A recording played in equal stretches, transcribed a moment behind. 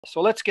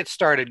So let's get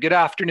started. Good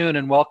afternoon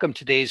and welcome to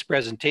today's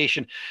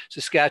presentation,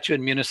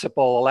 Saskatchewan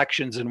Municipal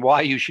Elections and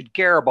Why You Should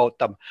Care About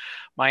Them.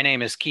 My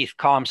name is Keith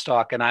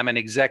Comstock and I'm an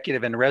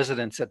executive in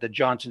residence at the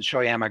Johnson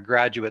Shoyama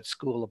Graduate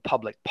School of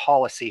Public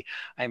Policy.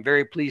 I'm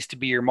very pleased to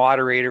be your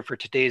moderator for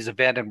today's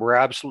event and we're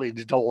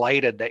absolutely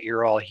delighted that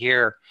you're all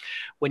here.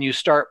 When you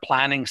start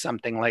planning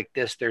something like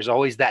this, there's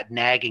always that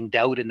nagging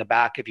doubt in the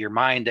back of your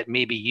mind that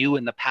maybe you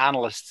and the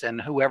panelists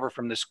and whoever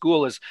from the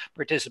school is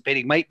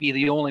participating might be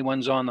the only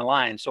ones on the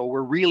line. So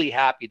we're really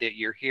happy that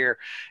you're here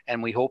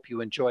and we hope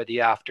you enjoy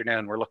the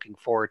afternoon. We're looking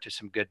forward to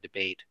some good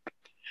debate.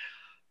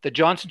 The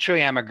Johnson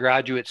Shoyama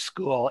Graduate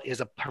School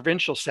is a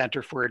provincial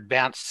center for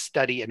advanced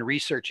study and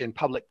research in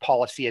public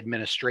policy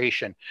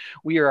administration.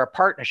 We are a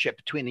partnership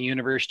between the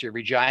University of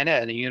Regina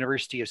and the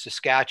University of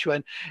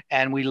Saskatchewan,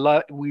 and we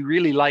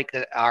really like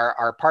that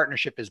our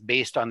partnership is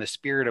based on the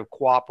spirit of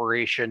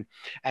cooperation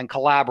and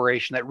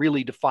collaboration that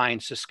really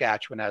defines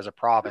Saskatchewan as a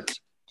province.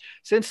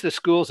 Since the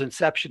school's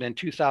inception in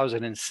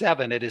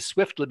 2007, it has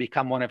swiftly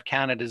become one of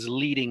Canada's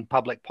leading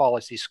public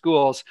policy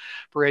schools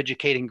for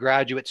educating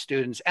graduate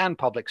students and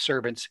public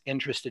servants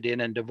interested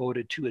in and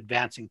devoted to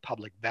advancing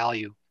public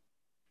value.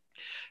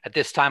 At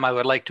this time, I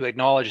would like to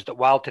acknowledge that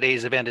while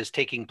today's event is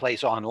taking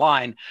place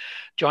online,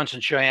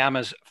 Johnson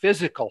Shoyama's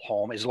physical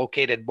home is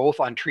located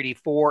both on Treaty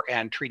 4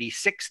 and Treaty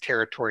 6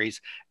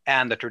 territories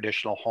and the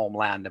traditional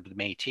homeland of the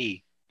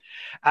Métis.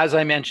 As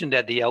I mentioned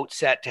at the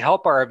outset, to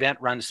help our event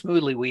run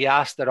smoothly, we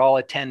ask that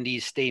all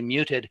attendees stay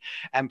muted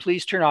and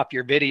please turn off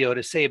your video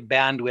to save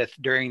bandwidth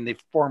during the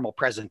formal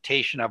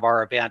presentation of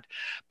our event.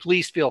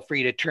 Please feel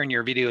free to turn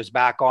your videos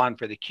back on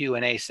for the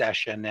Q&A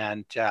session.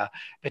 And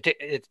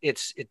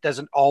it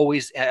doesn't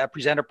always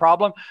present a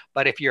problem,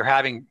 but if you're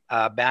having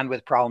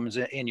bandwidth problems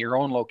in your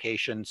own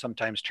location,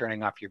 sometimes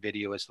turning off your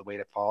video is the way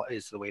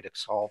to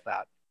solve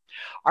that.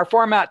 Our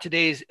format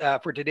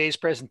for today's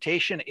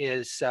presentation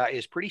is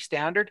pretty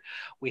standard.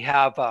 We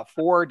have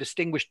 4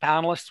 distinguished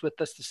panelists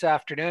with us this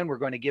afternoon. We're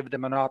going to give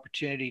them an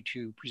opportunity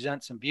to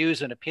present some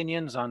views and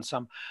opinions on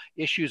some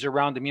issues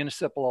around the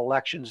municipal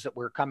elections that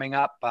we're coming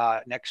up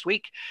next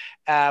week.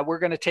 We're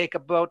going to take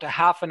about a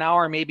half an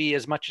hour, maybe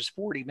as much as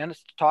 40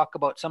 minutes to talk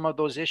about some of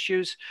those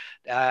issues.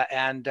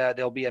 And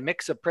there'll be a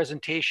mix of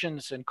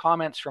presentations and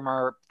comments from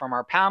our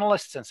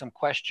panelists and some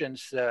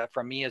questions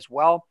from me as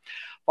well.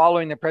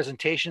 Following the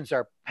presentations,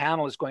 our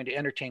panel is going to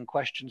entertain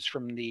questions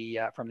from the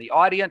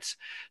audience.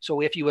 So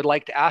if you would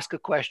like to ask a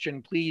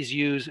question, please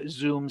use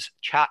Zoom's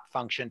chat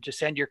function to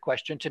send your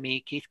question to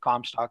me, Keith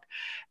Comstock,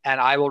 and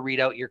I will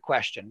read out your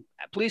question.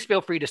 Please feel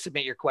free to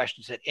submit your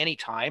questions at any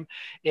time.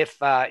 If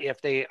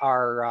they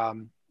are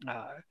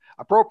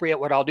appropriate,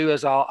 what I'll do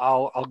is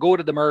I'll go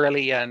to them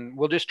early and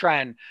we'll just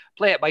try and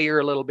play it by ear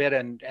a little bit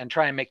and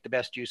try and make the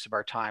best use of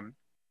our time.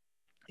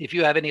 If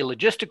you have any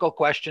logistical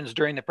questions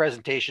during the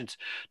presentations,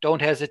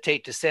 don't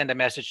hesitate to send a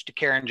message to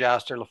Karen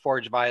Jaster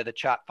LaForge via the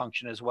chat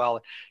function as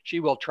well. She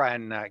will try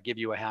and give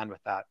you a hand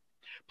with that.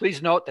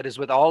 Please note that as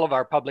with all of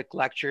our public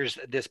lectures,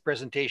 this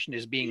presentation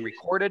is being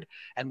recorded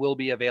and will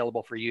be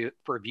available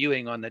for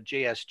viewing on the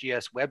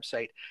JSGS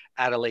website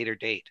at a later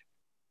date.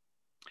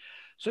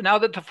 So now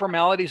that the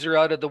formalities are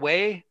out of the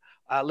way,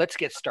 let's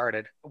get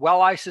started.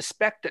 While I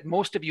suspect that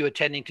most of you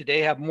attending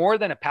today have more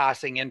than a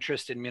passing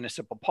interest in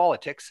municipal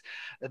politics,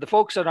 the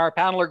folks on our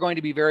panel are going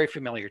to be very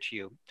familiar to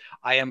you.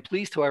 I am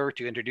pleased, however,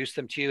 to introduce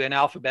them to you in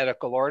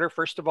alphabetical order.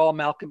 First of all,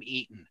 Malcolm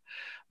Eaton.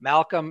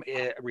 Malcolm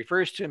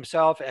refers to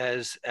himself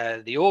as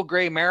the old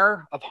gray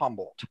mare of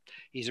Humboldt.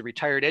 He's a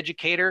retired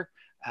educator,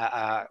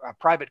 a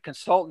private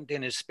consultant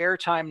in his spare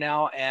time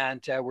now,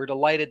 and we're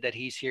delighted that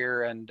he's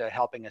here and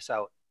helping us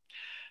out.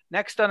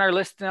 Next on our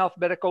list in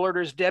alphabetical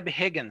order is Deb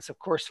Higgins, of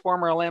course,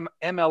 former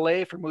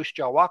MLA for Moose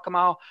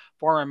Jaw-Waccamaw,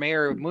 former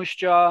mayor of Moose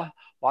Jaw,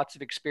 lots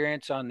of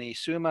experience on the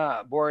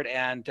SUMA board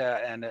and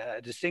a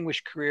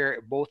distinguished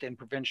career both in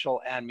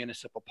provincial and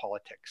municipal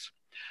politics.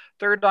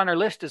 Third on our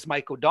list is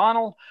Mike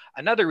O'Donnell,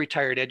 another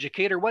retired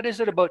educator. What is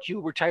it about you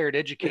retired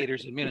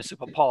educators in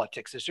municipal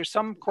politics? Is there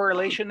some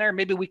correlation there?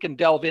 Maybe we can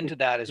delve into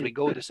that as we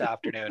go this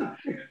afternoon.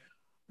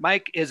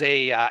 Mike is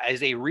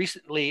as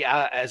recently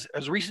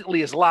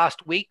as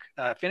last week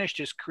finished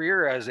his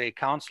career as a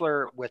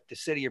counselor with the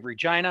city of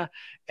Regina.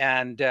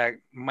 And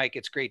Mike,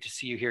 it's great to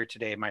see you here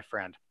today, my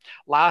friend.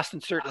 Last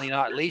and certainly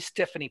not least,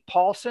 Tiffany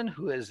Paulson,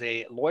 who is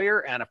a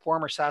lawyer and a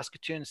former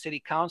Saskatoon city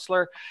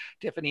councilor.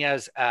 Tiffany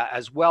has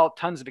as well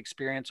tons of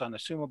experience on the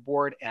SUMA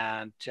board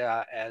and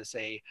as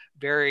a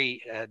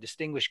very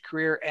distinguished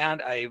career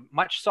and a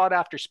much sought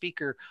after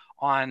speaker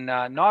on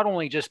not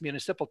only just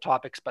municipal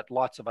topics, but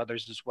lots of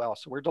others as well.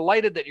 So we're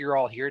delighted that you're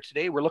all here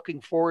today. We're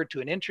looking forward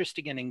to an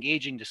interesting and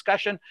engaging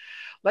discussion.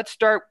 Let's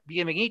start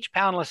giving each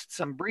panelist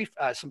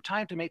some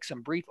time to make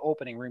some brief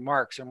opening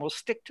remarks, and we'll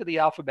stick to the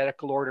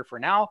alphabetical order for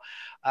now.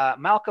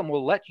 Malcolm,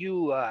 we'll let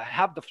you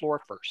have the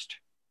floor first.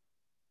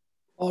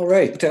 All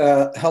right.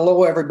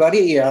 Hello,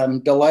 everybody.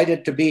 I'm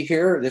delighted to be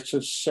here. This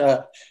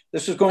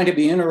is going to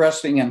be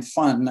interesting and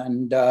fun.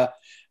 And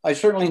I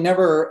certainly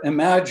never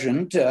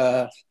imagined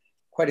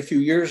quite a few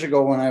years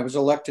ago when I was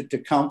elected to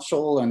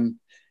council and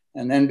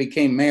then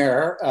became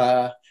mayor,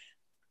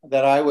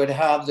 that I would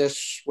have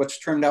this, what's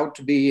turned out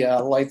to be a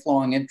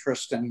lifelong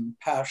interest and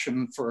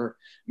passion for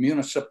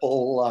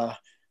municipal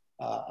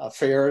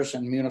affairs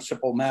and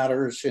municipal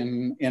matters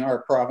in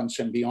our province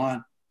and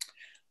beyond.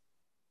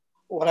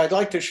 What I'd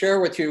like to share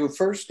with you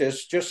first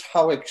is just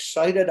how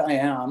excited I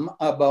am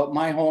about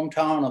my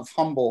hometown of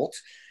Humboldt.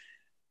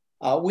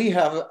 We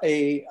have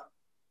a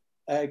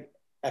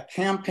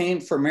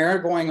campaign for mayor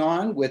going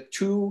on with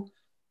two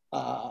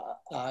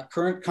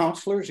current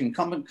councillors,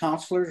 incumbent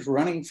councillors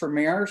running for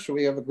mayor. So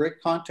we have a great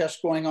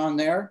contest going on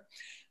there.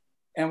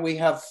 And we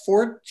have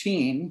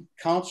 14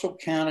 council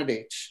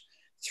candidates,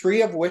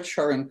 3 of which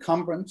are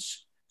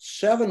incumbents,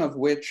 7 of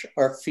which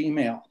are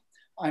female.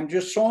 I'm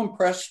just so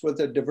impressed with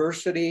the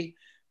diversity,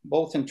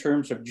 both in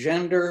terms of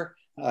gender,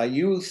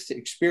 youth,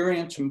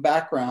 experience, and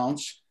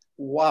backgrounds.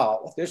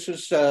 Wow, this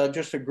is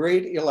just a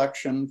great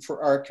election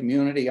for our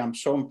community. I'm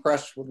so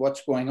impressed with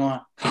what's going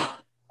on.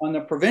 On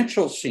the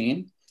provincial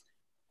scene,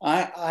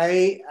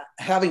 I,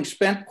 having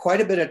spent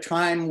quite a bit of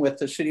time with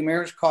the City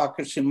Mayor's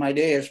Caucus in my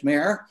day as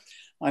mayor,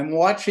 I'm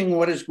watching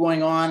what is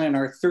going on in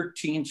our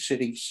 13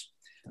 cities.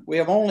 We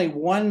have only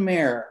one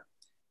mayor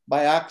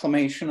by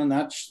acclamation, and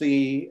that's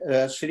the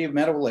city of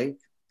Meadow Lake.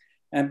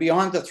 And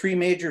beyond the 3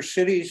 major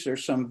cities,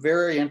 there's some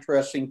very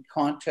interesting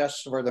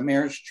contests for the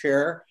mayor's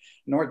chair.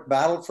 North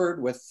Battleford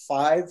with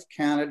 5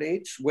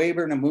 candidates,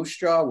 Weyburn and Moose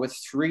Jaw with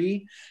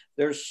 3.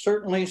 There's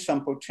certainly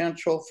some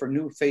potential for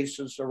new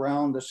faces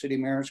around the City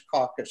Mayor's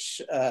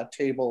Caucus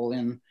table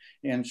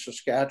in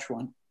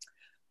Saskatchewan.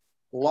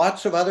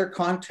 Lots of other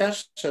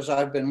contests as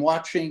I've been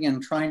watching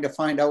and trying to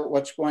find out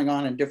what's going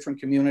on in different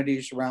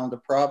communities around the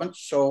province.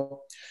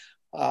 So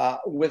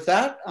with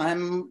that,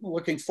 I'm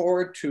looking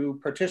forward to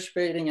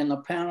participating in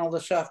the panel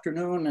this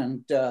afternoon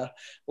and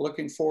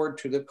looking forward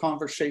to the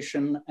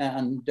conversation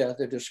and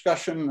the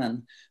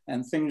discussion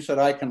and things that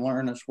I can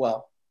learn as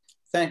well.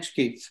 Thanks,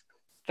 Keith.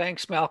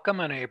 Thanks, Malcolm,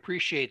 and I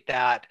appreciate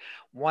that.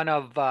 One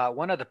of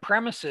the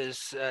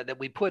premises that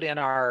we put in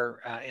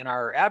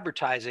our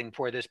advertising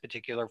for this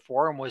particular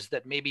forum was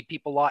that maybe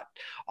people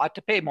ought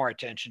to pay more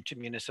attention to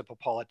municipal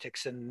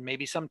politics, and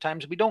maybe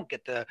sometimes we don't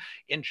get the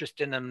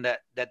interest in them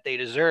that they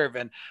deserve.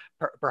 And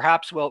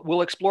perhaps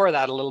we'll explore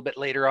that a little bit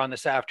later on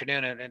this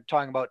afternoon, and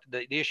talking about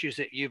the issues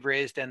that you've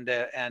raised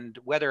and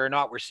whether or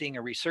not we're seeing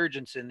a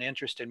resurgence in the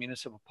interest in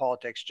municipal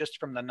politics just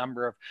from the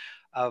number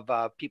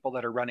of people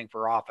that are running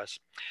for office.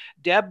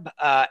 Deb,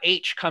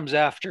 H comes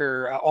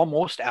after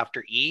almost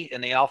after E in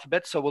the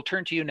alphabet, so we'll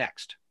turn to you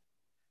next.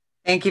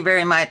 Thank you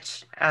very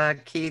much,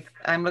 Keith.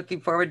 I'm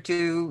looking forward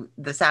to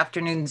this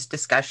afternoon's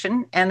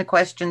discussion and the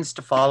questions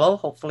to follow.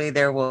 Hopefully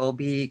there will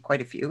be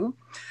quite a few.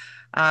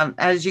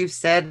 As you've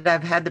said,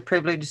 I've had the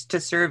privilege to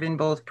serve in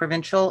both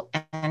provincial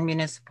and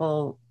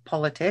municipal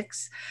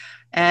politics.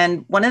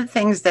 And one of the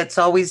things that's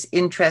always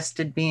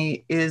interested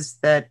me is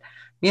that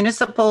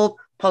municipal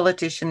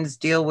politicians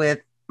deal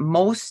with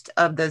most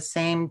of the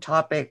same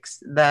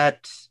topics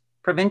that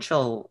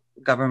provincial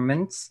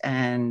governments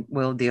and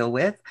will deal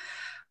with,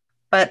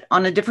 but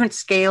on a different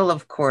scale,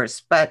 of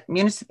course. But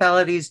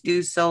municipalities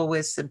do so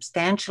with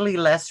substantially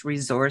less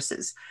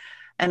resources.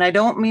 And I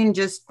don't mean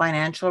just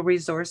financial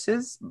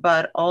resources,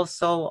 but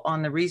also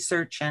on the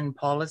research and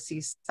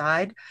policy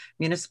side.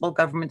 Municipal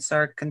governments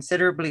are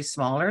considerably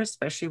smaller,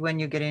 especially when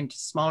you get into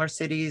smaller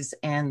cities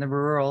and the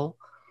rural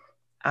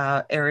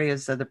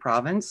areas of the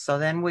province. So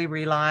then we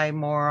rely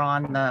more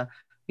on the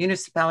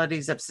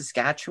municipalities of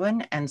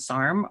Saskatchewan and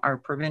SARM, our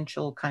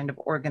provincial kind of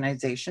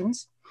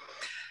organizations.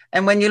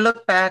 And when you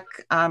look back,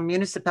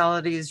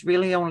 municipalities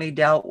really only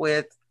dealt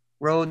with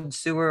road,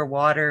 sewer,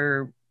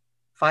 water,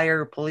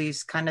 fire,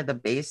 police, kind of the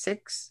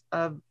basics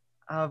of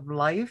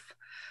life.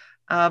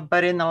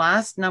 But in the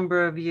last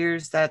number of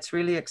years, that's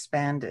really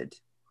expanded.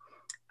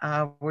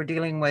 We're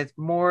dealing with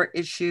more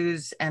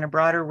issues and a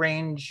broader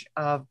range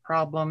of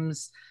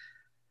problems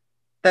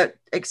that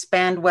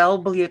expand well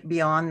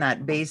beyond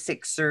that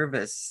basic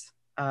service.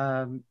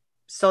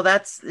 So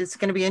it's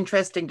going to be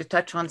interesting to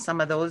touch on some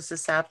of those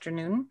this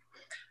afternoon.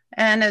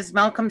 And as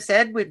Malcolm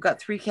said, we've got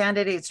 3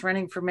 candidates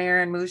running for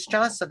mayor in Moose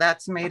Jaw, so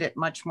that's made it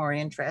much more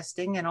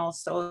interesting. And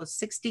also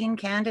 16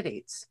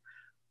 candidates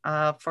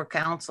for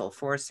council,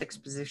 for 6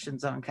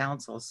 positions on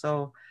council.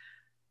 So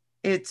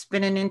it's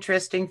been an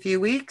interesting few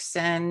weeks,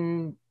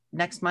 and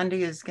next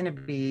Monday is going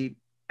to be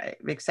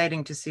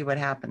exciting to see what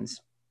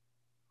happens.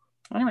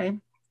 Anyway,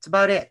 that's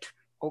about it.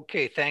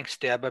 Okay, thanks,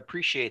 Deb.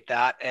 Appreciate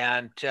that.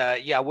 And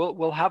yeah,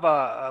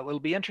 it'll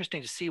be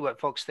interesting to see what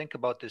folks think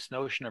about this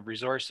notion of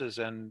resources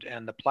and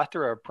the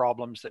plethora of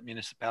problems that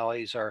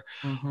municipalities are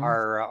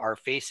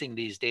facing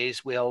these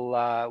days.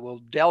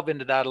 We'll delve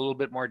into that a little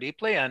bit more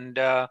deeply, and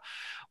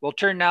we'll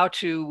turn now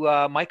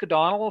to Mike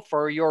O'Donnell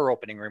for your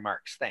opening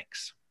remarks.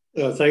 Thanks.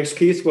 Thanks,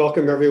 Keith.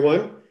 Welcome,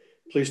 everyone.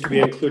 Pleased to be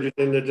included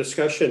in the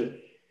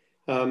discussion.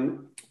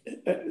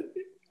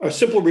 A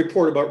simple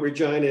report about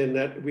Regina in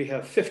that we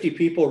have 50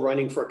 people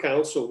running for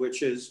council,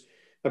 which is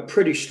a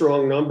pretty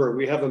strong number.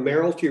 We have a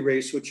mayoralty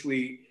race, which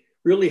we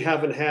really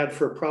haven't had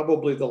for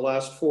probably the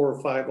last 4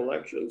 or 5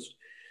 elections.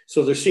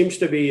 So there seems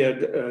to be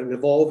an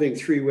evolving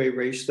 3-way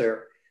race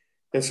there.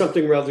 And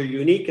something rather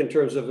unique in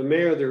terms of a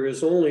mayor, there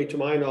is only, to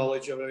my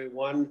knowledge, only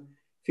one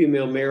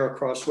female mayor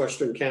across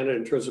Western Canada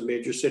in terms of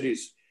major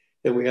cities.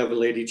 And we have a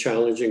lady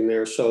challenging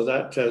there. So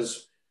that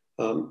has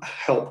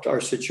helped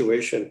our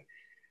situation.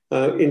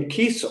 In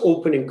Keith's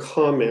opening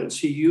comments,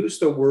 he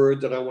used a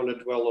word that I want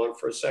to dwell on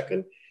for a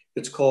second.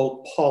 It's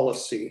called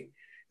policy.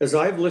 As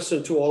I've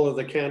listened to all of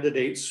the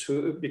candidates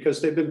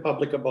because they've been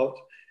public about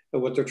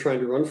what they're trying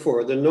to run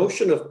for, the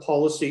notion of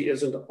policy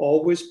isn't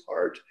always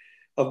part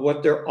of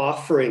what they're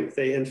offering.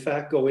 They in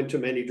fact go into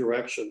many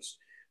directions.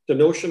 The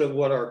notion of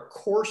what our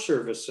core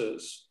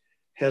services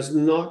has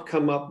not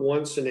come up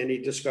once in any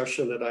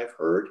discussion that I've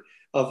heard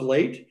of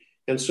late.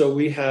 And so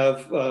we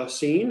have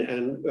seen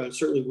and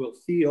certainly will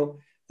feel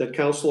that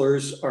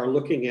councillors are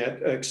looking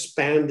at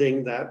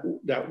expanding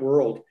that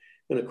world.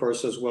 And of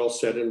course, as well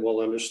said and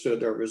well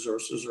understood, our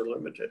resources are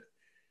limited.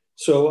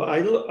 So I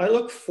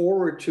look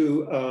forward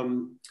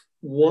to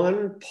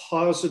one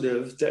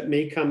positive that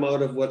may come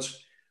out of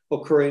what's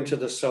occurring to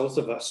the south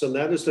of us, and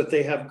that is that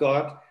they have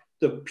got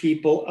the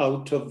people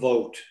out to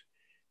vote.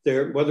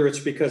 Whether it's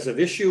because of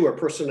issue or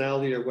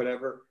personality or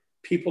whatever,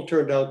 people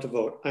turned out to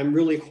vote. I'm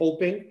really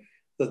hoping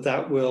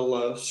that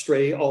will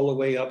stray all the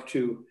way up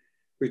to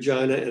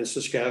Regina and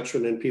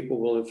Saskatchewan, and people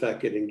will in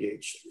fact get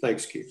engaged.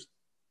 Thanks, Keith.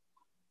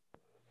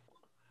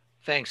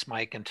 Thanks,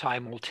 Mike, and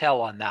time will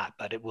tell on that,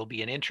 but it will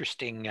be an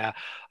interesting,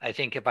 I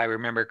think if I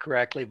remember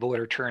correctly,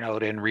 voter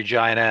turnout in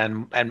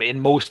Regina and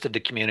in most of the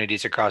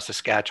communities across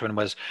Saskatchewan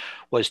was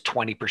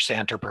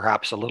 20% or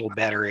perhaps a little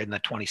better in the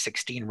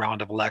 2016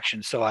 round of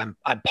elections. So I'm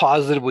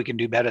positive we can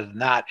do better than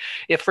that,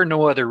 if for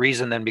no other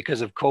reason than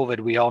because of COVID,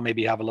 we all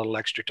maybe have a little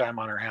extra time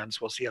on our hands.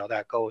 We'll see how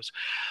that goes.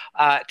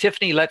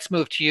 Tiffany, let's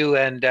move to you,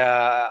 and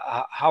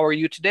how are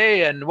you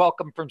today? And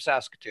welcome from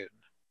Saskatoon.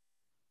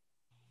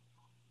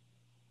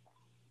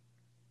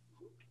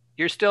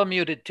 You're still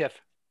muted, Tiff.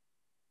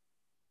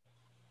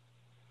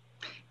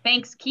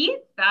 Thanks, Keith.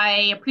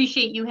 I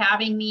appreciate you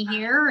having me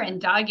here, and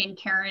Doug and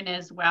Karen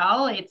as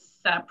well. It's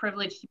a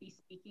privilege to be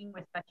speaking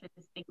with such a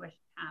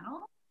distinguished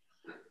panel.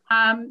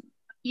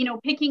 You know,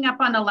 picking up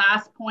on the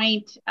last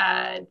point,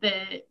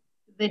 the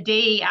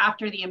day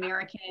after the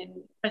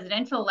American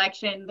presidential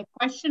election, the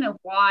question of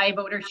why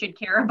voters should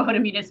care about a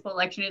municipal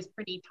election is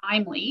pretty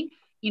timely.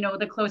 You know,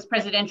 the close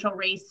presidential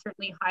race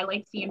certainly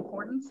highlights the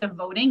importance of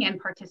voting and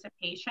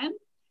participation.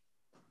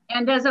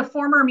 And as a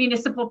former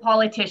municipal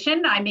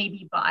politician, I may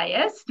be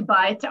biased,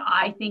 but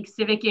I think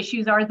civic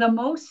issues are the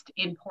most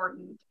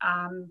important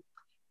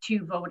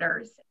to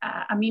voters.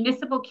 A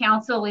municipal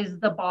council is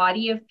the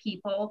body of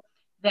people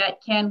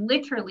that can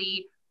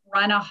literally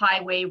run a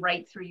highway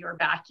right through your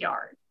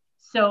backyard.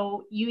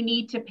 So you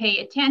need to pay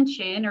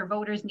attention, or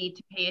voters need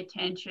to pay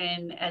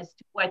attention as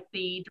to what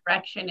the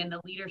direction and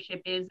the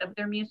leadership is of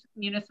their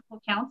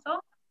municipal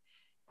council.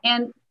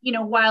 And, you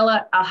know, while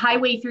a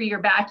highway through your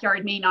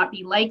backyard may not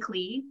be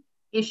likely,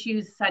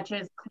 issues such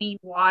as clean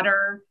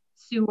water,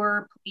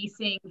 sewer,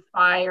 policing,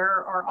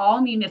 fire are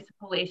all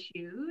municipal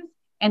issues,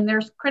 and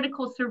there's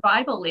critical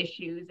survival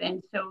issues.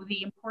 And so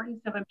the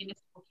importance of a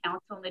municipal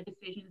council and the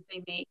decisions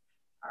they make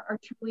are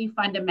truly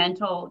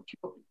fundamental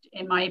to,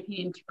 in my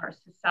opinion, to our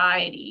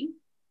society.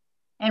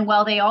 And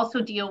while they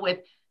also deal with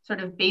sort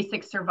of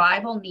basic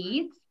survival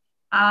needs,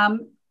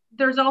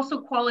 there's also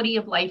quality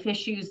of life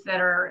issues that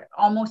are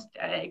almost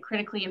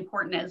critically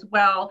important as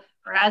well,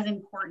 or as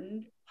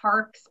important.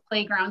 Parks,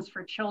 playgrounds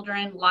for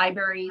children,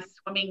 libraries,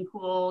 swimming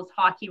pools,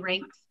 hockey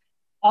rinks.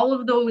 All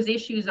of those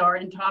issues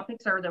and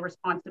topics are the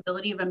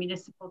responsibility of a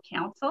municipal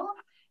council.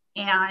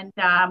 And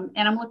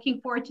I'm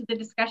looking forward to the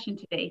discussion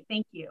today.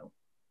 Thank you.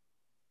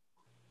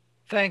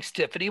 Thanks,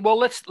 Tiffany. Well,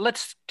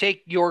 let's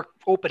take your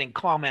opening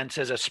comments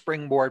as a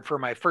springboard for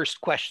my first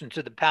question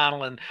to the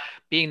panel. And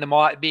being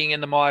in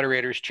the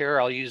moderator's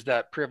chair, I'll use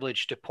that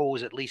privilege to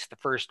pose at least the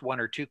first one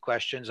or two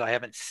questions. I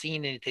haven't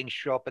seen anything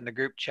show up in the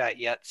group chat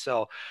yet,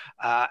 so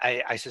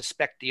I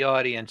suspect the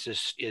audience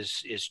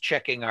is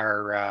checking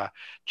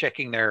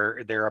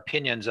their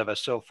opinions of us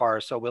so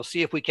far. So we'll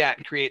see if we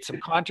can't create some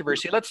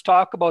controversy. Let's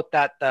talk about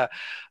that,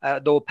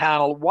 though,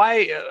 panel.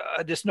 Why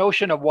this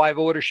notion of why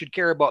voters should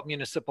care about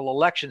municipal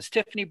elections?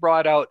 Tiffany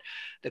brought out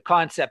the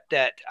concept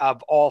that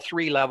of all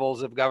three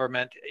levels of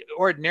government.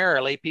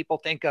 Ordinarily, people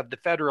think of the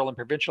federal and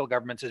provincial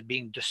governments as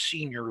being the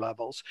senior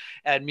levels,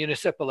 and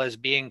municipal as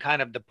being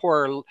kind of the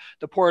poor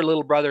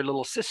little brother,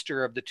 little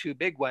sister of the two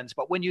big ones.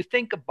 But when you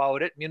think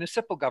about it,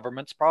 municipal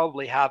governments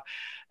probably have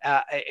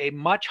a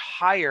much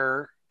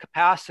higher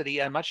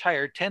capacity and much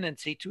higher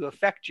tendency to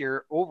affect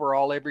your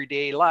overall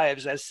everyday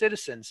lives as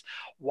citizens.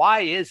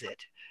 Why is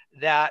it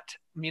that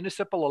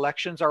municipal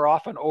elections are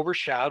often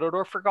overshadowed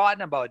or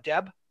forgotten about,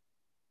 Deb?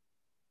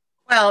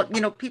 Well,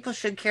 you know, people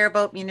should care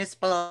about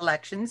municipal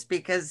elections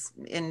because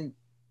in,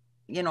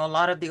 you know, a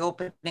lot of the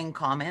opening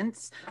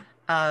comments,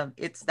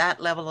 it's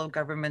that level of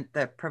government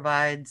that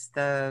provides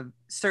the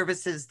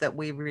services that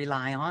we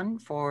rely on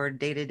for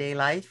day-to-day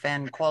life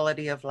and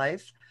quality of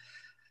life.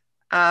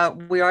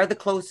 We are the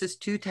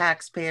closest to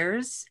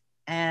taxpayers,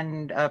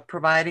 and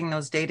providing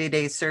those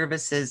day-to-day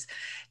services.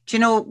 Do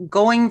you know,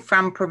 going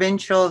from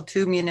provincial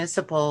to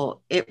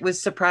municipal, it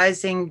was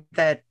surprising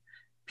that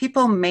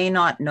people may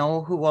not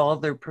know who all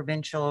their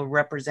provincial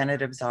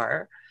representatives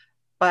are,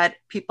 but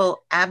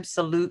people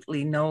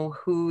absolutely know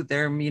who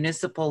their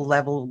municipal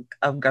level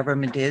of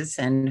government is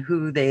and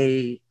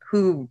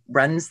who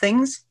runs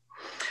things.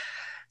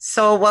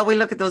 So while we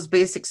look at those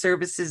basic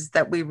services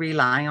that we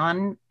rely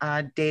on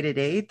day to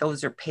day,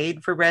 those are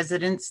paid for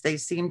residents. They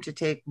seem to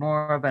take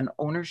more of an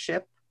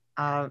ownership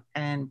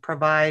and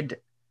provide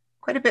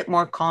quite a bit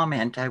more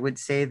comment, I would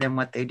say, than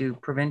what they do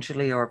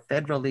provincially or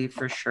federally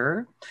for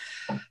sure.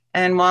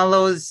 And while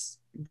those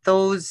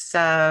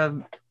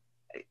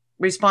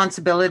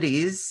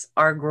responsibilities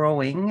are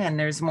growing and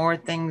there's more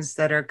things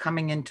that are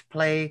coming into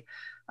play,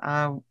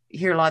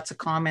 hear lots of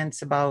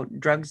comments about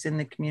drugs in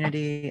the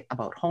community,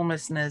 about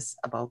homelessness,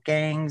 about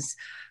gangs.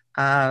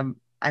 I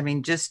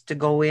mean, just to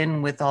go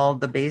in with all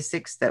the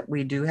basics that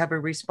we do have a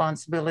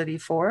responsibility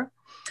for.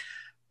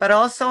 But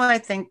also, I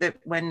think that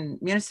when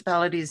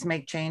municipalities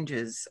make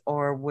changes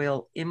or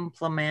will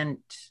implement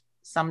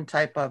some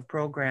type of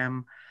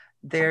program,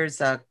 there's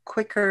a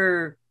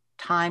quicker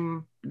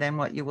time than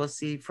what you will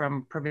see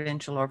from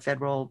provincial or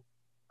federal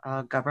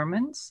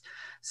governments.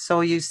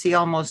 So you see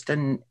almost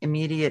an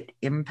immediate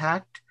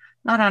impact,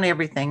 not on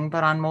everything,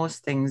 but on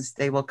most things,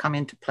 they will come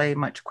into play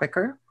much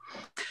quicker.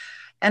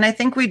 And I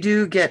think we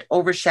do get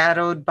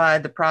overshadowed by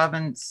the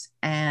province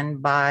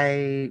and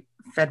by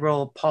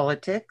federal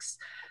politics.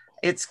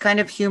 It's kind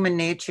of human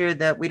nature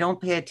that we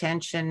don't pay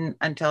attention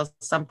until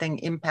something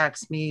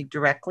impacts me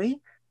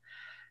directly.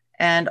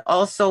 And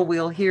also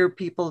we'll hear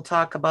people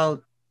talk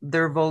about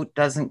their vote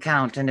doesn't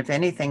count. And if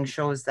anything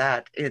shows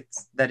that,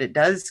 it's that it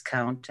does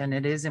count and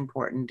it is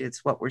important.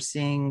 It's what we're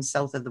seeing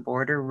south of the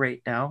border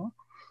right now.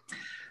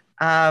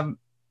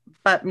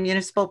 But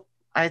municipal,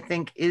 I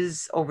think,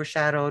 is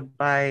overshadowed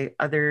by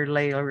other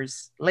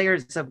layers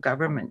of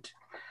government.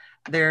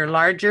 They're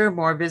larger,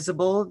 more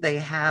visible. They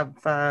have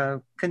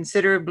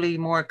considerably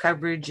more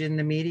coverage in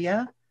the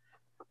media.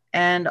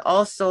 And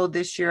also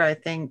this year, I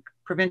think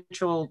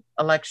provincial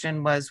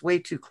election was way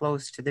too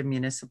close to the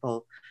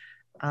municipal.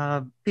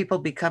 People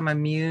become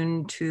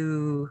immune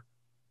to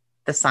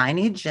the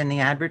signage and the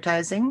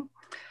advertising.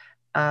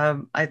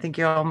 I think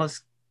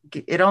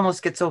it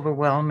almost gets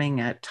overwhelming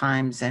at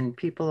times and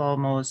people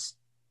almost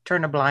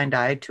turn a blind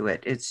eye to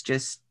it. It's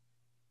just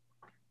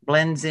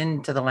blends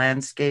into the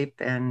landscape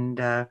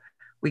and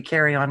we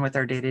carry on with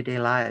our day-to-day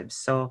lives.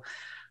 So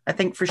I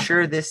think for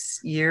sure this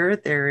year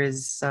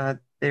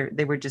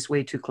they were just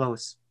way too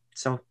close.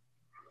 So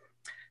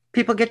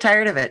people get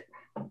tired of it.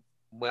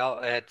 Well,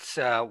 it's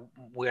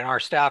in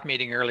our staff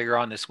meeting earlier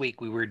on this week,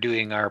 we were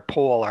doing our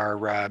poll,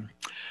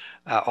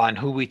 on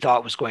who we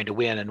thought was going to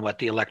win and what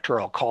the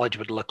electoral college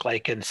would look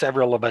like. And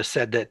several of us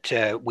said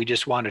that we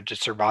just wanted to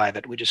survive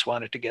it. We just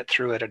wanted to get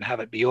through it and have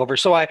it be over.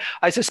 So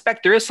I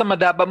suspect there is some of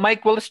that. But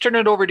Mike, well, let's turn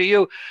it over to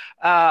you.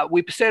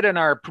 We said in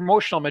our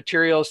promotional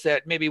materials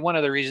that maybe one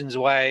of the reasons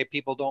why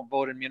people don't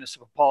vote in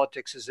municipal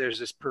politics is there's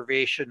this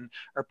pervading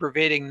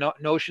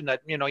notion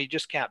that, you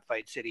just can't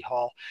fight City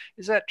Hall.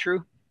 Is that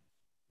true?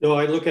 No,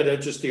 I look at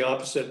it just the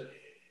opposite.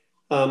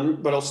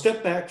 But I'll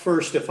step back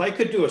first. If I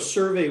could do a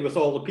survey with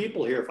all the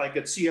people here, if I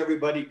could see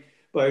everybody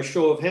by a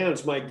show of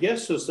hands, my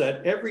guess is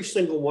that every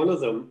single one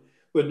of them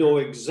would know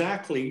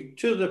exactly,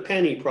 to the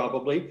penny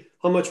probably,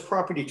 how much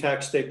property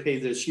tax they pay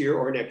this year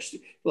or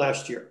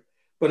last year.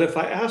 But if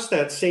I asked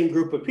that same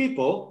group of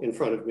people in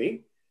front of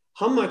me,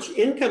 how much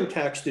income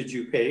tax did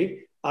you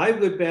pay? I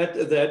would bet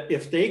that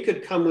if they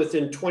could come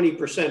within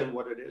 20% of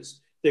what it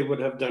is, they would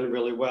have done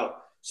really well.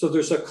 So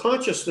there's a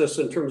consciousness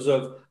in terms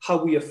of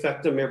how we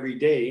affect them every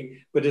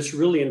day, but it's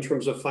really in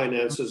terms of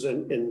finances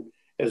and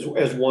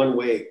as one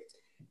way.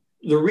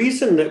 The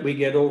reason that we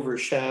get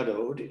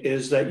overshadowed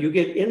is that you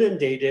get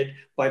inundated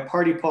by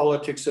party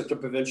politics at the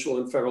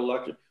provincial and federal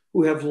election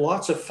who have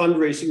lots of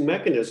fundraising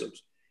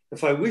mechanisms.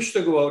 If I wish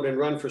to go out and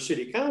run for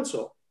city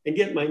council and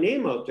get my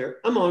name out there,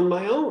 I'm on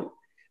my own.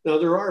 Now,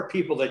 there are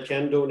people that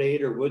can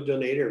donate or would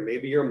donate, or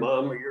maybe your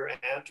mom or your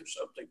aunt or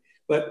something,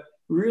 but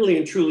really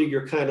and truly,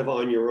 you're kind of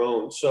on your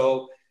own.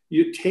 So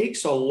it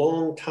takes a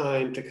long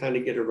time to kind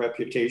of get a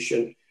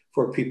reputation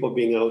for people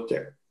being out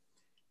there.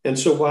 And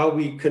so while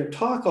we can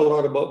talk a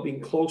lot about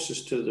being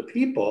closest to the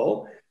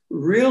people,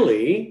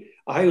 really,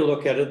 I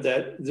look at it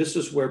that this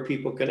is where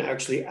people can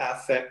actually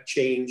affect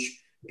change,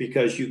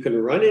 because you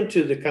can run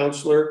into the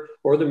councillor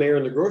or the mayor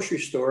in the grocery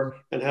store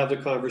and have the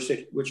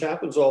conversation, which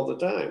happens all the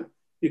time.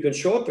 You can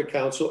show up at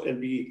council and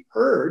be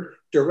heard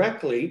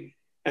directly,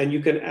 and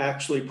you can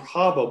actually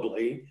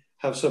probably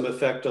have some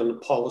effect on the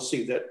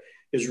policy that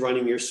is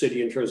running your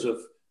city in terms of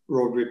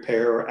road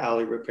repair or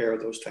alley repair,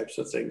 those types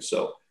of things.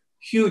 So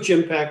huge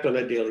impact on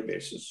a daily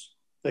basis.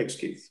 Thanks,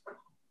 Keith.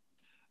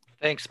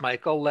 Thanks,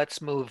 Michael. Let's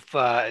move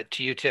to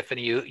you,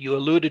 Tiffany. You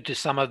alluded to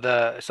some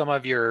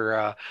of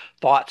your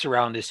thoughts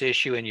around this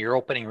issue in your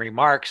opening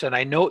remarks, and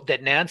I note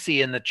that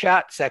Nancy in the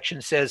chat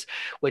section says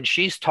when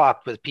she's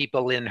talked with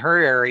people in her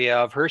area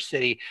of her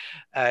city,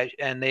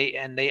 and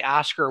they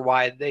ask her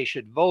why they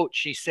should vote,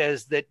 she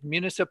says that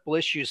municipal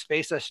issues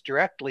face us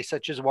directly,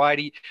 such as why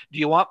do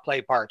you want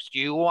play parks? Do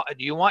you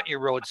want your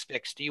roads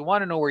fixed? Do you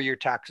want to know where your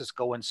taxes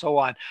go, and so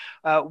on?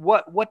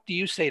 What do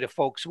you say to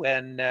folks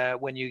when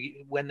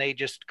they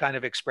just kind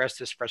of express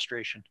this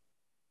frustration?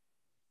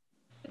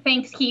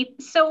 Thanks,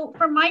 Keith. So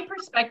from my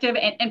perspective,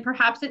 and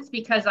perhaps it's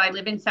because I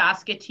live in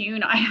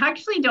Saskatoon, I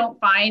actually don't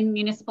find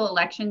municipal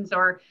elections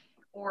or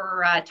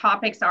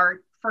topics are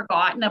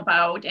forgotten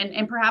about.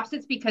 And perhaps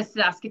it's because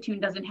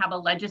Saskatoon doesn't have a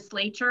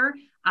legislature.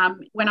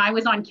 When I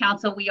was on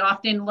council, we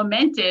often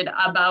lamented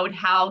about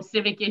how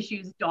civic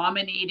issues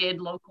dominated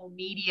local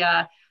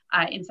media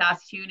in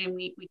Saskatoon, and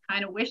we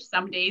kind of wish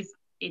some days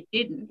it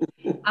didn't.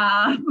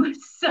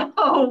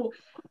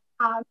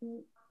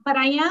 But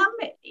I am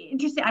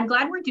interested. I'm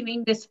glad we're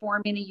doing this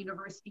forum in a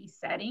university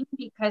setting,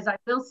 because I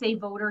will say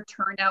voter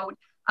turnout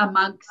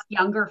amongst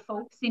younger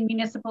folks in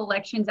municipal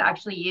elections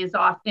actually is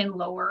often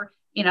lower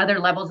in other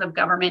levels of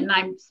government. And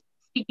I'm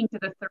speaking to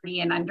the 30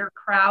 and under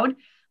crowd.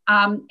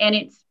 And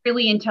it's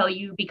really until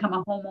you become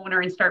a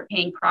homeowner and start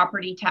paying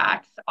property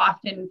tax,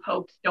 often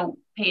folks don't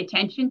pay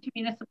attention to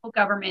municipal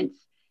governments.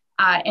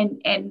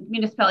 And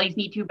municipalities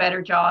need to do a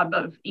better job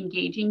of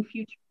engaging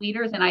future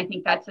leaders. And I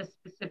think that's a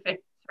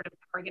specific sort of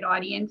target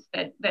audience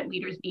that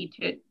leaders need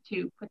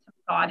to put some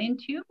thought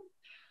into.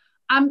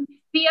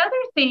 The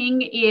other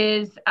thing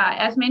is,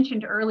 as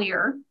mentioned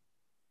earlier,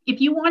 if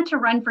you want to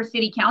run for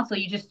city council,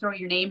 you just throw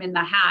your name in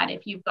the hat.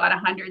 If you've got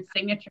 100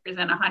 signatures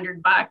and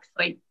 $100,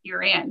 like,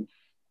 you're in.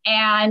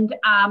 And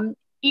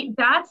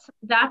that's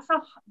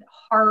a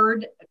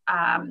hard,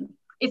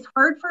 it's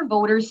hard for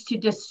voters to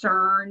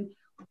discern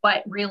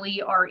what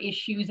really are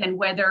issues and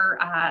whether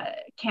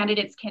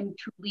candidates can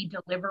truly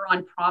deliver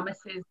on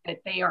promises that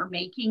they are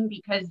making,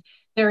 because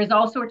there is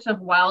all sorts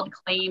of wild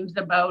claims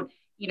about,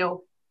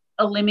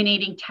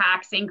 eliminating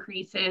tax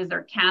increases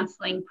or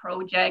canceling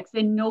projects,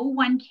 and no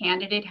one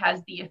candidate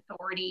has the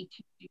authority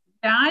to do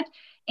that.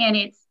 And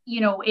it's,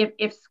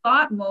 if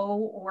Scott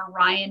Moe or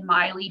Ryan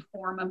Miley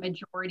form a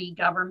majority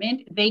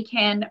government, they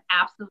can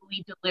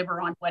absolutely deliver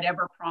on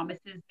whatever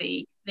promises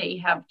they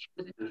have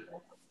chosen to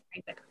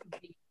the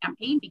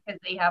campaign, because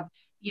they have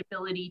the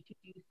ability to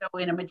do so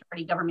in a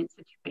majority government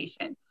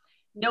situation.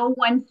 No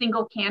one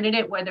single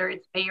candidate, whether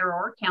it's mayor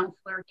or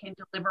councillor, can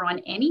deliver on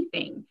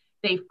anything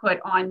they've put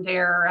on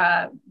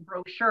their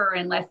brochure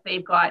unless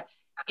they've got,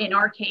 in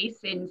our case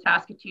in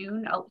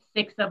Saskatoon,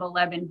 6 of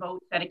 11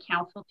 votes at a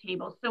council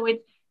table. So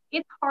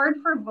it's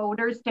hard for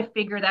voters to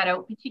figure that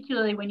out,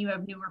 particularly when you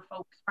have newer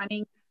folks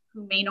running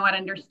who may not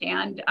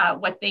understand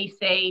what they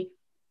say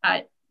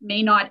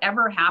may not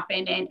ever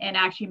happen, and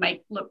actually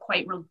might look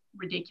quite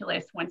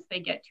ridiculous once they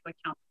get to a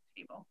council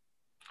table.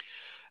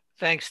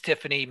 Thanks,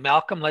 Tiffany.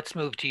 Malcolm, let's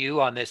move to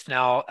you on this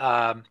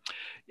now.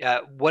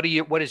 What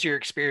is your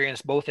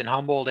experience both in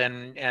Humboldt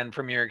and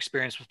from your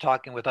experience with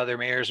talking with other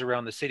mayors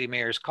around the city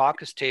mayor's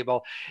caucus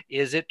table?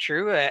 Is it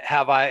true?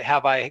 Have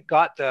I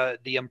got the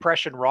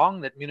impression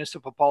wrong that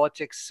municipal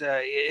politics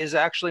is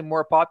actually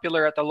more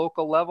popular at the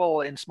local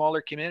level in smaller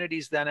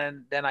communities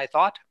than I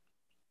thought?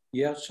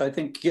 Yes, I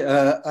think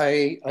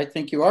I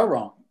think you are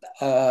wrong.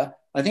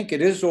 I think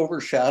it is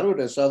overshadowed,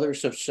 as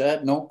others have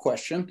said, no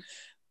question.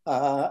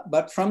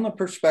 But from the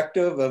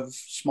perspective of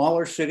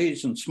smaller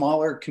cities and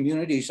smaller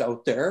communities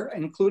out there,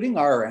 including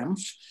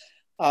RMs,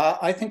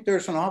 I think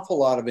there's an awful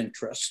lot of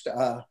interest.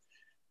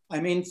 I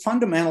mean,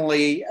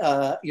 fundamentally,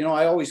 I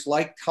always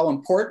like how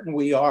important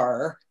we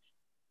are.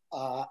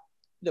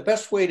 The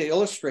best way to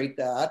illustrate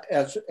that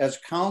as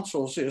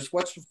councils is,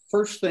 what's the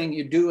first thing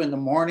you do in the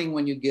morning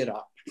when you get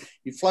up?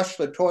 You flush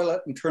the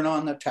toilet and turn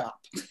on the tap.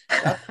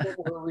 That's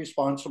what we're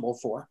responsible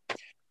for.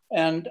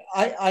 And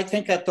I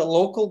think at the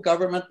local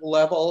government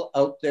level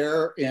out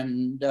there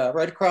in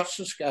right across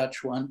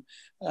Saskatchewan,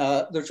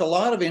 there's a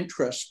lot of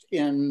interest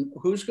in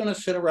who's going to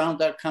sit around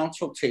that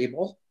council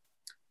table.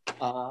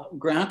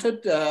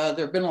 Granted, there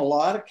have been a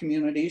lot of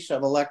communities that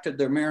have elected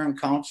their mayor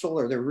and council,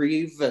 or their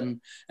reeve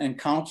and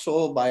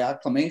council by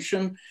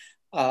acclamation.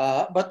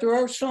 But there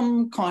are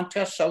some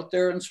contests out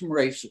there and some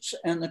races.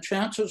 And the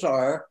chances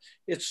are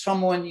it's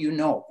someone you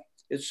know.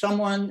 It's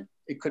someone.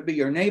 It could be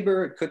your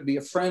neighbor, it could be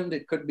a friend,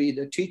 it could be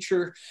the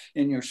teacher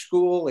in your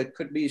school, it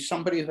could be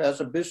somebody who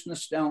has a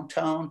business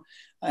downtown,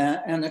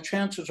 and the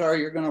chances are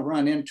you're going to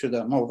run into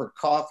them over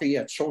coffee,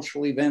 at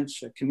social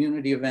events, at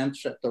community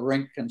events, at the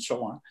rink, and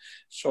so on.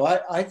 So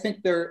I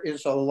think there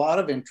is a lot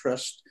of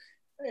interest,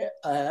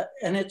 and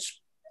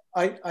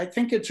I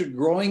think it's a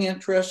growing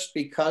interest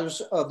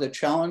because of the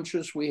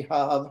challenges we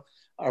have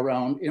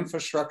around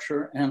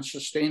infrastructure and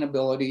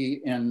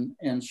sustainability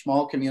in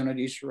small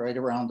communities right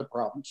around the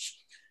province.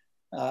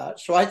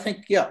 So I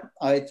think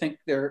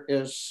there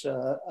is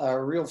a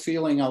real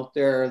feeling out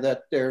there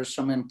that there's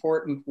some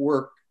important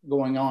work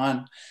going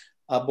on,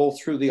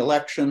 both through the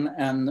election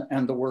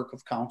and the work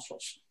of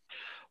councils.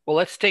 Well,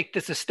 let's take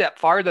this a step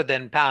farther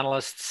then,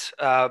 panelists.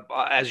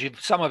 As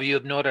some of you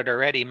have noted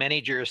already,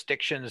 many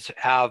jurisdictions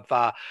have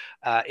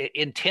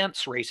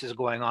intense races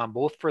going on,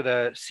 both for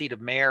the seat of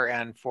mayor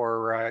and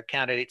for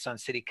candidates on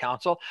city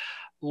council.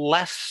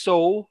 Less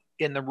so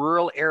in the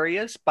rural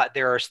areas, but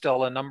there are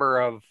still a number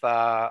of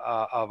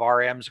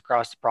RMs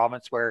across the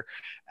province where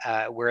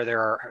there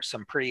are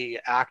some pretty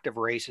active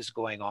races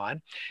going on.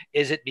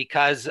 Is it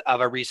because of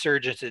a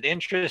resurgence in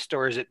interest,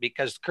 or is it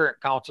because current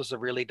councils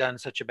have really done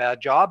such a bad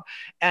job?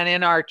 And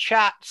in our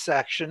chat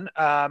section,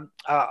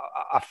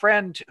 a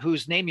friend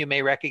whose name you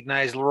may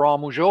recognize,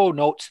 Laurent Mougeot,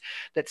 notes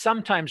that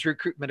sometimes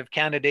recruitment of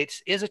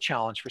candidates is a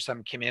challenge for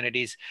some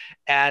communities.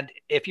 And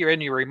if you're in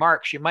your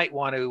remarks, you might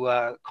want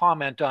to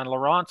comment on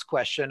Laurent's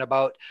question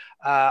about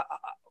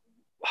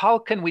how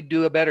can we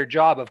do a better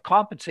job of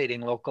compensating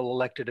local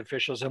elected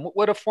officials, and what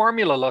would a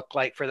formula look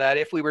like for that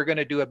if we were going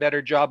to do a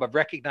better job of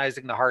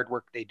recognizing the hard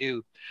work they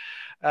do?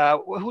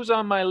 Who's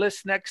on my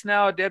list next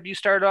now? Deb, you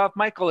start off.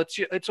 Michael,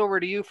 it's over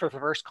to you for the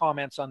first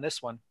comments on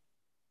this one.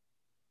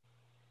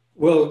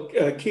 Well,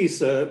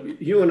 Keith,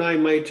 you and I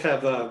might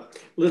have a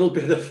little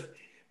bit of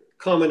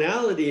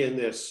commonality in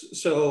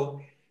this.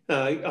 So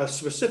a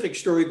specific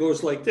story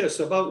goes like this.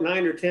 About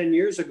 9 or 10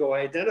 years ago, I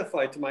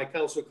identified to my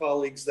council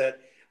colleagues that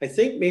I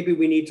think maybe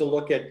we need to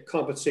look at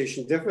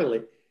compensation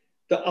differently.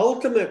 The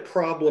ultimate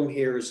problem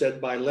here is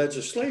that by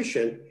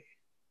legislation,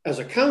 as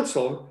a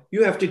council,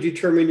 you have to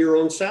determine your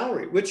own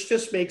salary, which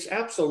just makes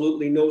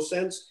absolutely no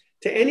sense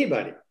to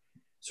anybody.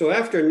 So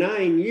after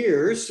 9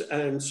 years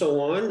and so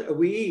on,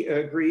 we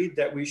agreed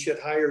that we should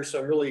hire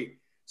some really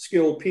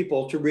skilled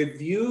people to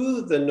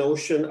review the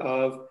notion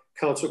of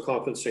council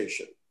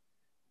compensation.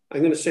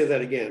 I'm going to say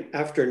that again,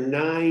 after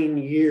 9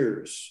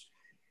 years.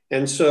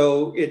 And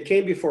so it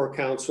came before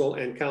council,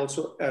 and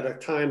council at a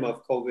time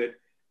of COVID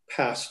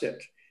passed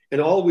it.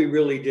 And all we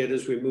really did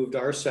is we moved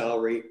our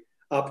salary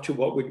up to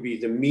what would be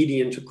the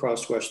median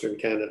across Western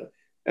Canada.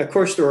 Of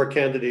course, there are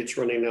candidates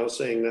running now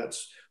saying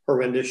that's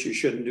horrendous, you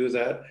shouldn't do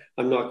that,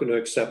 I'm not going to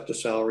accept the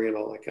salary and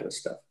all that kind of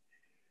stuff.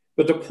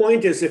 But the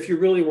point is, if you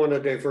really want to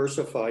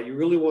diversify, you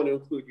really want to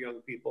include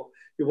young people,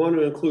 you want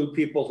to include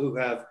people who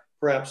have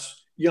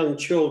perhaps young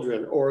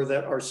children or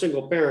that are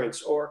single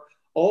parents or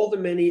all the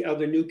many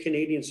other new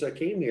Canadians that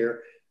came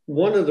here,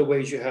 one of the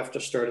ways you have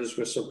to start is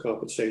with some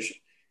compensation.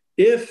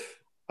 If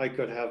I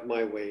could have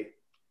my way,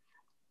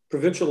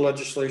 provincial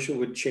legislation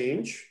would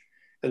change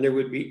and there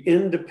would be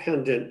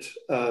independent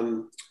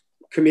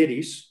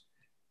committees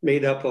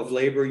made up of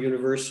labor,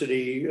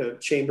 university,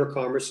 chamber of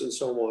commerce, and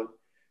so on,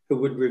 who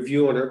would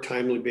review on a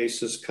timely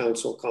basis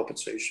council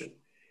compensation.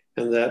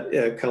 And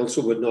that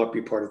council would not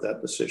be part of that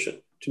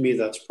decision. To me,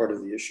 that's part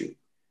of the issue.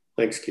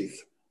 Thanks,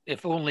 Keith.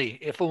 If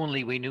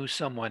only we knew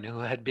someone who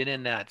had been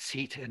in that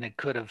seat and it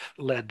could have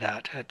led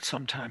that at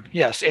some time.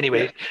 Yes.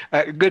 Anyway,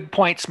 good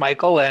points,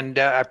 Michael, and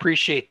I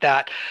appreciate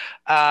that.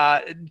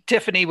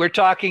 Tiffany, we're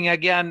talking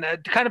again,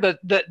 kind of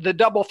the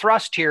double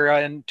thrust here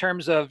in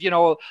terms of,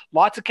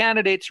 lots of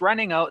candidates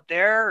running out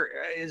there.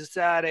 Is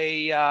that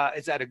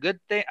a good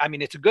thing? I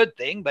mean, it's a good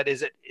thing, but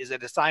is it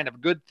a sign of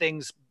good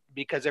things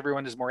because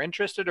everyone is more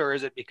interested, or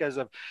is it because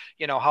of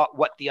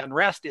what the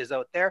unrest is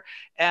out there,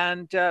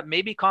 and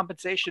maybe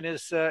compensation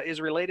is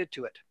related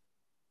to it?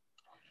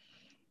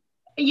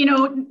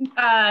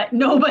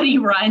 Nobody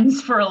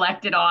runs for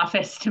elected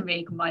office to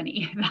make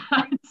money.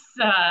 That's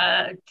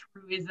a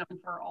truism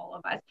for all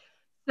of us.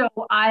 So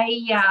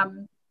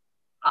I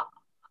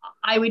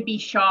would be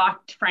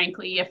shocked,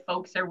 frankly, if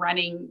folks are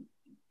running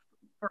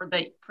for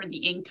the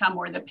income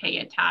or the pay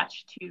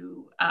attached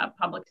to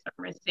public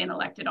service in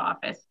elected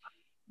office.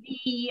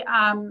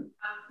 From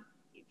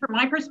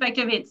my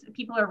perspective, it's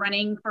people are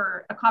running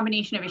for a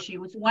combination of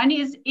issues. One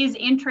is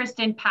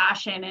interest and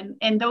passion,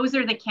 and those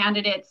are the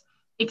candidates,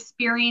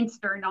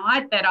 experienced or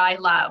not, that I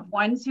love.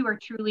 Ones who are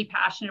truly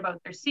passionate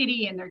about their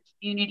city and their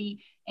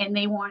community, and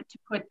they want to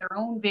put their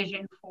own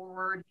vision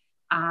forward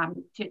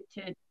to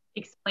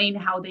explain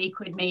how they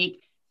could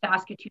make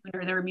Saskatoon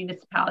or their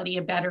municipality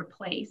a better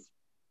place.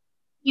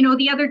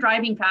 The other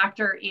driving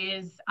factor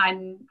is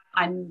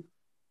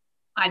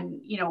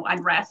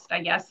unrest,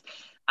 I guess,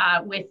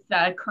 with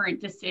current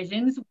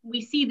decisions.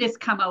 We see this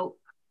come out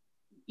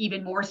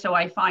even more so,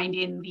 I find,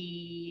 in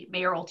the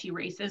mayoralty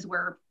races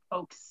where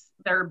folks,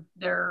 their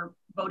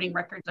voting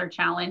records are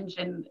challenged,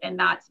 and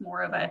that's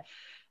more of a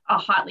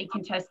hotly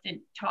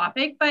contested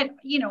topic. But,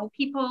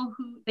 people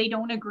who they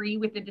don't agree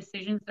with the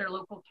decisions their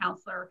local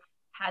councillor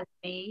has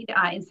made.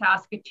 In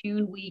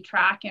Saskatoon, we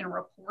track and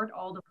report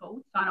all the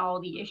votes on all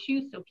the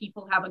issues, so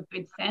people have a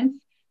good sense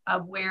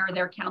of where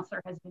their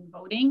councillor has been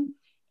voting.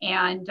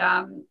 And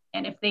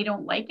if they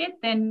don't like it,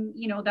 then,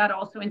 that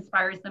also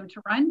inspires them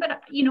to run.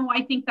 But,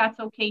 I think that's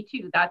okay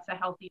too. That's a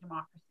healthy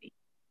democracy.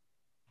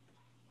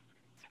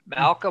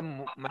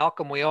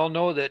 Malcolm, we all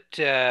know that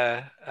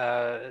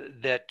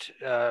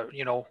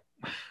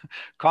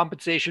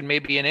compensation may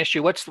be an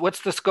issue. What's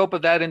the scope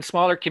of that in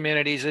smaller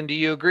communities? And do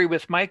you agree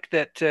with Mike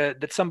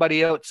that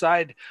somebody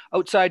outside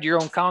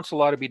your own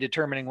council ought to be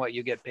determining what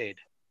you get paid?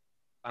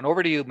 And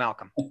over to you,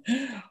 Malcolm.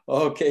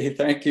 Okay,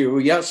 thank you.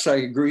 Yes, I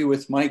agree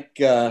with Mike.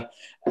 This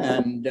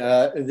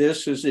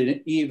is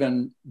an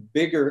even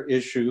bigger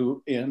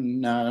issue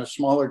in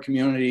smaller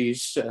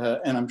communities,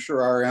 and I'm sure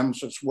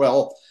RMs as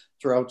well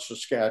throughout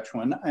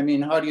Saskatchewan. I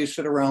mean, how do you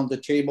sit around the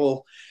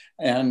table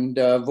and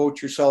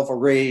vote yourself a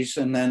raise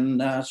and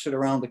then sit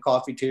around the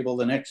coffee table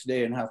the next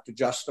day and have to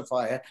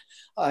justify it?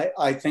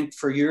 I think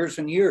for years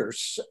and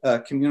years,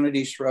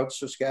 communities throughout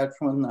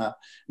Saskatchewan,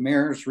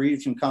 mayors,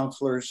 region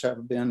councillors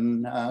have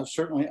been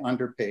certainly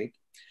underpaid.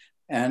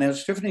 And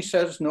as Tiffany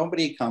says,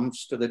 nobody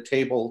comes to the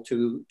table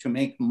to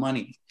make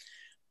money.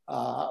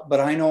 But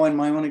I know in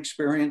my own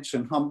experience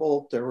in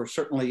Humboldt, there were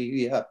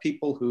certainly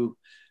people who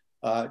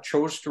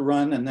chose to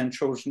run and then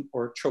chose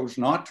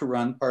not to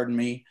run, pardon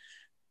me,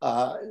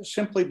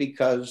 simply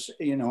because,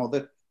 you know,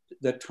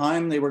 the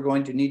time they were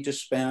going to need to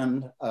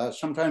spend,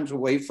 sometimes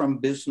away from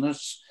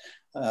business,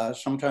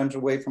 sometimes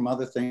away from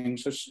other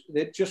things,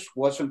 it just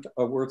wasn't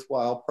a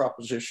worthwhile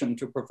proposition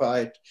to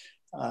provide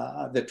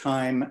the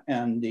time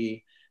and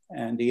the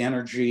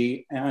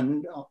energy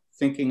and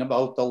thinking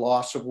about the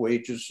loss of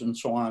wages and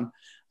so on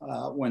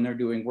when they're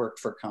doing work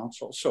for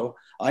council. So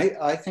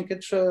I think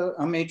it's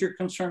a major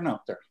concern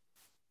out there.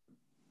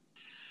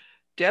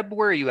 Deb,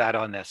 where are you at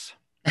on this?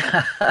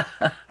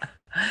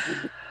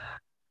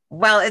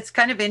 Well, it's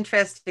kind of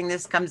interesting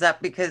this comes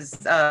up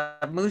because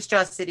Moose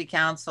Jaw City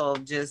Council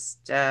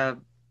just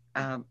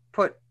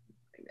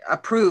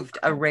approved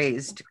a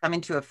raise to come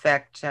into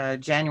effect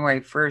January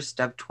 1st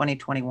of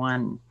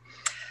 2021.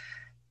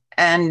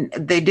 And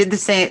they did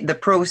the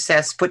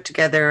process, put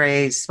together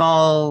a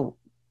small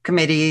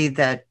committee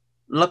that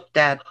looked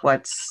at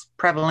what's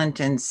prevalent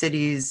in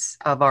cities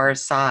of our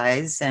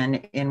size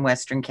and in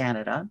Western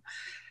Canada.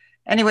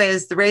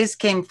 Anyways, the raise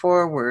came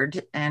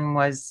forward and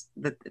was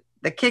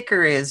the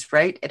kicker is,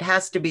 right, it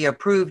has to be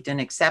approved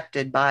and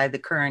accepted by the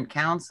current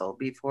council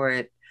before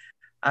it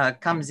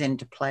comes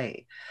into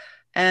play.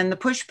 And the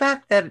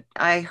pushback that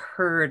I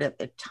heard at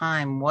the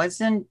time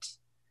wasn't,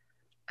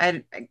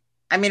 I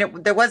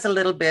mean, there was a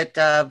little bit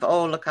of,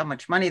 oh, look how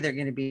much money they're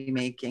going to be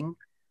making.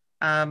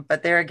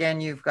 But there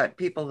again, you've got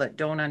people that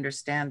don't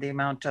understand the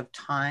amount of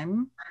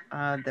time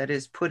that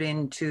is put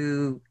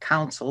into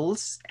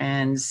councils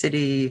and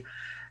city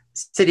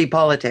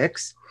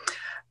politics.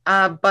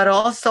 But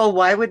also,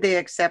 why would they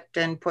accept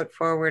and put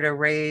forward a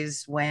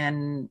raise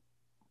when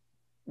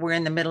we're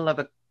in the middle of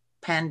a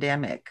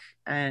pandemic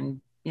and,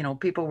 you know,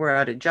 people were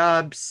out of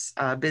jobs,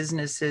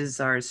 businesses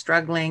are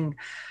struggling.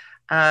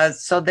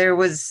 So there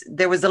was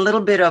a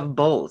little bit of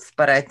both,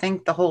 but I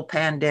think the whole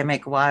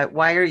pandemic,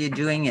 why are you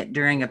doing it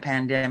during a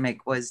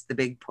pandemic was the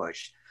big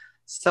push.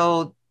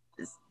 So,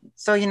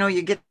 you know,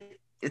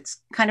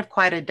 it's kind of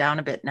quieted down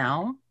a bit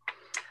now.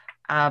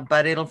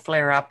 But it'll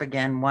flare up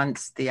again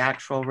once the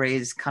actual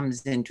raise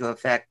comes into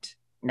effect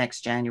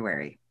next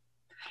January.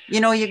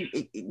 You know,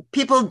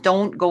 people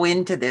don't go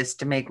into this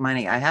to make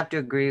money. I have to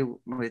agree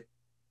with,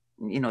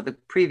 you know, the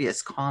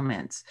previous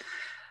comments.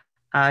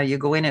 You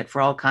go in it for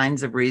all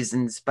kinds of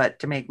reasons, but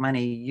to make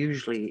money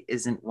usually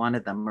isn't one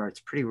of them, or it's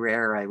pretty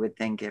rare, I would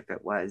think, if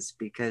it was,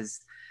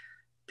 because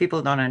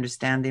people don't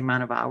understand the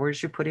amount of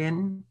hours you put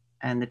in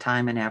and the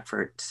time and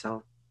effort.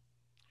 So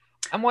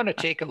I want to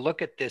take a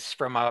look at this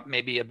from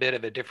maybe a bit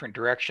of a different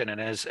direction. And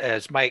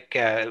as Mike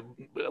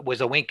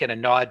was a wink and a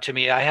nod to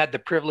me, I had the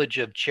privilege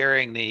of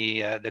chairing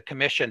the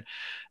commission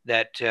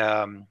that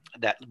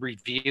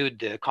reviewed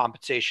the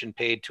compensation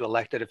paid to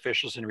elected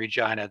officials in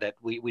Regina. That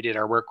we did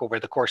our work over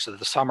the course of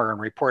the summer and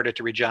reported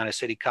to Regina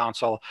City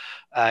Council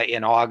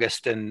in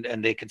August,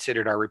 and they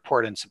considered our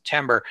report in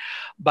September.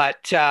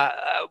 But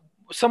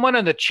someone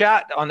on the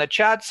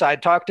chat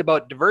side talked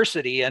about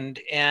diversity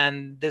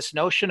and this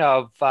notion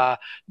of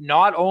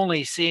not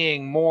only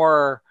seeing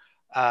more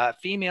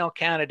female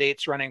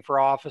candidates running for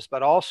office,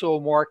 but also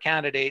more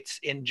candidates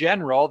in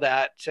general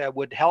that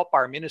would help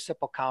our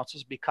municipal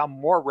councils become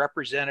more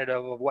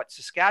representative of what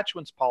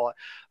Saskatchewan's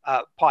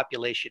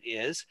population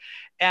is.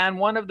 And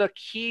one of the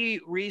key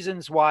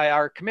reasons why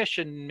our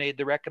commission made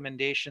the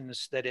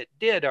recommendations that it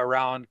did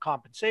around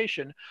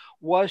compensation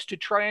was to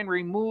try and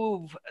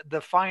remove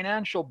the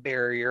financial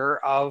barrier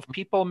of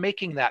people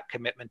making that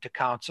commitment to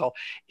council,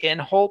 in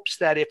hopes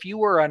that if you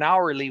were an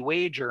hourly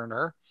wage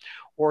earner,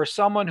 or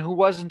someone who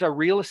wasn't a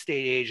real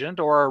estate agent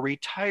or a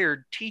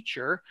retired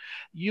teacher,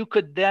 you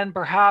could then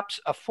perhaps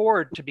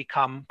afford to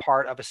become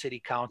part of a city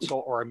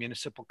council or a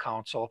municipal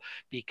council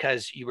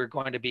because you were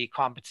going to be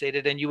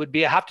compensated and you would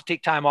have to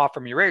take time off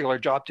from your regular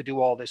job to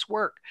do all this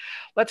work.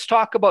 Let's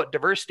talk about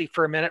diversity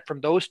for a minute from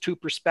those two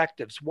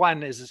perspectives.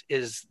 One is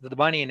the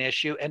money an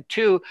issue, and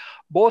two,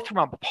 both from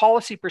a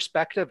policy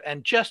perspective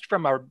and just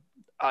from a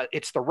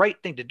it's the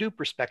right thing to do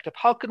perspective.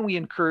 How can we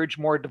encourage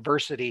more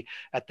diversity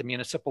at the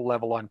municipal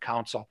level on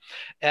council?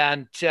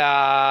 And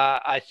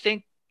I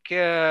think,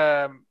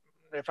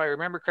 if I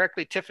remember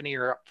correctly, Tiffany,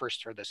 you're up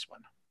first for this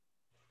one.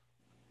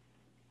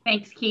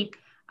 Thanks, Keith.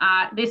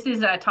 This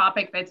is a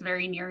topic that's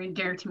very near and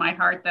dear to my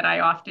heart that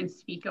I often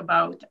speak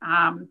about.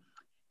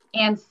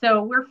 And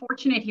so we're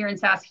fortunate here in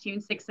Saskatoon,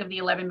 6 of the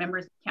 11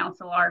 members of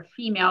council are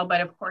female, but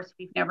of course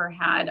we've never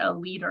had a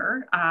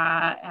leader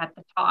at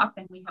the top,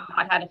 and we have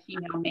not had a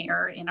female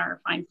mayor in our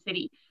fine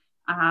city.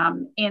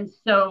 And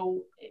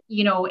so,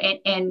 you know,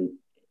 and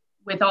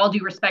with all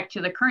due respect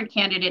to the current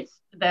candidates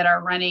that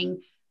are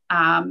running,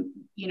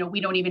 you know,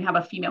 we don't even have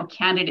a female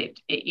candidate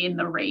in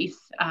the race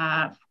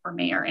for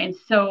mayor. And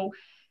so,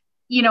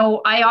 you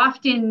know, I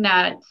often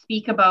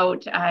speak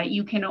about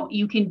you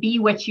can be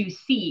what you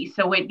see.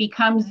 So it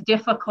becomes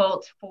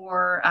difficult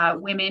for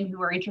women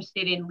who are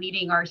interested in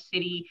leading our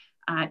city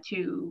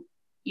to,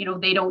 you know,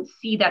 they don't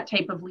see that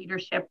type of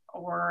leadership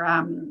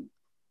or,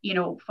 you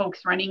know,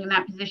 folks running in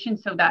that position.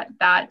 So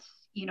that's,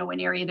 you know,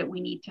 an area that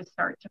we need to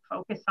start to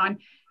focus on.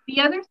 The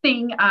other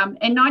thing,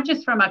 and not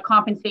just from a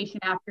compensation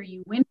after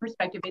you win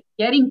perspective, is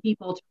getting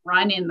people to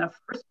run in the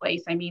first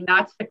place. I mean,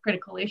 that's the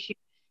critical issue.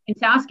 In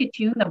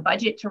Saskatoon, the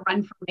budget to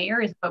run for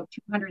mayor is about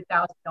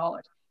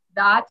 $200,000.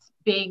 That's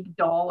big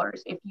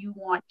dollars if you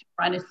want to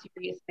run a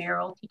serious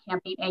mayoralty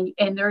campaign.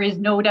 And there is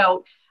no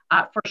doubt,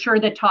 for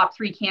sure, the top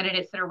 3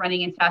 candidates that are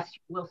running in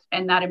Saskatoon will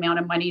spend that amount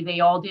of money.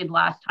 They all did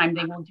last time.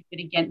 They will do it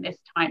again this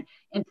time.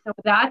 And so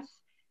that's,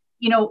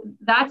 you know,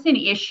 that's an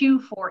issue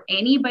for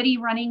anybody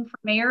running for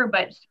mayor,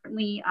 but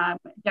certainly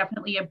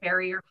definitely a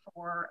barrier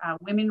for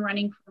women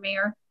running for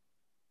mayor.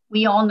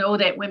 We all know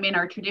that women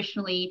are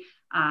traditionally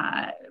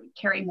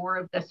carry more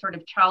of the sort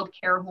of child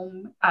care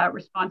home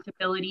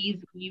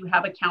responsibilities. You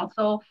have a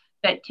council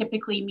that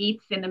typically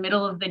meets in the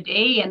middle of the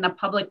day, and the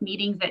public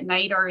meetings at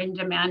night are in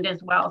demand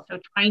as well. So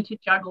trying to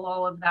juggle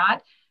all of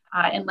that,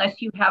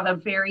 unless you have a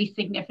very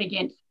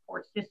significant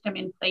support system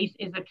in place,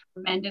 is a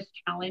tremendous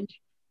challenge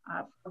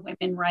for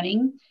women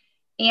running.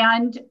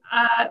 And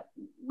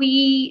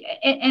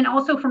and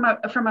also from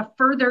a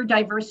further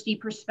diversity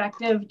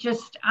perspective,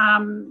 just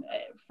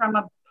from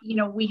a, you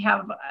know, we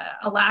have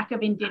a lack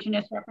of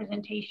Indigenous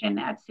representation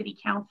at City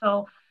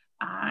Council,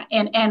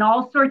 and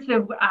all sorts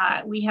of,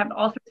 we have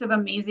all sorts of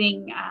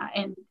amazing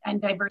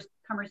and diverse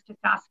comers to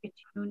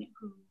Saskatoon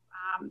who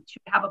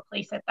should have a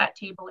place at that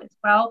table as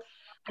well.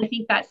 I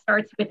think that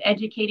starts with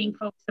educating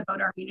folks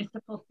about our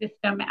municipal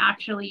system,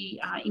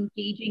 actually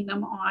engaging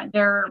them on,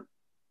 there are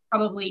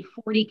probably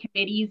 40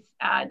 committees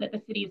that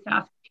the City of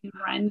Saskatoon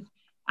runs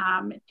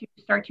to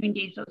start to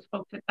engage those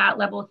folks at that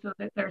level so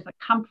that there's a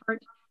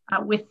comfort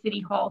with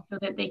City Hall so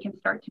that they can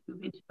start to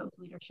move into those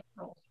leadership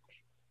roles.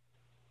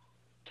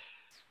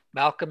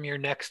 Malcolm, you're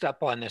next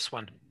up on this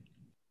one.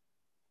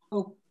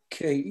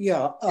 Okay,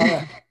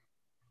 yeah.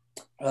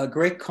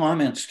 Great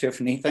comments,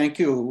 Tiffany. Thank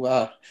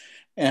you.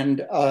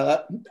 And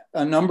a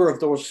number of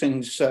those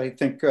things, I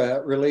think,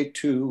 relate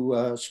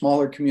to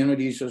smaller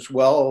communities as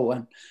well.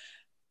 And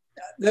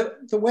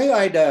the way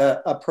I'd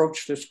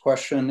approach this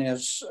question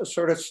is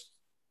sort of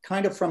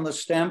kind of from the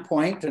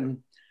standpoint, and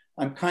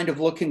I'm kind of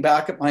looking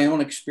back at my own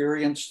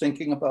experience,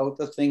 thinking about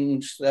the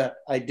things that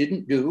I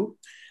didn't do.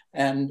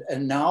 And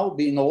now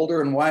being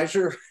older and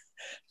wiser,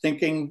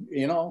 thinking,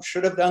 you know,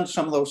 should have done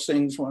some of those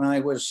things when I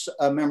was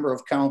a member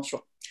of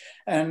council.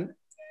 And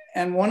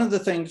one of the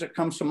things that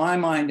comes to my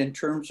mind in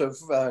terms of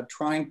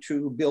trying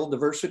to build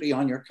diversity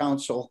on your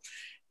council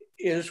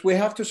is we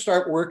have to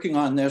start working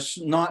on this,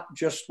 not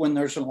just when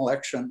there's an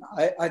election.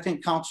 I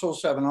think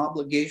councils have an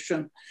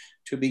obligation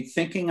to be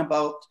thinking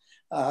about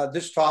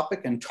this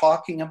topic and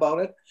talking about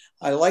it.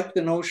 I like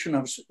the notion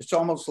of, it's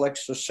almost like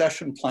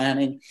succession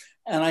planning.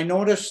 And I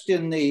noticed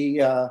in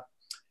the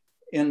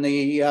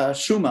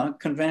SUMA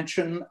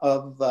convention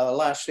of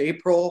last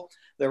April,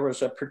 there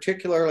was a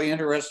particularly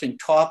interesting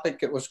topic.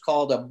 It was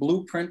called a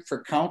blueprint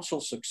for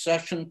council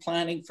succession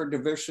planning for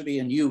diversity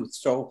and youth.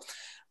 So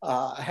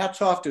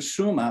hats off to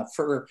SUMA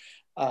for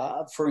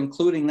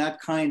including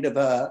that kind of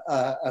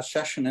a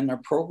session in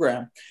their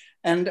program.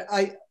 And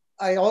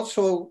I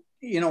also,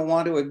 you know,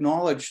 want to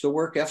acknowledge the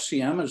work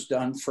FCM has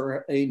done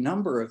for a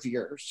number of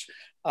years,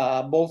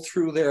 both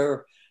through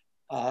their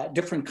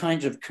different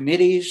kinds of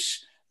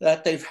committees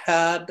that they've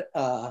had.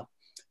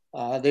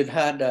 They've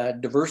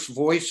had diverse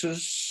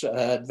voices,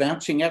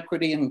 advancing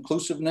equity and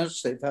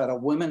inclusiveness. They've had a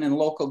women in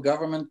local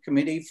government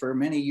committee for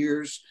many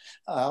years,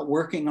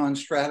 working on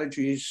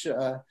strategies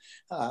to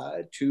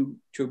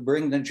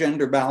bring the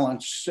gender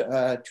balance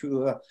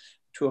to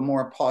a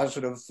more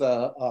positive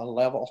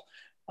level.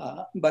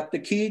 But the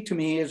key to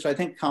me is I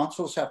think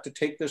councils have to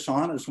take this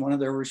on as one of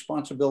their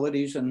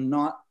responsibilities and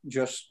not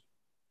just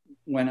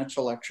when it's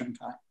election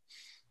time.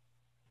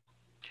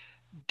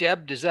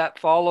 Deb, does that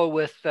follow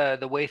with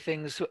the way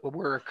things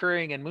were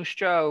occurring in Moose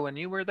Jaw when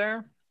you were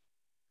there?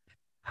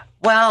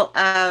 Well,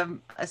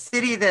 a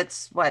city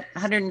that's what,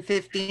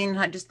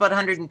 115, just about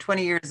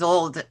 120 years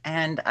old,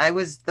 and I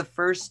was the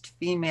first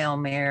female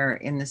mayor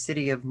in the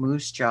city of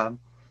Moose Jaw.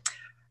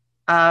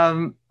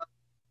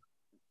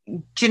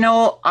 You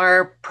know,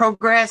 our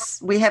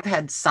progress, we have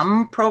had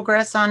some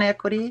progress on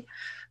equity,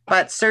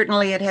 but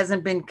certainly it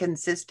hasn't been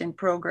consistent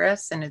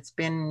progress, and it's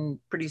been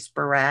pretty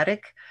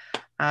sporadic.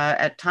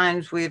 At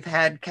times we've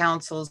had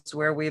councils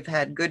where we've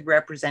had good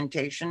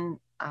representation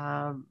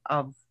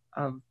of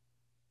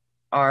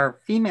our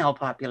female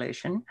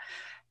population.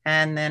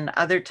 And then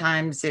other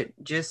times it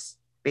just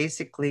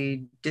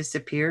basically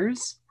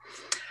disappears.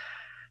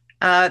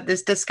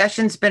 This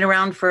discussion's been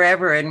around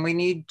forever, and we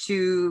need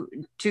to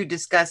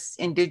discuss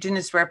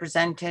Indigenous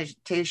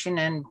representation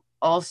and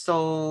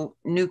also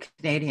new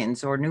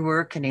Canadians or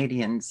newer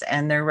Canadians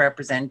and their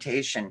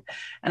representation.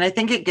 And I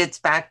think it gets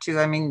back to,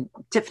 I mean,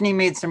 Tiffany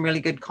made some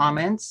really good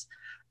comments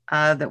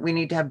that we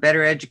need to have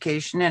better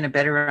education and a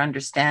better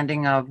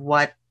understanding of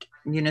what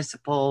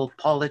municipal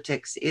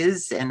politics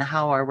is and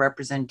how our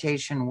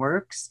representation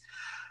works.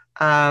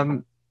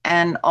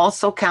 And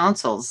also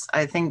councils.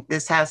 I think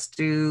this has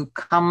to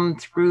come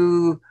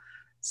through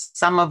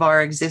some of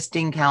our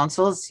existing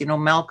councils. You know,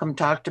 Malcolm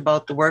talked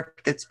about the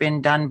work that's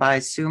been done by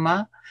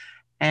SUMA,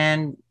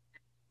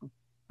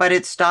 but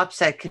it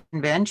stops at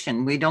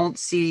convention. We don't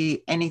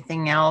see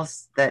anything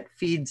else that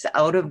feeds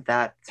out of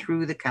that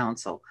through the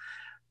council.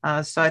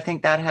 So I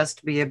think that has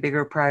to be a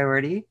bigger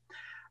priority.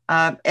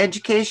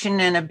 Education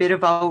and a bit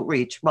of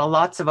outreach, well,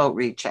 lots of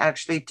outreach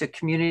actually to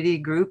community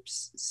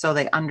groups so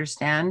they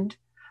understand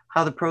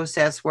how the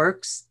process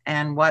works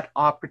and what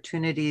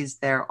opportunities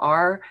there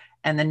are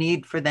and the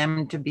need for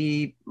them to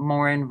be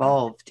more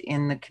involved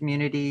in the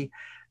community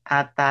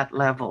at that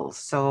level.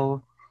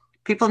 So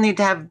people need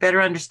to have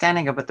better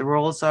understanding of what the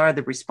roles are,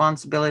 the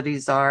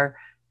responsibilities are,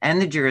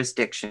 and the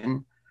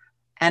jurisdiction.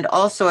 And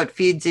also it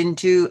feeds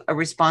into a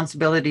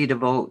responsibility to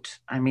vote.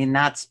 I mean,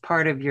 that's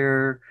part of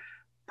your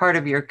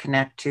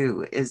connect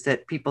too, is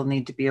that people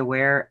need to be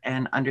aware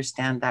and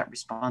understand that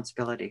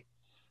responsibility.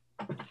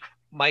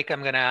 Mike,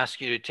 I'm going to ask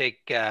you to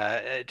take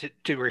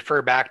to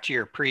refer back to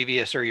your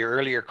previous or your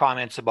earlier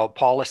comments about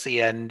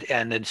policy and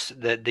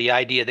the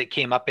idea that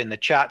came up in the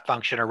chat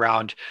function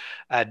around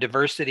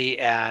diversity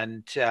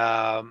and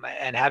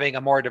having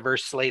a more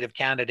diverse slate of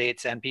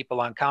candidates and people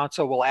on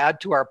council will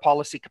add to our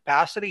policy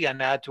capacity and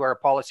add to our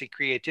policy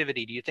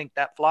creativity. Do you think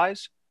that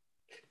flies?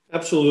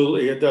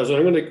 Absolutely, it does.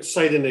 I'm going to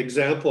cite an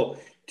example.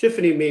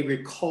 Tiffany may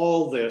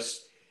recall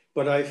this,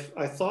 but I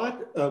thought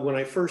when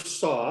I first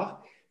saw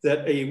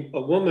that a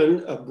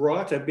woman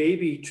brought a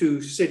baby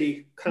to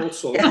city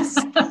council. Yes.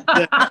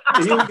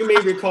 You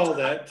may recall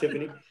that,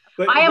 Tiffany.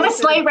 But I have a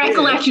slight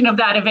recollection of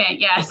that event,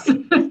 yes.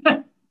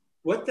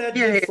 What that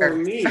did for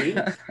me,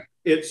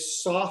 it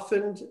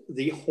softened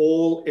the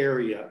whole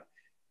area.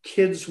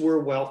 Kids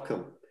were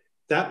welcome.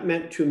 That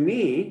meant to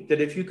me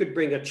that if you could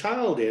bring a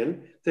child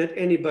in, that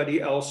anybody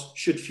else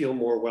should feel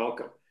more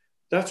welcome.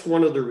 That's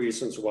one of the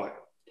reasons why.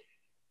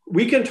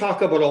 We can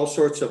talk about all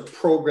sorts of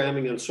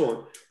programming and so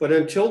on, but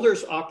until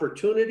there's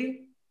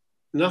opportunity,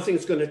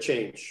 nothing's going to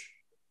change.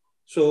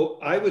 So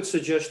I would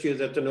suggest to you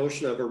that the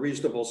notion of a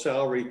reasonable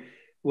salary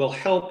will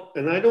help.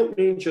 And I don't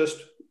mean just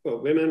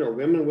women or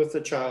women with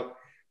a child,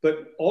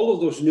 but all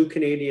of those new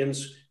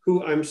Canadians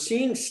who I'm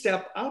seeing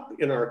step up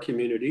in our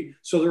community.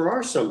 So there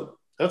are some.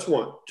 That's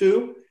one.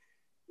 Two,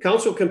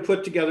 council can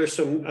put together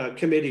some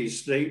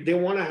committees. They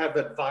want to have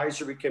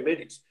advisory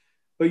committees.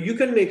 But you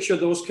can make sure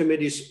those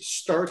committees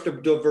start the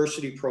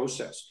diversity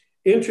process,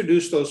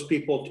 introduce those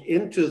people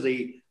into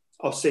the,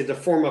 I'll say, the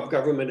form of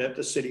government at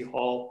the city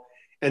hall,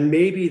 and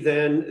maybe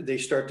then they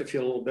start to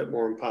feel a little bit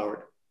more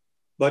empowered.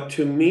 But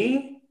to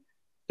me,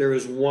 there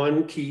is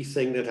one key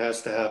thing that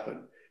has to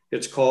happen.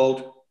 It's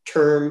called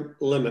term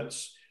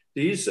limits.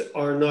 These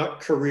are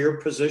not career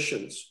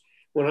positions.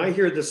 When I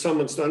hear that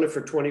someone's done it for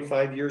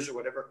 25 years or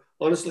whatever,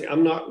 honestly,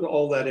 I'm not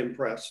all that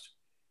impressed.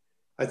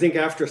 I think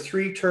after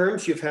 3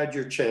 terms, you've had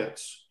your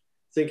chance.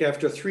 I think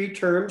after 3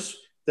 terms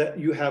that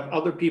you have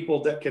other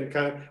people that can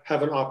kind of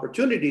have an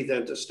opportunity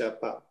then to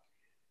step up.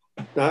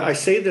 Now, I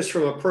say this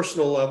from a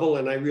personal level,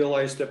 and I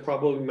realize that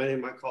probably many of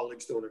my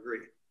colleagues don't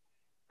agree.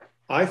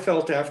 I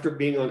felt after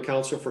being on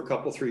council for a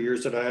couple, 3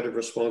 years that I had a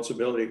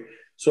responsibility.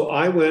 So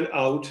I went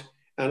out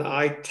and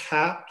I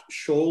tapped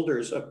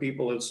shoulders of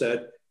people and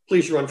said,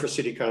 please run for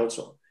city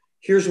council.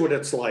 Here's what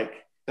it's like.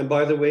 And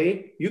by the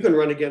way, you can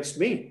run against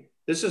me.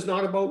 This is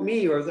not about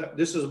me or that.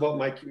 This is about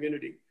my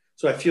community.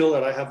 So I feel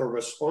that I have a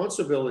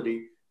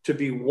responsibility to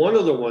be one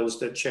of the ones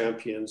that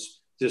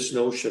champions this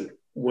notion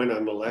when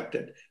I'm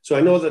elected. So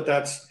I know that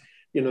that's,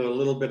 you know, a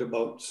little bit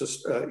about,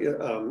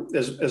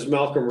 as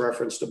Malcolm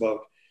referenced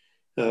about,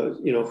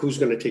 you know, who's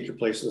going to take your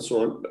place and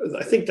so on.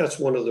 I think that's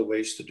one of the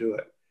ways to do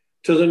it.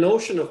 To the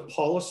notion of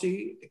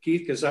policy,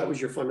 Keith, because that was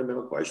your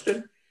fundamental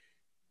question,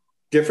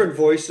 different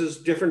voices,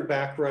 different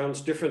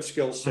backgrounds, different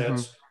skill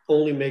sets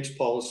only makes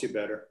policy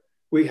better.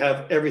 We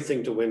have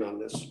everything to win on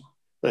this.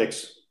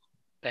 Thanks.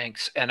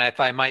 Thanks. And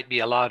if I might be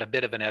allowed a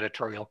bit of an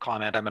editorial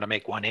comment, I'm going to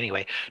make one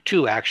anyway.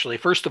 2, actually.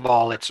 First of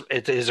all, it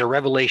is a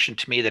revelation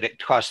to me that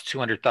it costs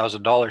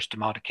 $200,000 to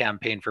mount a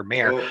campaign for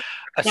mayor. Oh.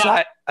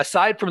 Aside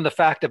aside from the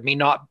fact of me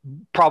not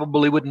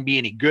probably wouldn't be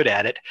any good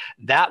at it,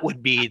 that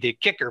would be the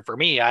kicker for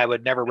me. I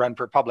would never run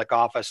for public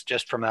office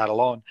just from that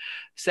alone.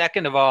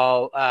 Second of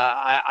all,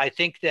 I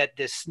think that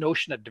this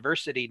notion of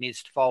diversity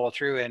needs to follow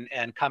through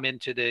and come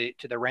into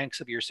the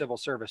ranks of your civil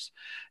service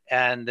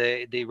and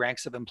the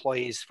ranks of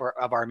employees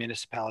of our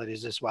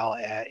municipalities as well.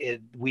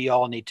 We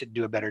all need to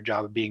do a better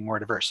job of being more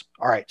diverse.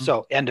 All right,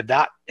 so end of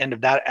that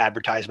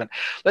advertisement.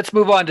 Let's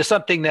move on to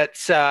something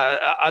that's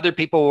other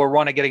people will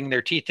want to getting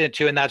their teeth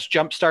into, and that's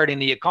jumpstarting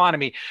the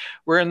economy.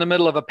 We're in the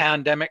middle of a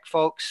pandemic,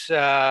 folks.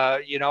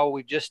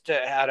 We've just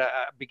had a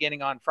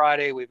beginning on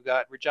Friday. We've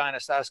got Regina,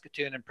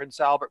 Saskatoon, and Prince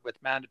Albert with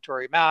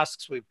mandatory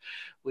masks.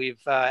 We've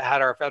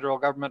had our federal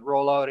government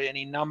roll out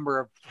any number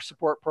of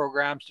support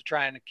programs to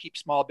try and keep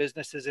small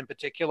businesses in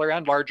particular,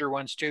 and larger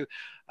ones too,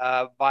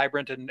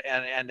 vibrant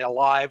and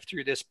alive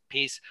through this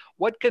piece.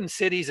 What can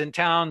cities and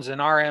towns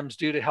and RMs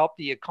do to help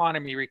the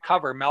economy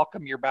recover?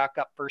 Malcolm, you're back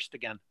up first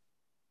again.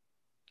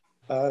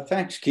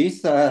 Thanks,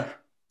 Keith.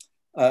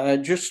 I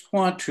just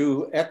want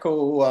to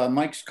echo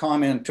Mike's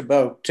comment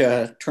about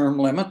term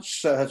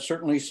limits.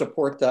 Certainly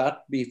support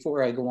that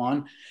before I go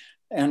on.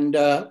 And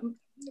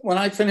when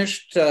I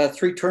finished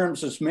 3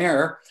 terms as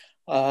mayor,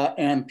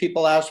 and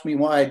people asked me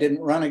why I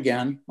didn't run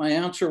again, my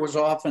answer was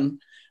often,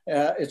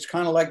 it's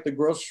kind of like the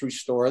grocery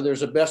store.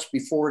 There's a best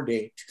before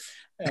date.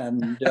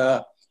 And,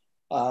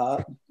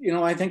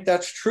 I think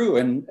that's true.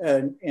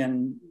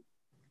 And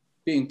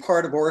being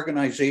part of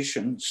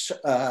organizations,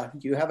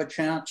 you have a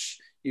chance,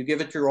 you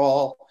give it your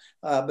all,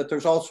 but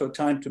there's also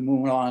time to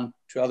move on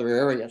to other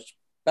areas.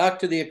 Back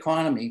to the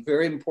economy,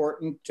 very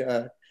important,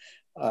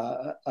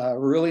 a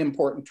really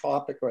important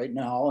topic right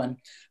now. And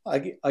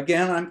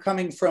again, I'm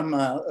coming from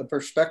a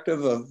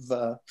perspective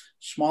of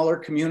smaller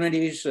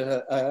communities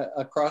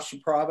across the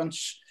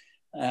province,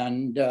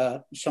 and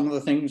some of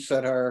the things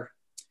that are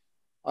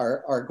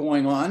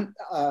going on.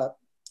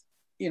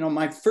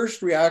 My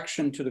first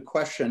reaction to the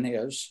question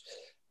is,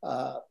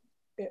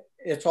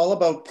 it's all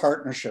about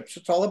partnerships.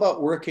 It's all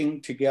about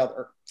working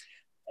together.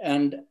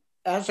 And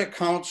as a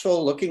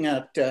council, looking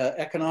at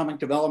economic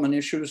development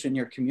issues in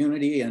your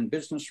community and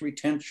business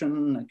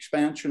retention,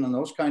 expansion, and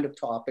those kind of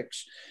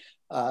topics,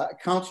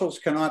 councils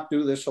cannot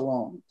do this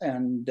alone.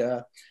 And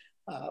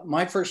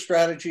my first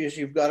strategy is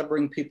you've got to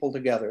bring people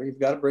together. You've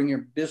got to bring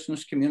your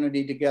business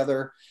community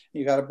together.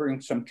 You got to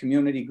bring some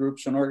community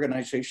groups and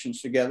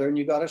organizations together, and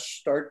you got to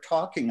start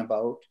talking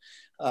about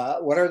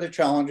what are the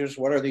challenges,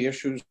 what are the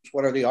issues,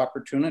 what are the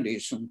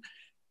opportunities.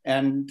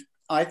 And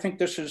I think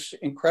this is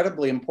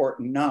incredibly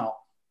important now,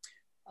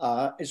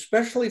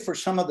 especially for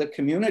some of the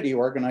community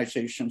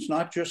organizations,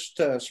 not just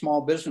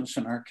small business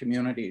in our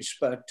communities,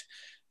 but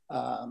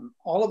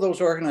all of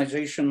those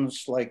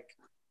organizations like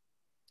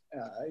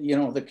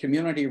the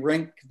community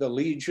rink, the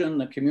Legion,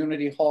 the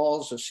community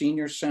halls, the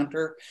senior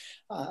center.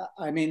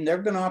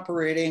 They've been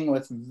operating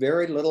with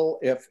very little,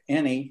 if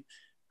any,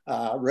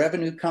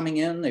 revenue coming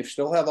in. They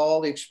still have all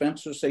the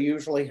expenses they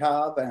usually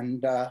have.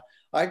 And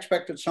I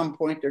expect at some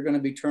point they're going to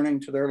be turning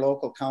to their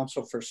local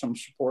council for some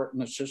support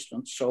and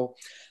assistance. So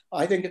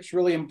I think it's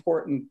really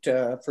important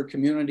for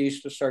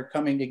communities to start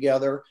coming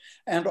together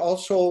and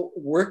also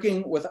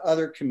working with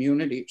other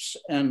communities.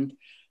 And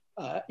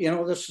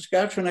the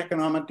Saskatchewan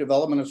Economic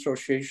Development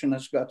Association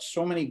has got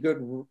so many good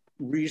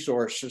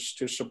resources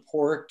to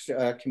support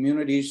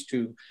communities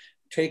to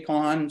take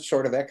on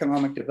sort of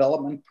economic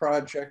development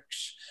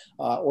projects,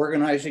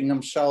 organizing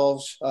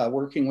themselves,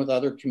 working with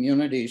other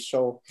communities.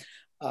 So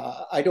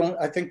I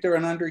think they're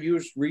an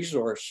underused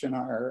resource in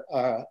our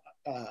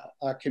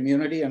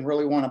community, and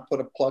really want to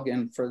put a plug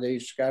in for the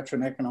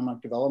Saskatchewan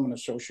Economic Development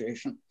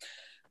Association.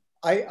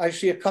 I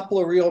see a couple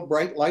of real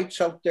bright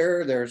lights out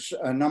there. There's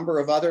a number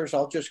of others.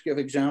 I'll just give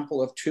example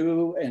of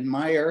 2 in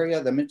my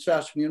area. The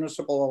Mid-Sask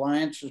Municipal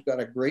Alliance has got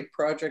a great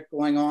project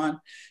going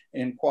on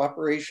in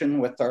cooperation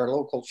with our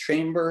local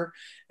chamber,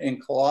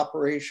 in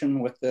cooperation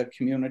with the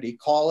community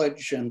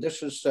college. And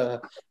this is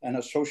an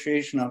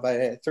association of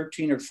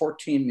 13 or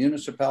 14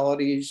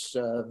 municipalities,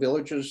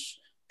 villages,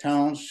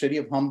 towns, city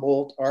of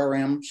Humboldt,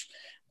 RMs.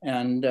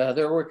 And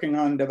they're working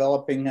on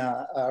developing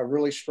a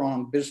really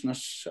strong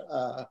business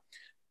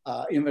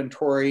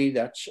inventory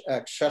that's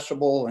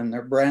accessible, and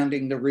they're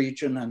branding the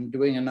region and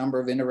doing a number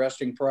of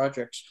interesting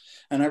projects.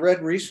 And I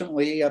read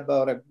recently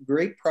about a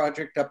great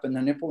project up in the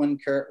Nipawin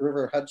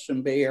River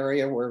Hudson Bay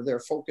area where they're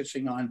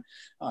focusing on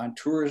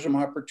tourism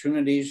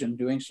opportunities and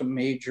doing some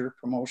major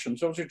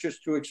promotions. Those are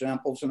just 2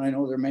 examples, and I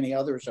know there are many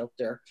others out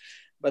there.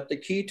 But the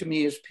key to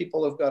me is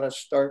people have got to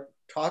start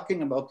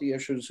talking about the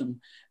issues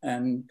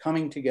and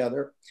coming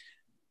together.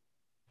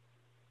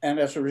 And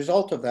as a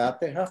result of that,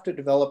 they have to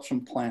develop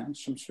some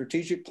plans, some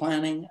strategic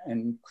planning,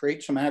 and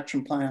create some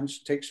action plans,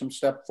 take some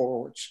step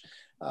forwards.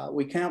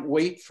 We can't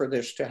wait for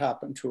this to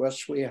happen to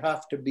us. We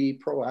have to be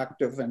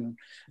proactive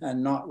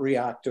and not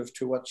reactive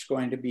to what's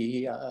going to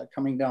be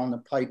coming down the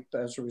pipe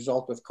as a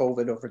result of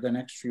COVID over the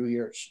next few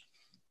years.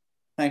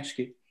 Thanks,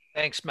 Keith.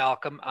 Thanks,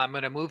 Malcolm. I'm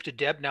going to move to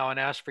Deb now and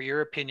ask for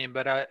your opinion.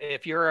 But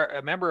if you're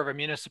a member of a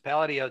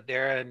municipality out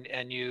there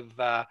and you've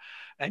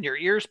and your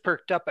ears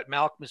perked up at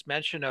Malcolm's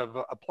mention of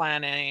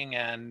planning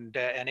and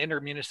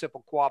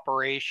intermunicipal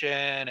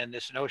cooperation and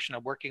this notion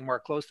of working more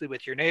closely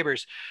with your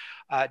neighbors,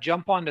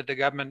 jump onto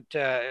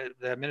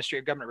the Ministry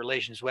of Government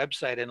Relations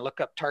website and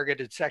look up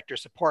targeted sector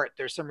support.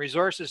 There's some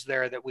resources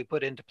there that we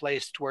put into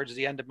place towards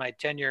the end of my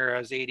tenure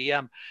as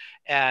ADM,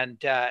 and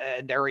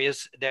there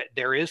is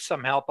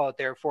some help out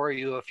there for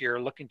you if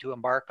you're looking to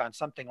embark on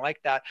something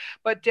like that.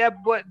 But Deb,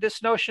 what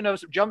this notion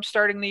of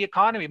jumpstarting the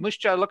economy, Moose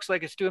Jaw looks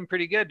like it's doing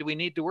pretty good. Do we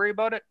need to worry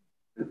about it?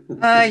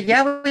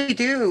 Yeah, we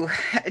do.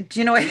 Do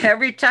you know,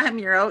 every time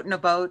you're out and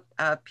about,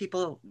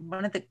 people,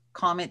 one of the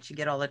comments you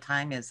get all the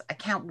time is, I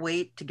can't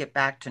wait to get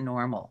back to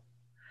normal.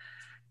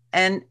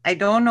 And I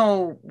don't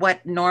know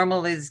what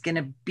normal is going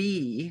to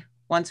be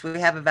once we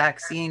have a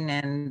vaccine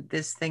and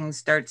this thing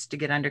starts to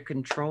get under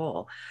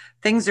control.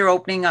 Things are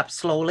opening up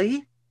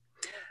slowly,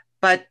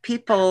 but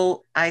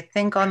people, I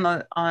think on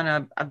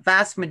a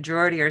vast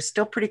majority, are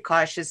still pretty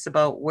cautious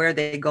about where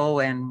they go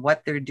and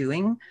what they're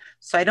doing.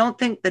 So I don't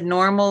think the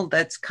normal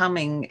that's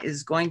coming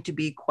is going to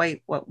be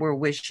quite what we're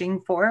wishing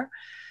for.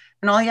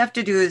 And all you have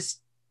to do is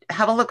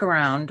have a look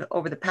around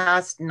over the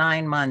past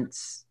 9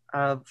 months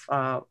of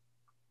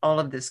all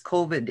of this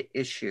COVID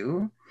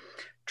issue.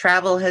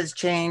 Travel has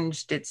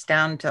changed. It's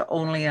down to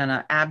only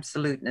an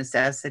absolute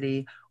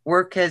necessity.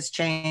 Work has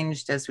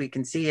changed. As we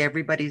can see,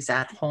 everybody's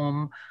at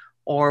home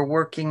or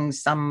working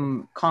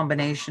some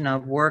combination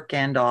of work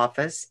and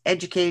office.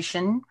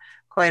 Education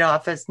quite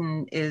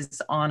often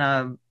is on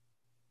a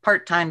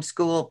part-time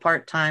school,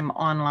 part-time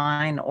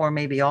online, or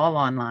maybe all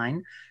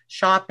online.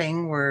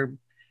 Shopping, we're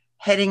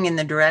heading in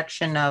the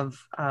direction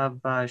of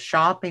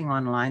shopping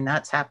online.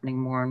 That's happening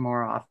more and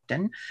more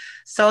often.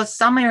 So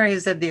some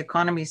areas of the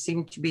economy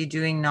seem to be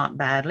doing not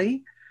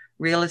badly.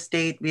 Real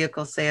estate,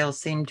 vehicle sales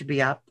seem to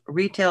be up.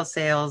 Retail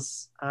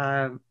sales,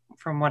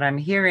 from what I'm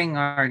hearing,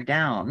 are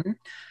down.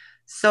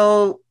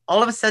 So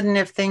all of a sudden,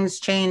 if things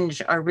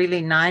change, are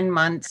really 9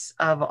 months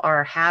of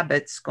our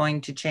habits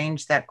going to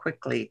change that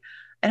quickly?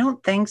 I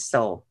don't think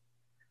so.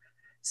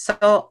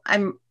 So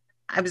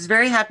I was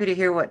very happy to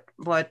hear what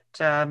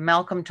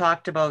Malcolm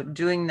talked about,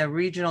 doing the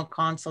regional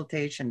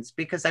consultations,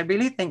 because I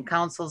really think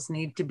councils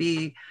need to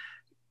be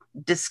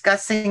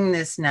discussing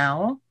this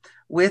now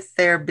with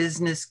their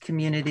business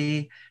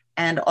community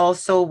and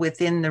also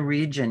within the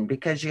region,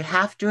 because you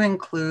have to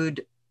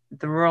include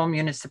the rural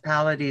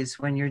municipalities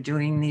when you're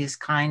doing these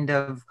kind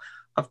of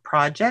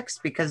projects,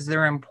 because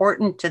they're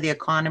important to the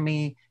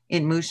economy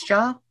in Moose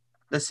Jaw,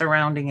 the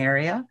surrounding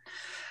area.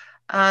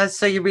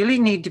 So you really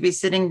need to be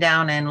sitting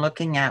down and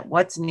looking at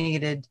what's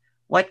needed,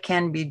 what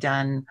can be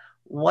done,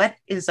 what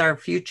is our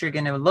future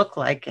going to look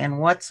like, and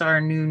what's our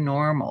new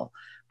normal.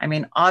 I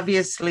mean,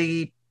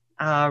 obviously,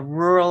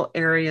 rural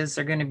areas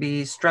are going to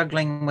be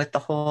struggling with the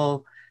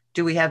whole,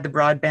 do we have the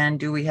broadband?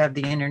 Do we have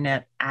the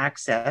internet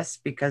access?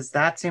 Because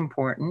that's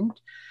important.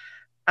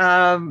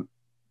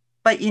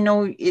 But, you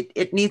know,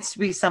 it needs to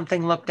be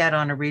something looked at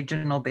on a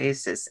regional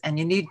basis, and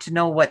you need to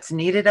know what's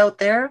needed out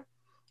there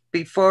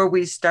before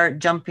we start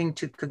jumping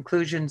to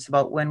conclusions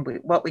about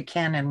what we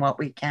can and what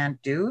we can't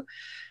do.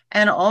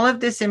 And all of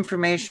this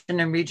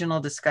information and regional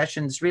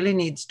discussions really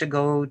needs to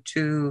go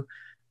to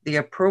the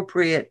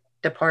appropriate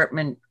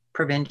department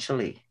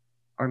provincially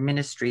or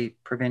ministry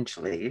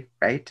provincially,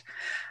 right?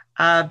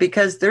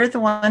 Because they're the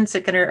ones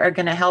that are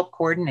going to help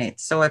coordinate.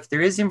 So if there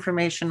is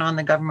information on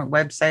the government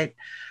website,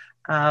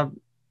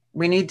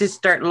 we need to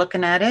start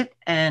looking at it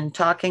and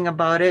talking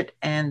about it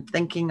and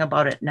thinking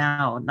about it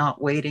now, not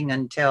waiting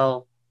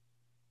until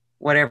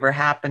whatever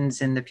happens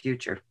in the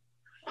future.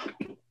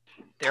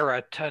 There are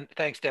a ton,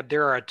 thanks, Deb.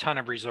 There are a ton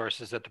of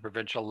resources at the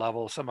provincial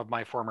level. Some of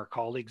my former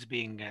colleagues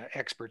being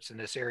experts in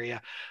this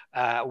area.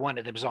 One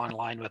of them is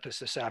online with us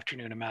this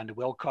afternoon, Amanda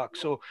Wilcox.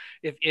 So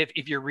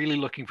if you're really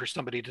looking for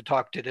somebody to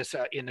talk to this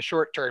in the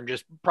short term,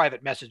 just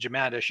private message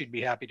Amanda. She'd be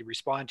happy to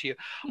respond to you.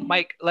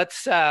 Mike,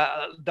 let's,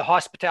 the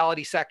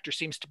hospitality sector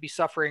seems to be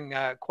suffering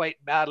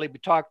quite badly. We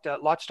talked,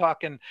 lots of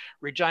talk in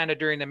Regina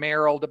during the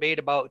mayoral debate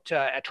about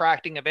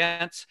attracting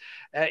events.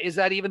 Is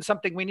that even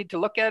something we need to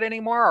look at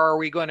anymore? Or are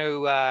we going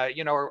to,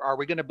 you know, are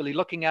we going to be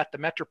looking at the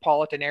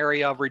metropolitan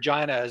area of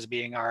Regina as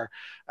being our,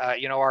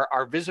 you know,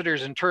 our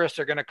visitors and tourists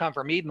are going to come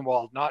from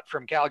Edenwald, not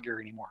from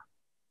Calgary anymore?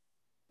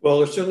 Well,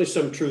 there's certainly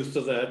some truth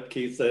to that,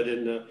 Keith, that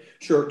in the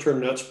short term,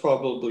 that's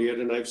probably it.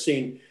 And I've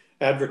seen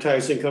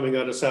advertising coming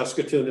out of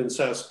Saskatoon and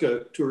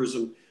Sask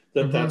tourism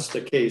that that's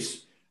the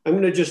case. I'm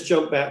going to just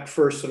jump back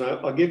first, and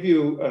I'll give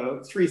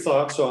you 3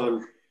 thoughts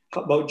on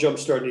about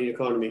jumpstarting the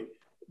economy.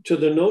 To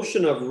the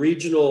notion of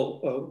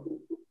regional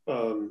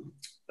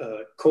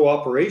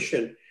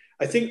cooperation,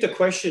 I think the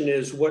question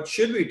is, what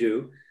should we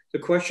do? The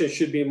question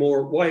should be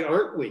more, why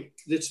aren't we?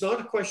 It's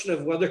not a question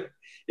of whether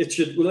it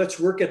should, well, let's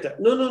work at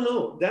that.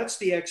 No, that's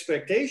the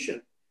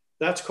expectation.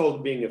 That's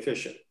called being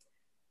efficient.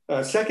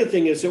 Second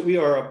thing is that we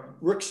are a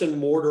bricks and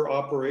mortar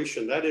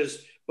operation. That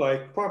is, by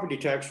property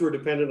tax, we're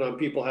dependent on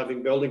people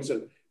having buildings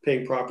and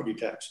paying property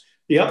tax.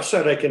 The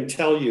upside, I can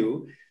tell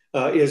you,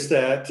 is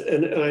that,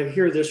 and I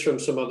hear this from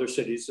some other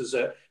cities, is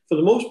that for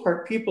the most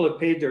part, people have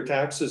paid their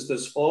taxes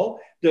this fall.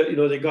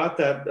 They got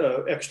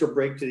that extra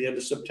break to the end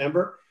of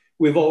September.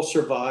 We've all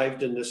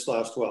survived in this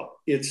last, well,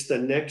 it's the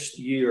next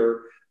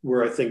year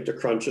where I think the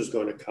crunch is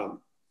going to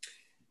come.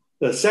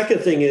 The second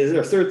thing is,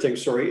 or third thing,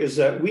 sorry, is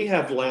that we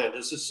have land.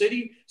 As a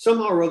city,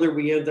 somehow or other,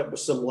 we end up with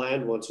some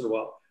land once in a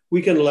while.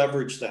 We can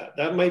leverage that.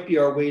 That might be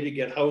our way to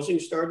get housing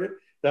started.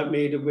 That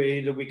may be a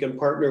way that we can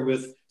partner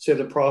with, say,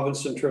 the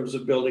province in terms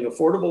of building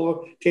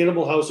affordable,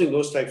 attainable housing,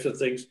 those types of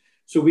things.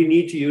 So we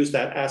need to use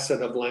that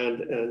asset of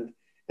land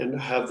and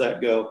have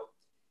that go.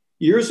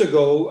 Years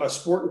ago,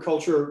 sport and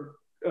culture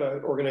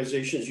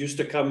organizations used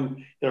to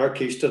come, in our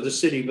case, to the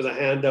city with a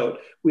handout.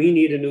 We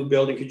need a new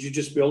building. Could you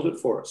just build it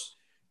for us?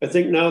 I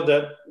think now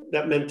that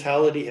that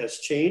mentality has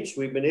changed.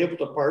 We've been able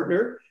to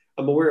partner.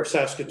 I'm aware of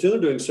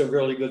Saskatoon doing some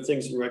really good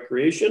things in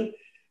recreation,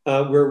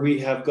 where we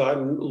have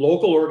gotten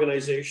local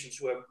organizations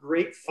who have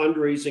great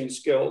fundraising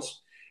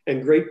skills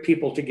and great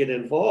people to get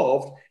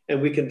involved,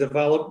 and we can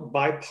develop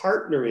by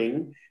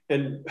partnering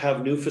and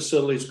have new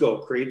facilities go,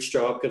 creates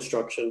job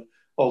construction,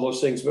 all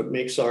those things, but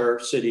makes our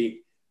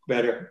city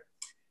better.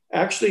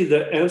 Actually,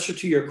 the answer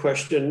to your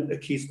question,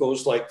 Keith,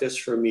 goes like this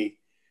for me.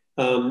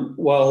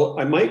 While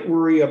I might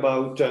worry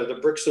about the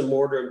bricks and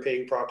mortar and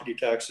paying property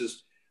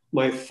taxes,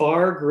 my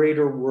far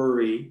greater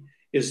worry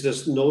is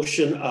this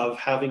notion of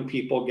having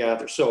people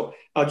gather. So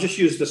I'll just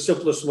use the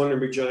simplest one in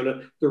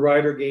Regina, the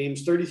Rider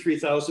Games,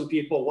 33,000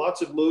 people,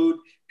 lots of mood.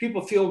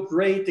 People feel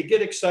great, they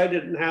get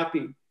excited and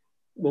happy.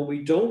 When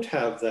we don't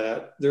have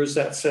that, there's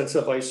that sense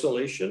of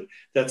isolation,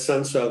 that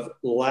sense of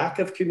lack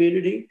of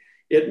community.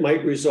 It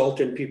might result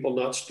in people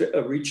not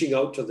reaching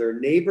out to their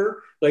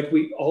neighbor, like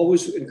we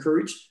always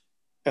encourage.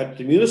 At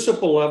the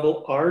municipal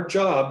level, our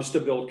job is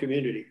to build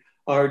community.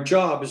 Our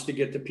job is to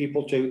get the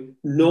people to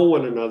know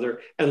one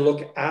another and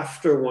look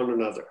after one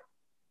another.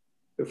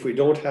 If we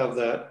don't have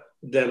that,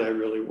 then I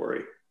really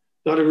worry.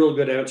 Not a real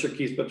good answer,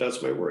 Keith, but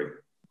that's my worry.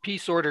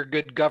 Peace, order,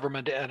 good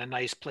government, and a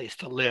nice place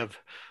to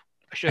live.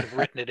 I should have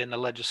written it in the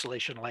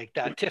legislation like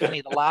that.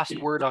 Tiffany, the last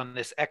word on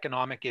this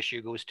economic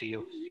issue goes to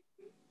you.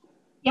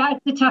 Yeah,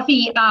 it's a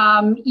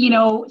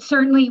toughie.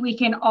 Certainly we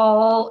can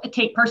all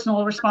take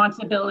personal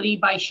responsibility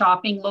by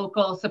shopping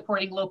local,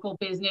 supporting local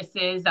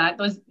businesses.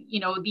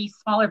 These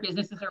smaller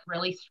businesses are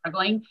really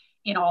struggling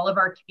in all of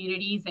our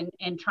communities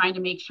and trying to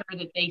make sure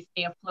that they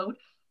stay afloat.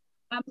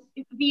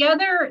 The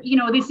other,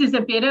 this is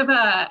a bit of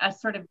a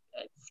sort of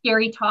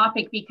scary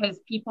topic because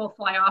people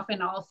fly off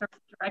in all sorts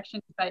of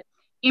directions, but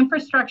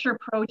infrastructure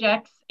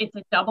projects, it's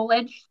a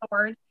double-edged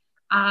sword.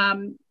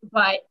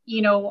 But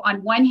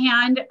on one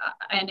hand,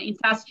 and in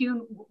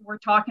Saskatoon, we're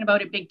talking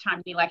about a big time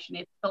in the election.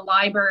 It's the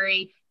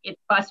library, it's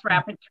bus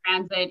rapid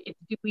transit, it's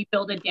do we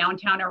build a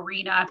downtown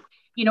arena,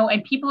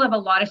 and people have a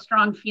lot of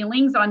strong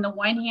feelings. On the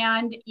one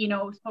hand,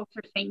 folks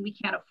are saying we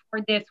can't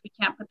afford this, we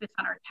can't put this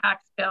on our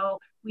tax bill,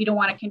 we don't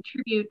want to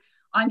contribute.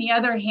 On the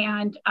other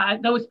hand,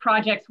 those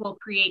projects will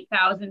create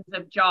thousands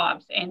of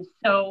jobs. And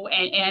so,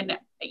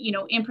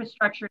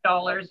 infrastructure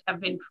dollars have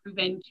been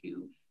proven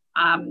to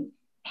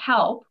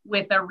help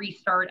with a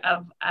restart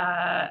of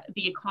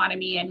the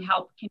economy and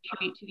help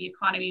contribute to the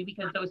economy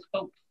because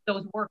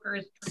those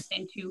workers turn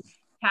into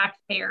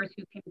taxpayers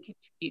who can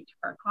contribute to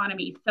our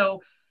economy.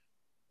 So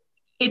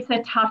it's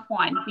a tough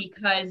one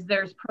because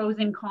there's pros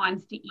and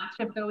cons to each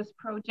of those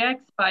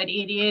projects, but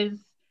it is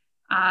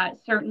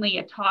certainly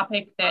a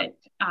topic that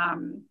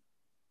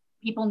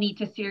people need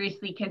to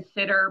seriously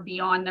consider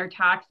beyond their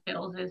tax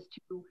bills as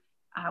to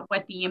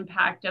what the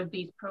impact of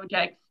these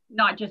projects,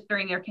 not just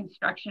during their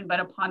construction, but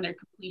upon their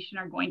completion,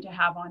 are going to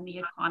have on the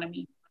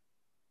economy.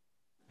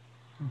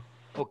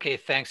 Okay,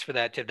 thanks for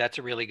that, Tiff. That's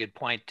a really good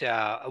point.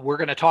 We're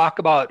going to talk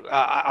about,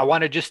 I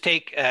want to just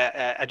take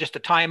just a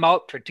time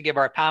out to give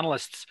our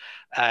panelists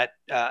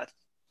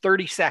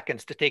 30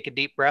 seconds to take a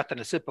deep breath and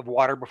a sip of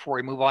water before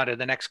we move on to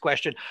the next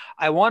question.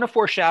 I want to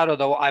foreshadow,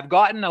 though, I've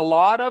gotten well,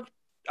 not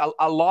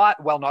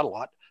a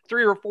lot,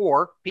 3 or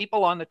 4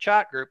 people on the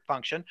chat group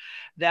function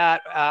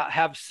that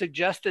have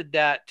suggested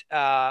that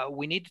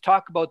we need to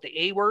talk about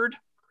the A word,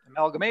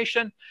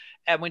 amalgamation,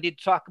 and we need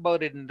to talk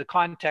about it in the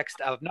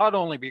context of not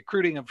only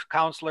recruiting of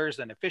counselors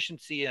and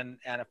efficiency and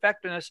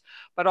effectiveness,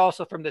 but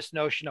also from this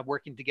notion of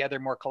working together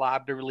more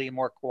collaboratively,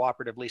 more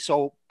cooperatively.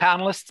 So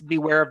panelists,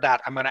 beware of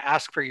that. I'm going to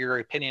ask for your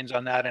opinions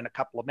on that in a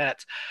couple of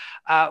minutes.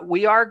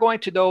 We are going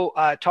to, though,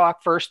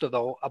 talk first,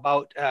 though,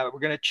 about, we're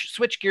going to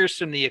switch gears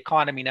from the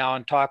economy now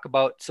and talk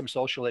about some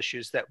social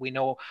issues that we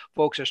know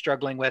folks are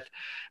struggling with.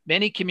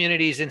 Many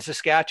communities in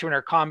Saskatchewan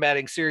are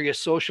combating serious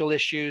social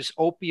issues,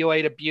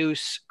 opioid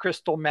abuse,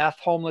 crystal meth,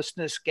 homelessness,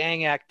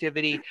 gang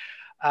activity,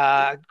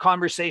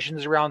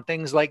 conversations around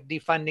things like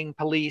defunding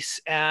police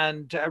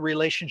and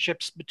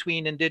relationships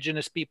between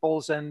Indigenous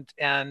peoples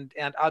and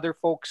other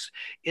folks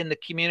in the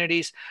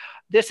communities.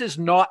 This is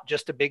not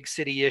just a big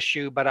city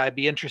issue, but I'd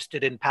be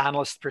interested in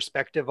panelists'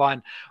 perspective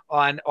on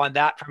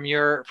that from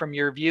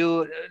your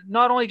view,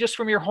 not only just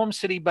from your home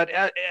city, but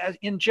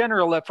in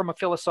general from a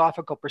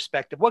philosophical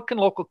perspective. What can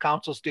local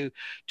councils do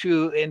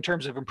in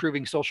terms of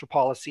improving social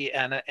policy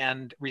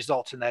and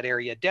results in that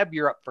area? Deb,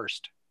 you're up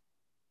first.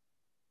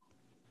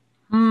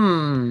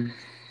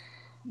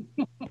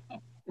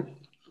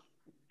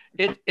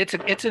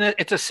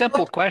 It's a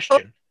simple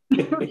question.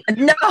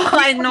 No,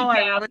 I know.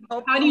 Yeah.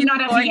 How do you not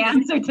have the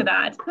answer to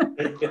that?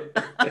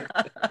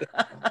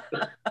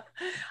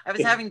 I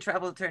was having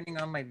trouble turning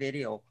on my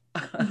video.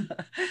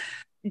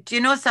 Do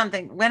you know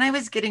something? When I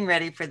was getting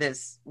ready for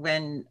this,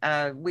 when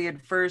we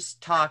had first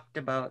talked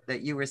about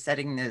that you were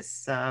setting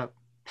this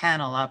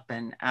panel up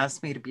and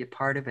asked me to be a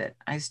part of it,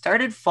 I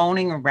started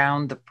phoning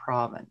around the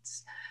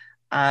province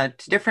to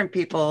different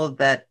people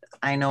that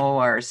I know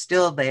are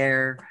still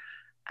there,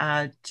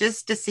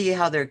 just to see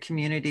how their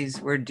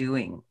communities were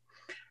doing.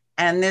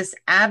 And this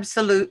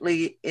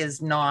absolutely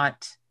is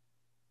not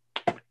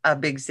a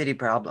big city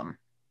problem.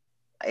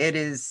 It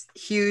is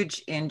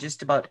huge in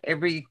just about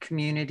every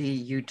community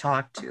you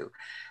talk to.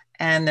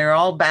 And they're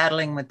all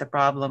battling with the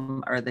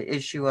problem or the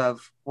issue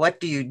of what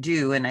do you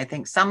do? And I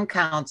think some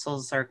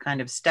councils are kind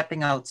of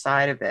stepping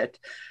outside of it,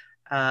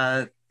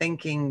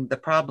 thinking the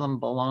problem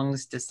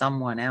belongs to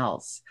someone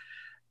else.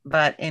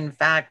 But in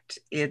fact,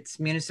 it's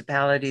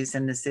municipalities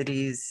and the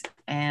cities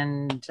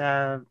and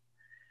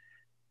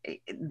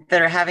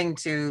that are having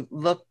to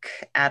look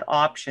at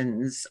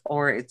options,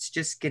 or it's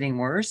just getting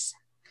worse.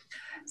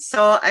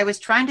 So I was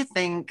trying to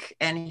think,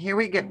 and here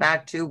we get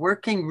back to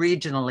working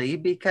regionally,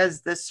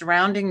 because the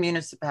surrounding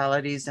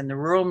municipalities and the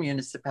rural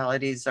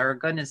municipalities are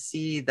going to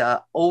see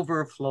the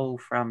overflow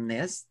from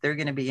this. They're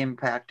going to be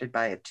impacted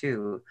by it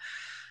too.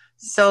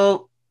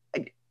 So,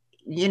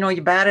 you know,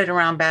 you bat it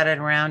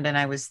around, and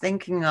I was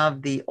thinking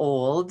of the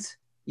old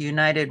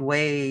United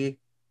Way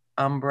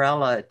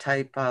umbrella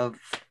type of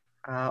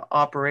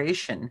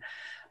operation,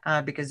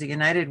 because the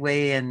United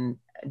Way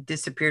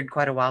disappeared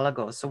quite a while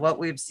ago. So what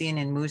we've seen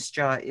in Moose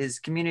Jaw is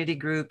community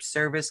groups,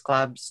 service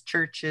clubs,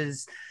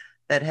 churches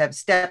that have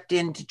stepped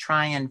in to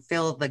try and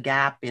fill the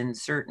gap in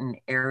certain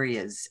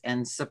areas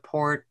and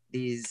support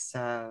these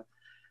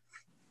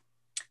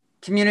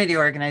community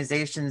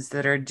organizations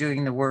that are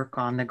doing the work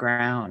on the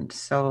ground.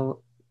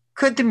 So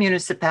could the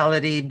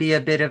municipality be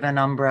a bit of an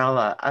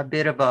umbrella, a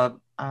bit of a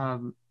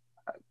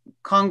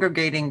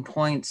congregating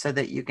point so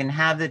that you can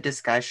have the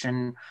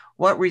discussion?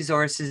 What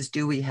resources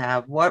do we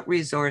have? What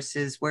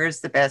resources, where's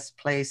the best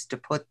place to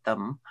put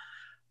them?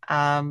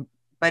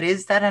 But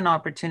is that an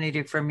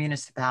opportunity for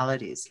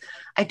municipalities?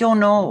 I don't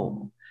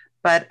know,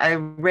 but I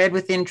read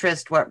with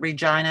interest what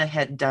Regina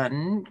had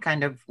done,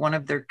 kind of one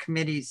of their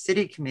committees,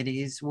 city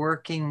committees,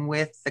 working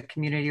with the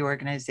community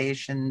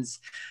organizations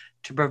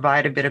to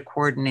provide a bit of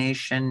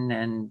coordination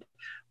and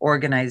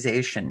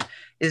organization.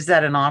 Is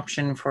that an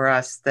option for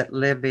us that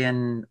live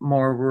in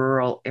more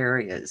rural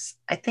areas?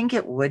 I think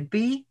it would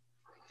be,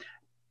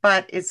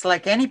 but it's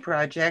like any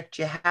project,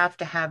 you have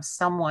to have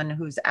someone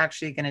who's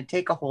actually going to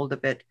take a hold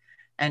of it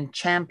and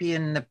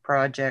champion the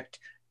project,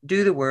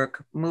 do the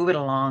work, move it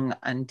along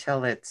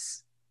until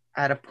it's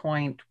at a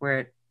point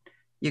where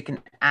you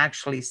can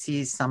actually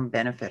see some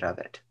benefit of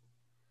it.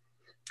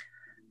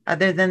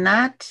 Other than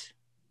that,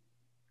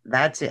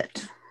 that's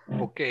it.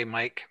 Okay,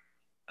 Mike.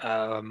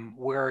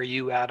 Where are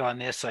you at on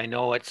this? I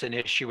know it's an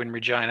issue in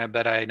Regina,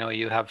 but I know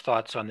you have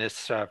thoughts on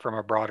this from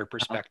a broader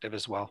perspective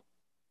as well.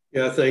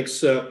 Yeah, thanks.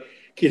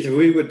 Keith, if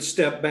we would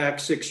step back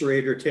 6 or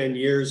 8 or 10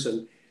 years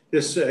and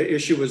this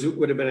issue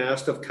would have been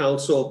asked of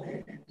council,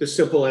 the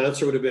simple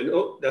answer would have been,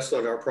 oh, that's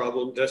not our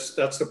problem. That's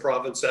the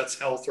province, that's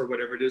health or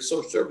whatever it is,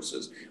 social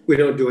services. We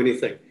don't do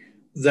anything.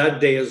 That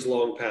day is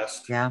long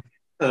past. Yeah.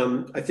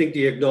 I think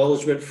the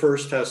acknowledgement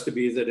first has to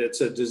be that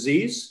it's a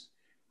disease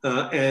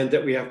and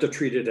that we have to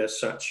treat it as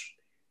such.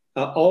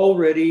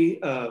 Already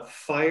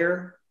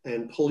fire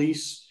and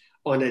police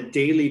on a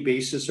daily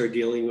basis are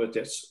dealing with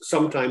this,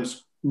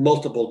 sometimes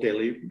multiple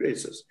daily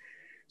basis.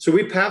 So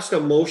we passed a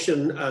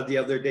motion the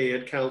other day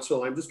at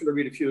council. I'm just going to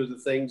read a few of the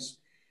things.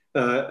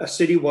 A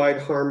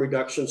citywide harm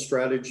reduction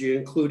strategy,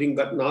 including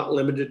but not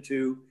limited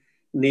to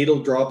needle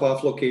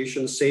drop-off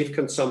locations, safe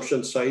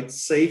consumption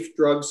sites, safe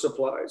drug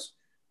supplies,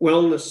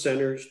 wellness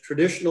centers,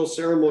 traditional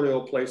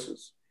ceremonial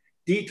places,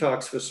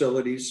 detox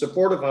facilities,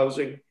 supportive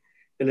housing,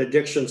 and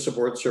addiction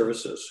support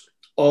services,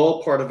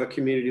 all part of a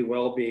community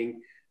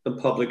well-being and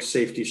public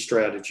safety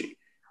strategy.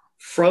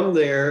 From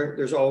there,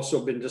 there's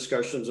also been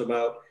discussions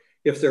about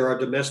if there are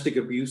domestic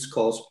abuse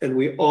calls, and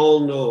we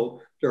all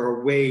know there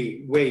are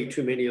way, way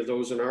too many of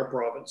those in our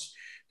province,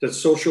 that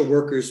social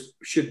workers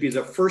should be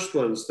the first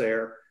ones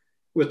there,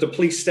 with the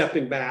police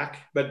stepping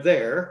back, but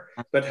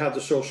have the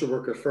social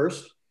worker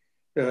first.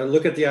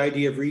 Look at the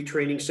idea of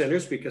retraining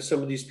centers, because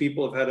some of these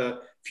people have had a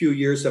few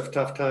years of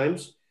tough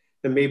times,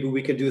 and maybe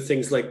we can do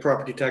things like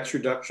property tax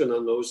reduction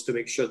on those to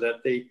make sure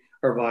that they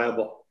are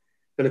viable.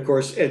 And of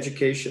course,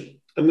 education.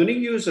 I'm going to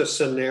use a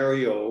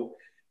scenario,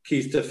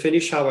 Keith, to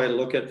finish how I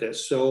look at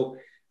this. So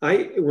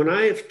when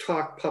I have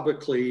talked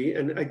publicly,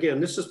 and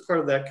again, this is part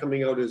of that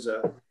coming out as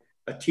a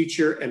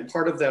teacher, and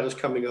part of that is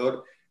coming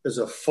out as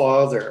a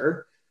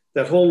father,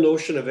 that whole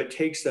notion of it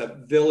takes a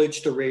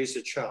village to raise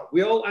a child.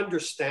 We all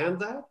understand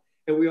that,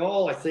 and we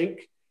all, I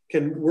think,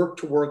 can work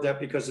toward that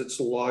because it's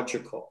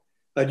logical.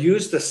 I'd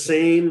use the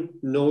same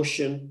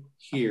notion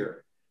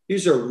here.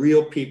 These are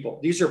real people.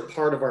 These are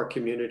part of our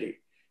community.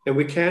 And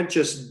we can't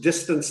just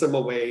distance them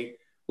away,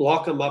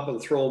 lock them up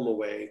and throw them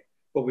away,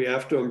 but we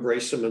have to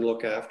embrace them and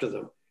look after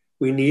them.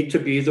 We need to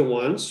be the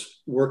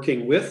ones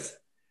working with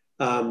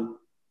our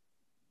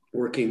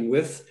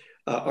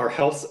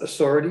health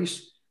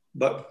authorities,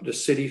 but the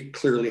city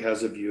clearly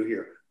has a view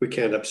here. We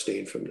can't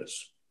abstain from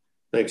this.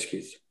 Thanks,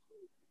 Keith.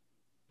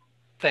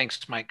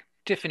 Thanks, Mike.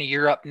 Tiffany,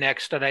 you're up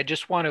next, and I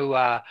just want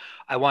to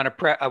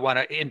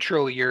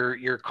intro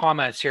your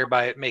comments here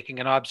by making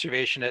an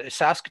observation.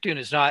 Saskatoon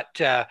has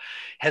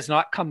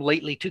not come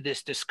lately to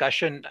this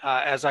discussion,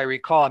 as I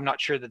recall. I'm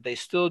not sure that they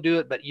still do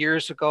it, but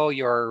years ago,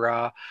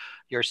 your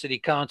city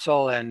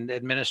council and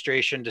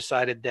administration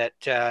decided that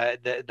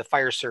the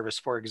fire service,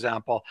 for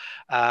example,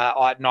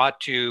 ought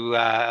not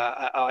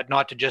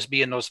to just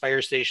be in those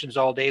fire stations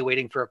all day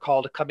waiting for a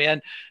call to come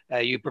in.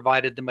 You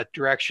provided them a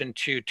direction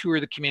to tour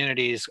the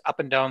communities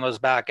up and down those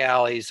back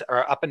alleys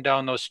or up and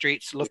down those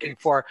streets, looking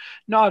for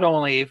not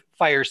only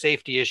fire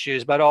safety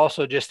issues, but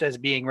also just as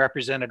being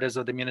representatives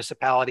of the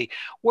municipality.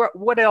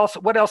 What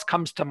else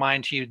comes to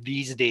mind to you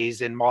these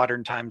days in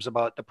modern times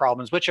about the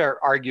problems, which are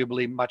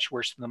arguably much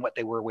worse than what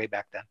they were way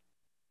back then?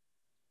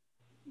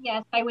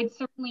 Yes, I would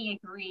certainly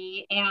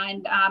agree.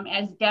 And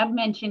as Deb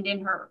mentioned in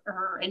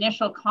her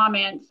initial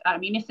comments,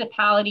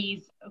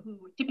 municipalities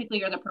who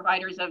typically are the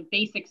providers of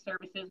basic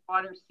services,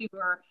 water,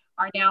 sewer,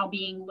 are now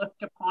being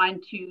looked upon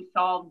to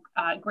solve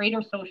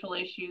greater social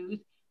issues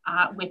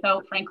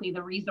without, frankly,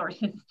 the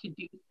resources to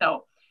do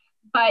so.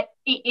 But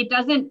it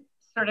doesn't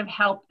sort of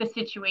help the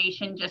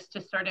situation just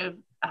to sort of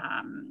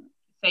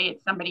say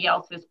it's somebody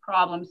else's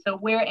problem. So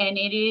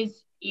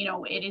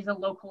it is a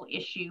local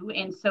issue.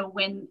 And so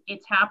when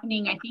it's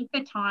happening, I think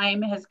the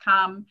time has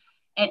come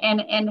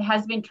and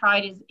has been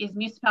tried is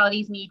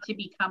municipalities need to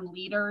become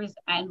leaders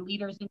and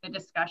leaders in the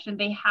discussion.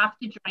 They have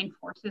to join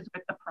forces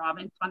with the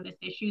province on this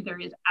issue. There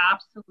is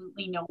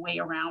absolutely no way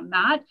around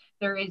that.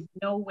 There is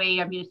no way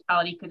a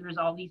municipality could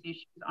resolve these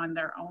issues on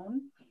their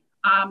own.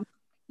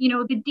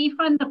 The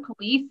defund the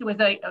police was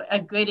a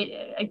good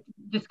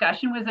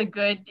discussion, was a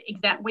good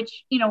example,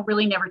 which,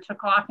 really never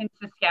took off in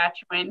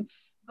Saskatchewan.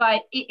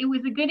 But it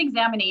was a good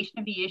examination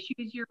of the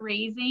issues you're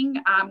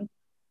raising.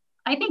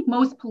 I think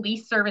most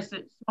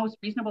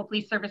reasonable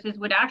police services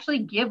would actually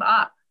give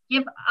up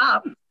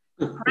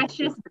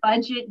precious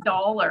budget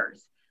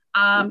dollars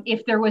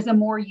if there was a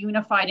more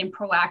unified and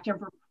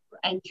proactive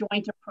and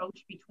joint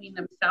approach between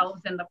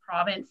themselves and the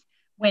province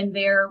when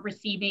they're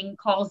receiving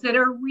calls that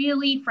are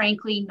really,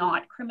 frankly,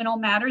 not criminal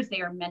matters.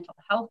 They are mental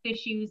health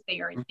issues. They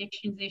are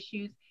addictions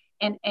issues.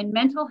 And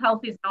mental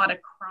health is not a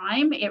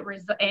crime.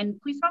 And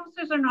police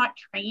officers are not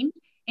trained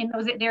in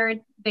those.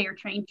 They are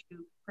trained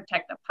to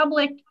protect the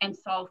public and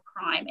solve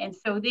crime. And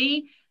so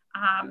they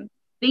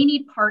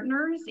need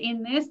partners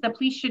in this. The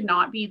police should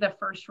not be the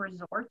first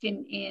resort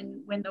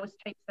in when those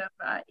types of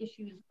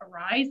issues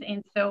arise.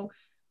 And so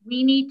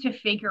we need to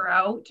figure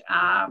out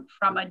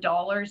from a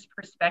dollars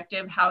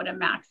perspective how to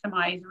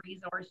maximize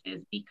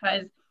resources,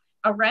 because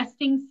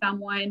arresting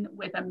someone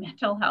with a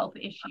mental health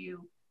issue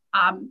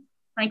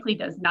frankly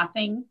does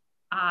nothing.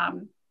 At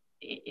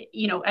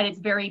its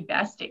very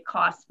best, it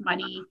costs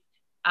money.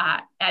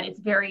 At its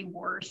very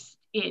worst,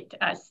 it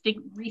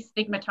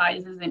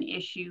re-stigmatizes an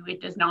issue.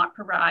 It does not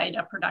provide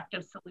a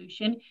productive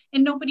solution.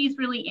 And nobody's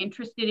really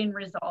interested in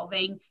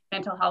resolving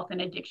mental health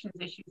and addictions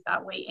issues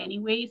that way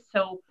anyway.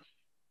 So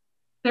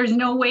there's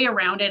no way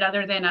around it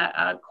other than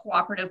a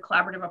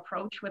collaborative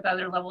approach with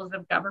other levels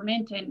of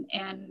government,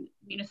 and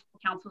municipal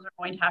councils are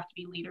going to have to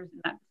be leaders in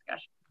that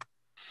discussion.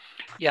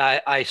 Yeah,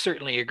 I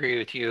certainly agree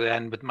with you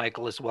and with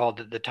Michael as well,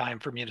 that the time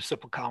for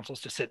municipal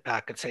councils to sit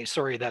back and say,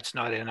 sorry, that's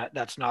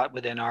not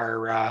within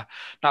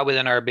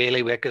our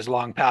bailiwick is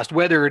long past.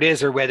 Whether it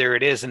is or whether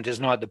it isn't is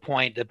not the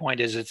point. The point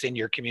is it's in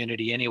your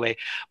community anyway.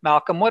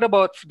 Malcolm, what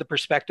about the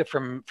perspective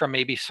from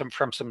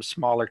some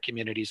smaller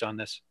communities on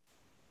this?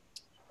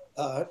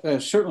 I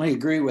certainly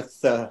agree with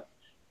the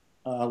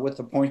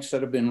points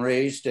that have been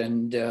raised,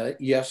 and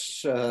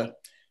yes,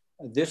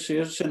 this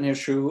is an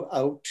issue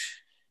out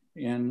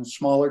in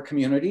smaller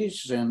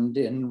communities and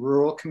in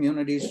rural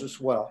communities as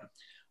well.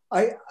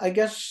 I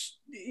guess,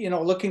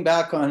 looking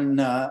back on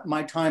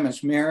my time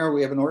as mayor,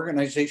 we have an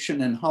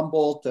organization in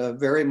Humboldt, a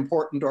very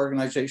important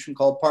organization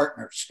called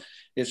Partners.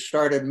 It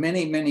started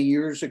many, many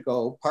years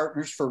ago,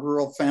 Partners for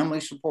Rural Family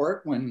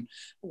Support, when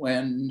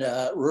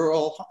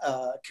rural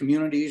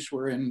communities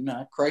were in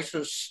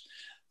crisis.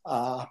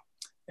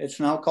 It's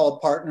now called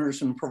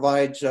Partners and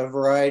provides a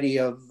variety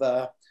of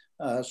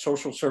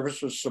social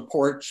services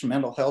supports,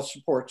 mental health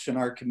supports in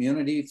our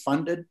community,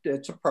 funded.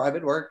 It's a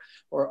private work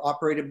or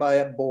operated by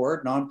a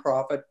board,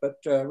 nonprofit, but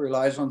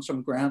relies on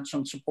some grants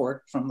and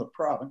support from the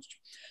province.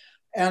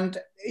 And,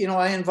 you know,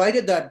 I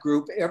invited that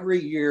group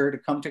every year to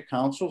come to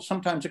council,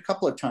 sometimes a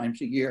couple of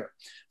times a year,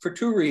 for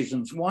two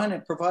reasons. One,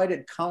 it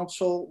provided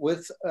council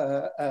with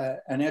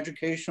an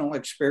educational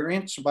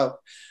experience about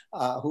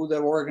who the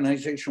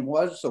organization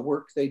was, the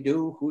work they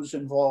do, who's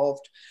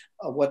involved,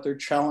 what their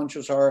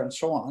challenges are, and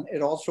so on.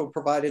 It also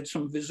provided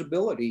some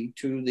visibility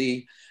to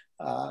the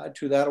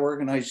to that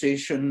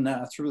organization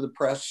through the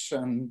press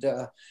and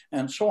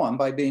so on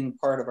by being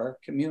part of our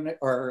community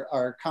or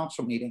our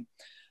council meeting.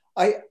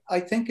 I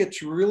think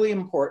it's really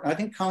important. I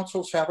think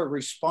councils have a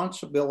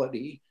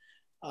responsibility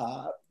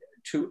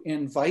to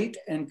invite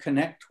and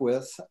connect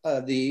with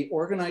the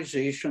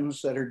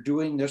organizations that are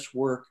doing this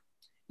work.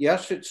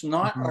 Yes, it's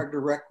not our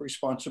direct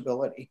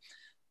responsibility,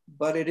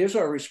 but it is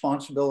our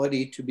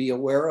responsibility to be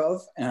aware of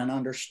and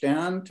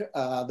understand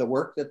the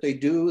work that they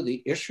do,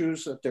 the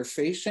issues that they're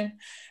facing.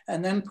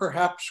 And then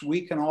perhaps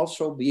we can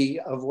also be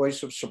a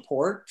voice of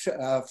support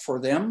for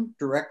them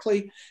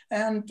directly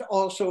and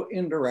also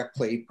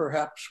indirectly,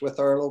 perhaps with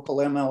our local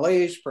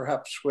MLAs,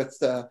 perhaps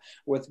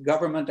with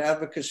government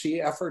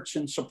advocacy efforts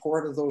in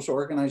support of those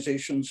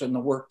organizations and the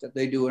work that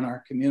they do in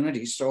our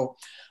community. So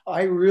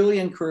I really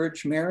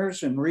encourage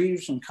mayors and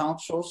reeves and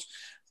councils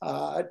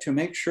to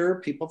make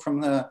sure people from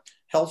the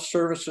health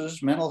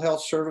services, mental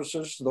health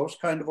services, those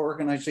kind of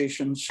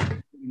organizations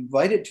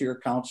invited to your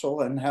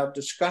council and have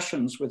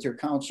discussions with your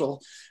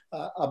council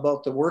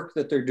about the work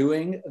that they're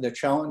doing, the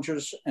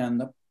challenges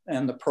and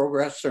the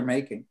progress they're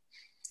making.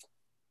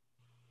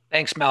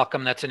 Thanks,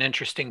 Malcolm. That's an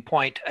interesting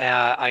point.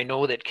 I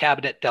know that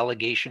Cabinet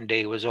Delegation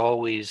Day was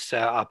always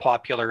a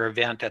popular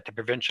event at the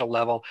provincial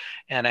level,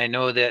 and I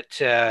know that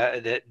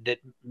that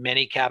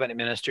many cabinet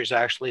ministers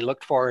actually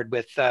looked forward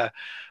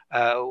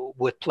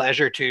with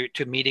pleasure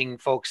to meeting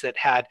folks that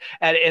had,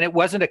 and it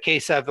wasn't a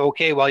case of,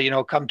 okay, well, you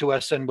know, come to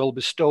us and we'll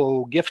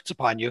bestow gifts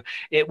upon you.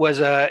 It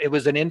was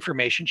an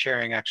information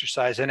sharing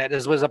exercise, and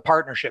it was a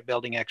partnership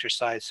building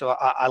exercise. So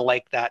I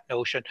like that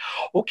notion.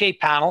 Okay,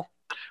 panel.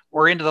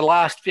 We're into the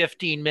last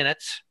 15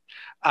 minutes.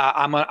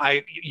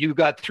 You've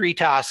got three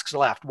tasks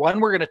left. One,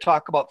 we're going to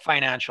talk about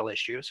financial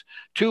issues.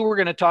 Two, we're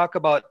going to talk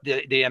about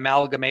the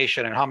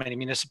amalgamation and how many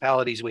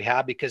municipalities we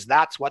have, because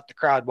that's what the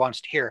crowd wants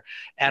to hear.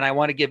 And I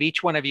want to give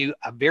each one of you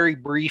a very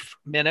brief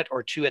minute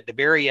or two at the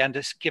very end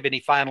to give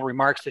any final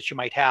remarks that you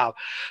might have.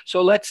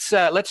 So let's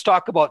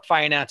talk about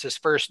finances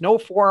first. No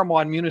forum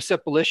on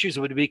municipal issues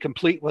would be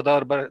complete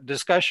without a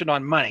discussion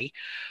on money.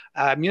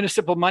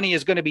 Municipal money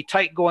is going to be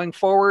tight going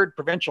forward.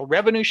 Provincial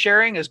revenue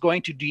sharing is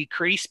going to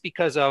decrease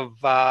because of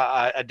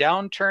a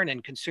downturn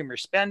in consumer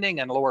spending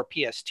and lower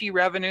PST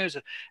revenues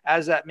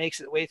as that makes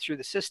its way through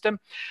the system.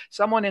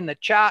 Someone in the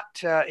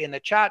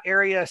chat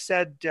area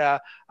said,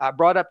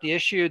 brought up the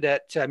issue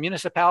that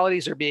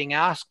municipalities are being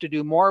asked to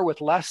do more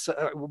with less,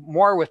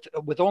 more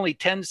with only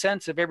 10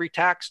 cents of every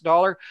tax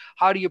dollar.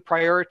 How do you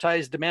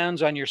prioritize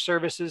demands on your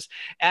services?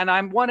 And I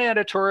want to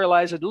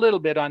editorialize a little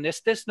bit on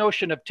this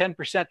notion of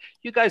 10%.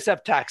 You guys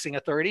have taxing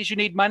authorities. You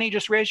need money,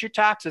 just raise your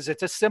taxes.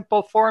 It's a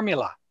simple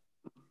formula.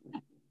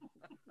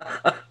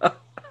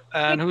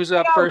 And who's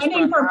up first?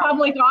 Running for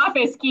public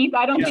office, Keith.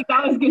 I don't think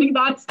that was going to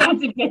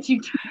that get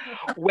you.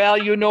 Well,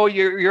 you know,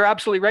 you're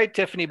absolutely right,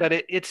 Tiffany. But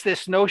it's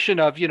this notion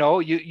of, you know,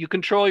 you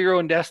control your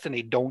own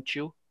destiny, don't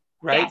you?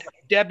 Right, yes.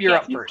 Deb, you're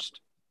up first.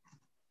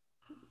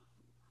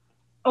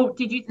 Oh,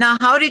 did you? Now,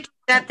 how did you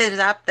set this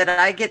up that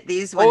I get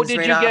these ones? Oh,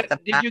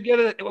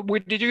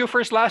 did you go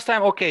first last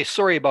time? Okay,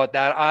 sorry about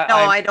that.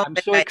 I don't. I'm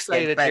so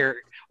excited here.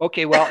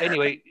 Okay, well,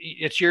 anyway,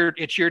 it's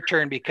your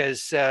turn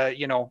because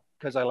you know,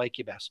 because I like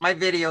you best. My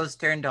video's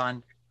turned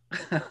on.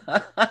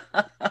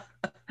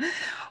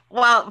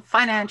 Well,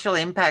 financial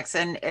impacts,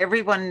 and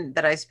everyone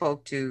that I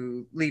spoke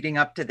to leading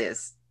up to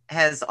this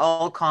has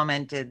all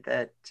commented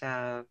that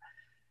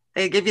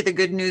they give you the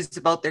good news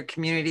about their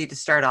community to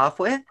start off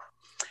with.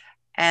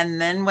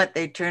 And then what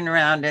they turn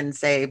around and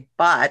say,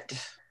 but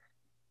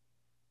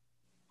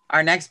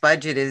our next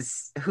budget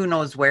is who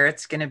knows where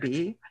it's going to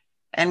be.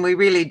 And we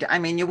really, I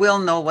mean, you will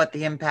know what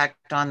the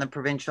impact on the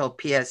provincial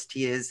PST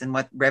is and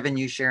what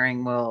revenue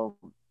sharing will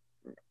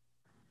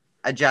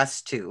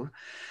adjust to.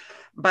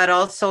 But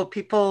also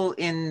people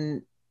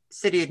in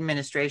city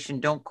administration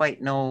don't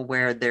quite know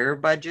where their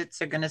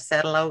budgets are going to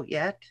settle out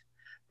yet.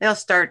 They'll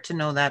start to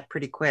know that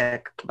pretty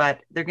quick,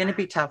 but they're going to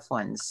be tough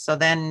ones. So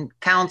then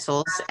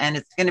councils, and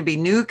it's going to be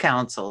new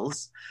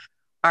councils,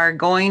 are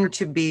going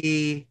to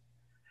be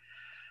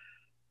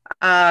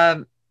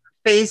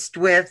faced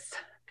with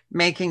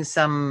making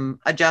some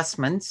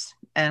adjustments,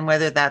 and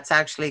whether that's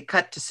actually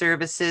cut to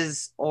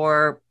services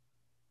or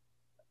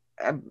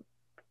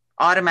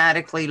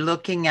automatically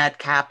looking at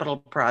capital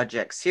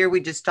projects. Here we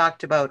just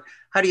talked about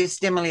how do you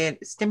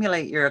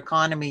stimulate your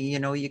economy. You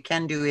know, you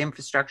can do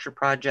infrastructure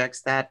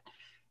projects. That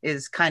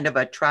is kind of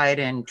a tried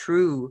and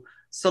true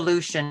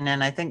solution.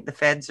 And I think the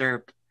feds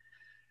are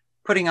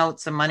putting out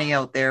some money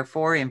out there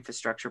for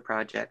infrastructure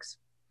projects.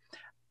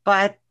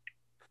 But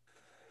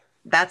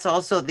that's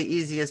also the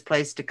easiest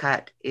place to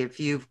cut if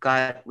you've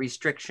got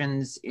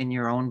restrictions in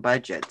your own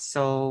budget.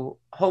 So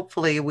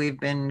hopefully we've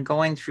been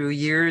going through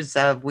years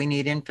of we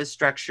need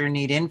infrastructure,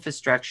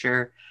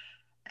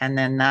 and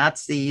then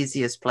that's the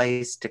easiest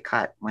place to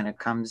cut when it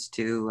comes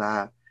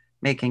to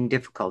making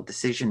difficult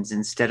decisions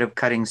instead of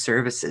cutting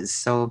services.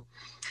 So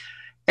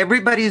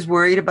everybody's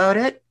worried about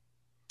it.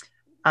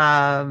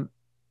 And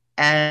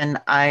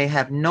I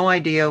have no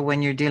idea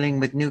when you're dealing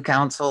with new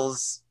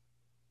councils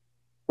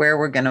where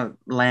we're going to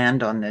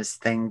land on this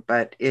thing,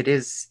 but it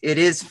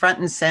is front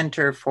and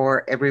center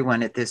for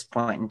everyone at this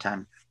point in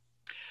time.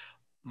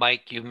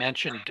 Mike, you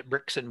mentioned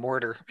bricks and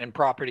mortar and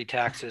property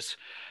taxes.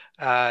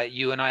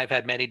 You and I have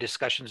had many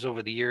discussions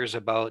over the years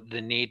about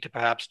the need to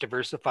perhaps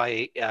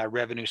diversify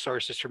revenue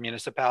sources for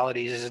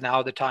municipalities. Is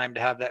now the time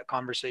to have that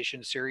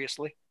conversation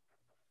seriously?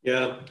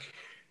 Yeah.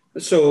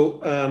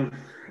 So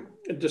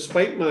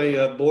despite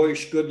my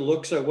boyish good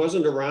looks, I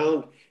wasn't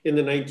around in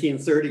the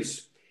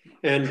 1930s.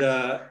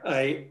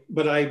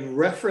 But I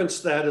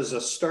referenced that as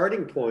a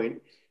starting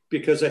point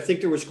because I think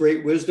there was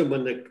great wisdom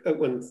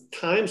when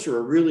times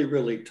were really,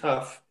 really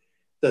tough.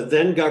 The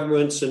then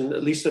governments, and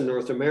at least in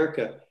North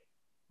America,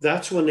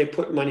 that's when they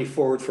put money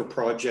forward for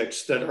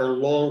projects that are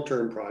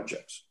long-term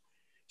projects.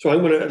 So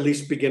I'm going to at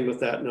least begin with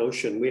that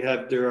notion.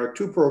 There are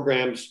two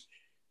programs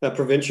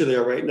provincially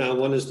right now.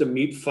 One is the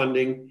MEAP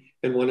funding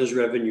and one is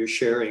revenue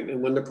sharing.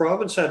 And when the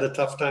province had a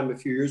tough time a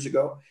few years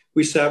ago,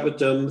 we sat with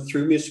them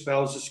through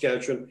Municipalities of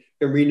Saskatchewan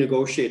and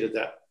renegotiated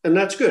that. And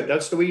that's good.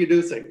 That's the way you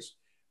do things.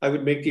 I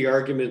would make the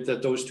argument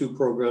that those two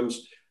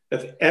programs,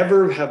 if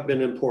ever have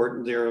been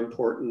important, they're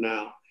important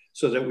now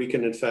so that we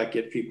can in fact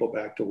get people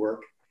back to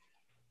work.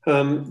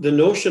 The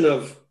notion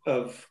of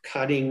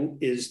cutting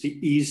is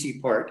the easy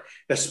part,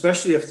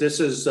 especially if this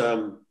is,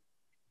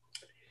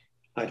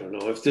 I don't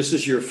know, if this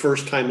is your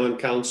first time on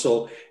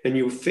council and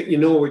you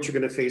know what you're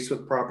going to face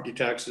with property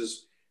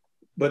taxes,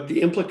 but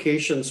the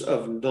implications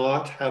of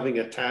not having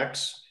a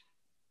tax,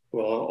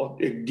 well,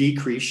 a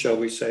decrease, shall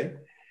we say,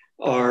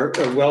 are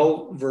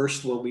well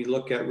versed when we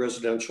look at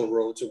residential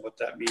roads and what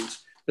that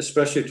means,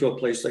 especially to a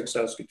place like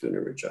Saskatoon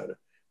and Regina.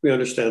 We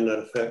understand that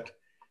effect.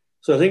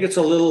 So I think it's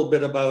a little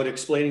bit about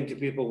explaining to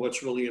people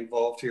what's really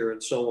involved here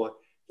and so on.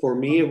 For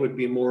me, it would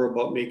be more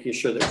about making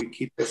sure that we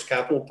keep those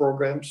capital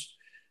programs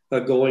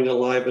going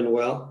alive and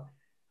well.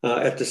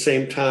 At the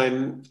same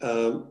time,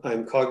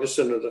 I'm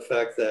cognizant of the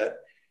fact that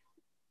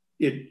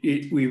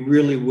we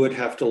really would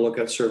have to look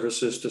at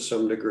services to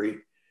some degree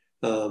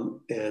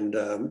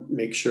and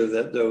make sure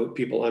that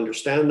people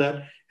understand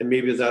that, and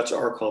maybe that's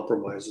our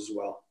compromise as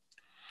well.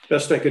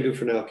 Best I can do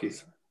for now,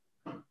 Keith.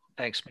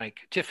 Thanks, Mike.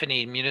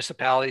 Tiffany,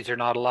 municipalities are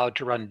not allowed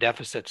to run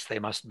deficits. They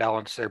must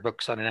balance their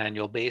books on an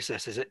annual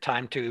basis. Is it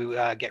time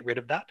to get rid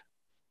of that?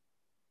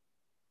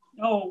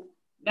 No,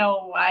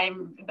 no.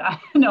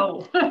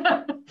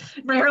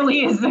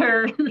 Rarely is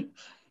there.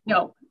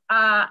 No,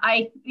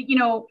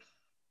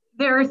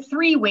 there are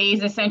three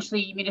ways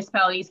essentially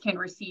municipalities can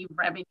receive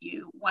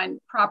revenue. One,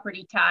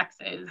 property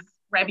taxes,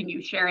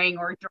 revenue sharing,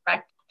 or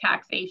direct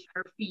taxation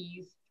or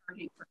fees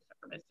charging for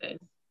services,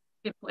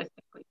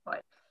 simplistically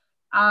put.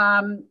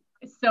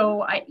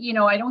 So I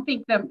don't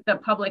think the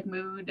public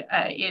mood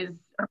is,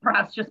 or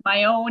perhaps just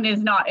my own,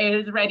 is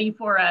ready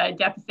for a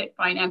deficit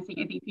financing.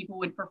 I think people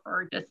would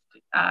prefer just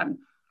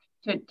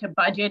to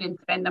budget and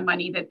spend the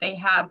money that they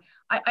have.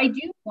 I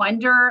do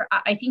wonder,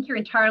 I think you're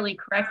entirely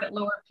correct that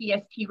lower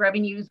PST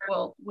revenues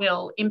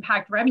will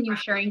impact revenue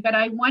sharing, but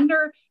I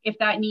wonder if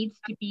that needs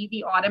to be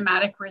the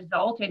automatic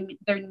result, and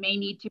there may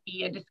need to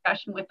be a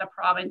discussion with the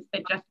province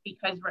that just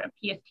because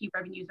PST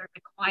revenues are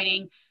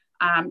declining,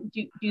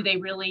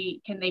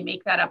 can they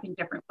make that up in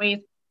different ways?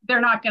 They're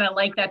not going to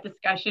like that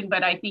discussion,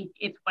 but I think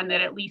it's one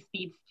that at least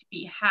needs to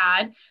be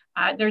had.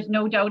 There's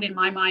no doubt in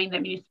my mind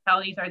that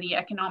municipalities are the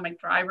economic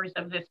drivers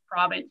of this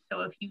province.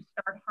 So if you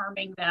start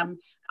harming them,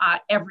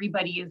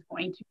 everybody is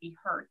going to be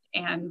hurt,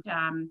 and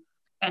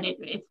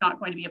it's not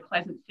going to be a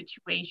pleasant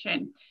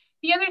situation.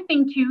 The other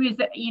thing too is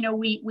that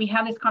we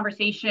have this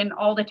conversation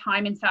all the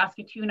time in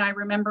Saskatoon. I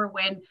remember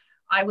when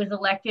I was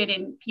elected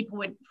and people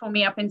would phone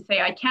me up and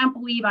say, I can't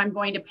believe I'm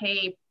going to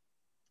pay,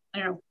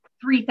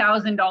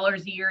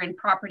 $3,000 a year in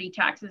property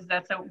taxes.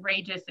 That's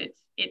outrageous.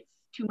 It's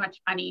too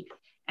much money.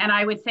 And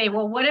I would say,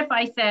 well, what if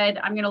I said,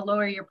 I'm going to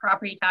lower your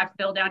property tax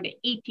bill down to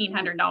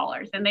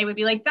 $1,800? And they would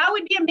be like, that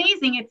would be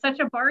amazing. It's such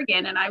a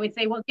bargain. And I would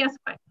say, well, guess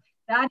what?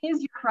 That is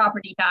your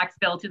property tax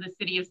bill to the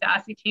city of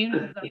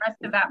Saskatoon. The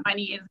rest of that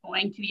money is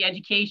going to the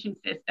education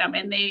system.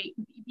 And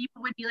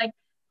people would be like,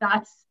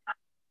 that's,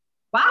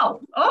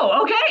 wow.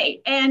 Oh,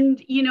 okay. And,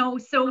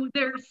 so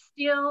there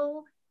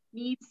still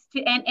needs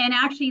to, and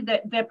actually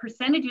the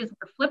percentages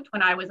were flipped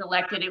when I was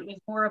elected. It was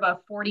more of a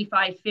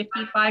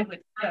 45-55 with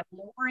the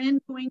lower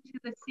end going to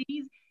the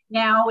cities.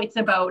 Now it's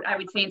about, I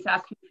would say in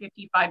Saskatoon,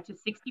 55 to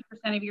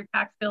 60% of your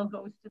tax bill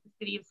goes to the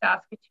city of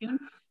Saskatoon.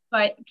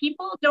 But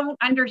people don't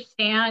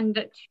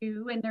understand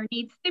too, and there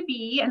needs to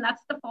be, and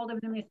that's the fault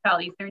of the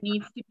municipalities, there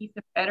needs to be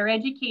some better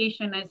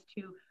education as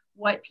to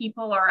what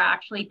people are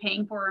actually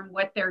paying for and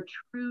what their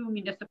true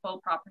municipal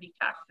property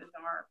taxes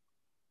are.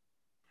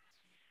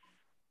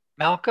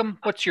 Malcolm,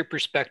 what's your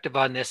perspective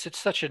on this? It's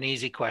such an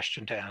easy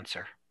question to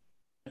answer.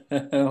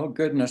 Oh,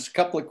 goodness. A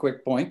couple of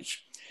quick points.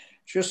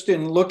 Just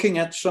in looking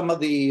at some of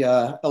the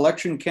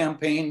election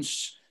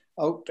campaigns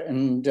out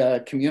in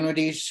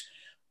communities,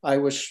 I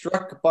was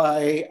struck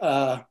by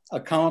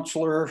a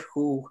councillor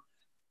who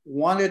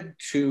wanted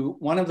to,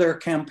 one of their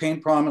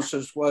campaign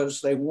promises was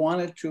they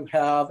wanted to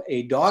have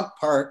a dog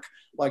park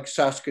like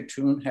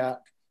Saskatoon had.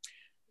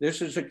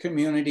 This is a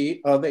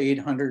community of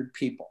 800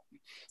 people.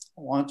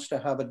 Wants to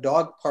have a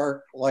dog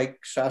park like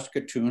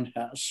Saskatoon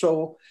has.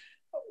 So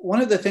one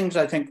of the things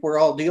I think we're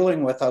all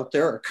dealing with out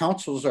there, or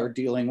councils are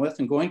dealing with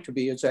and going to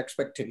be, is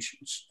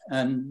expectations.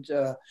 And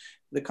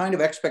the kind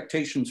of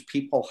expectations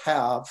people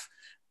have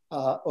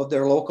of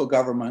their local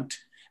government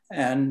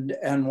and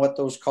what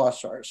those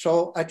costs are.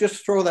 So I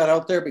just throw that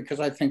out there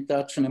because I think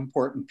that's an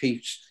important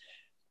piece.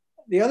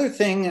 The other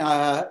thing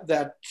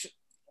that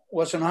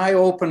was an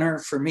eye-opener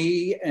for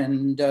me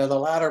in the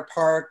latter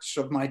parts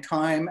of my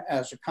time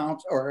as a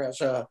council or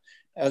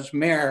as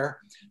mayor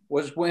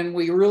was when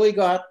we really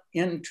got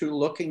into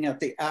looking at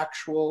the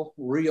actual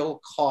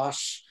real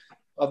costs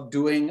of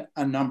doing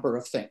a number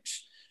of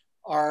things.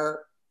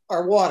 Our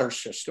water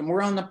system,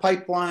 we're on the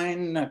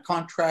pipeline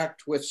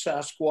contract with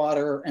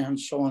SaskWater and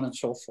so on and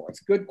so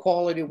forth. Good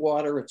quality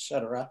water, et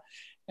cetera.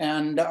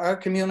 And our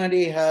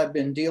community had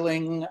been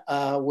dealing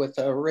with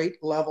a rate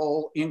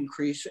level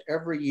increase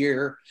every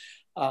year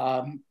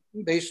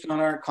based on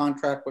our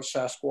contract with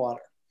SaskWater.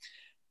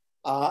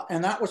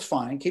 And that was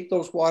fine. Keep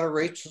those water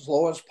rates as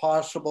low as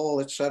possible,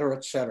 et cetera,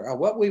 et cetera.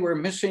 What we were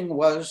missing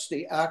was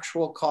the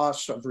actual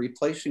costs of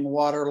replacing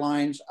water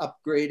lines,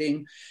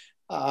 upgrading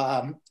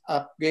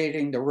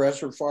the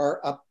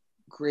reservoir,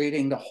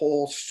 upgrading the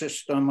whole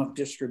system of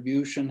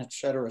distribution, et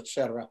cetera, et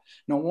cetera.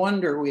 No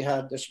wonder we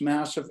had this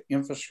massive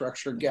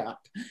infrastructure gap,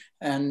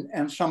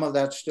 and some of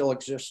that still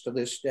exists to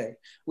this day.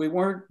 We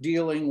weren't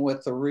dealing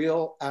with the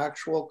real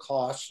actual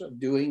costs of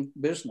doing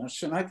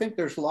business. And I think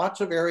there's lots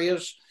of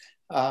areas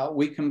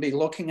we can be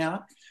looking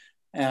at.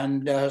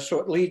 And so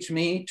it leads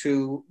me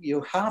to,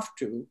 you have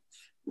to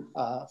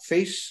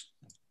face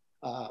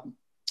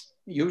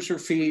user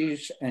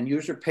fees and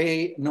user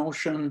pay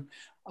notion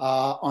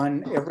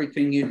on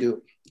everything you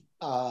do.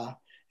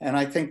 And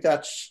I think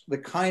that's the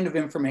kind of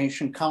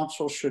information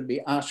council should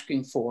be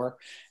asking for.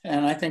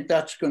 And I think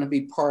that's going to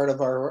be part of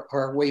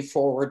our way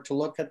forward to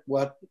look at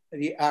what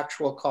the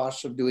actual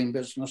costs of doing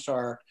business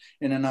are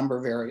in a number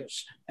of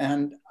areas.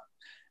 And,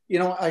 you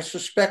know, I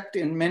suspect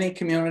in many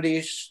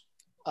communities,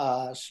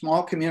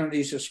 small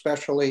communities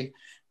especially,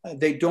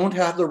 they don't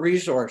have the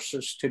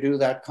resources to do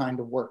that kind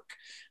of work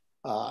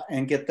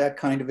and get that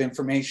kind of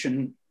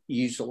information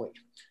easily.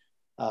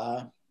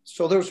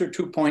 So those are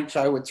 2 points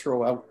I would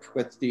throw out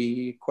with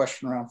the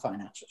question around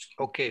finances.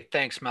 Okay,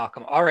 thanks,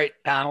 Malcolm. All right,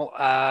 panel.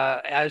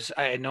 As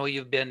I know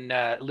you've been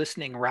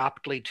listening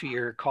rapidly to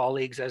your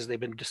colleagues as they've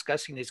been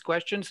discussing these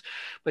questions,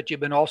 but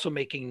you've been also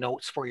making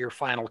notes for your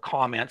final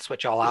comments,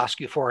 which I'll ask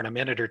you for in a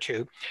minute or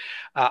two.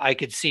 I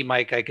could see,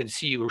 Mike, I can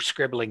see you were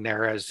scribbling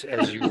there as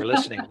you were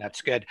listening.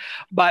 That's good.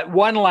 But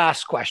one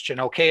last question,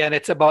 okay? And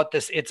it's about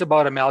this, it's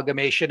about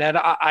amalgamation. And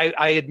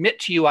I admit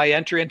to you, I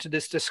enter into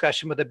this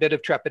discussion with a bit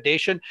of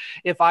trepidation.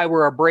 If I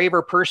were a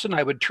braver person,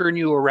 I would turn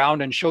you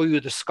around and show you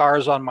the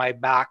scars on my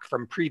back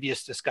from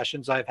previous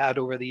discussions I've had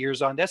over the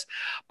years on this.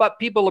 But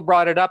people have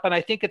brought it up, and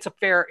I think it's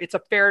a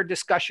fair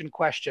discussion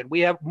question.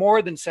 We have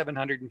more than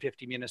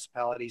 750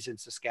 municipalities in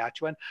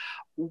Saskatchewan.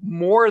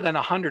 More than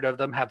 100 of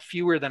them have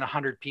fewer than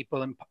 100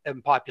 people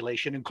in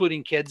population,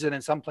 including kids and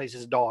in some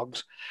places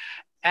dogs.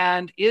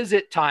 And is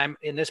it time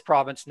in this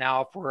province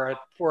now for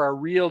a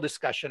real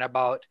discussion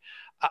about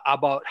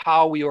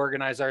how we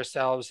organize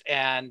ourselves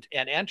and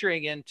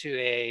entering into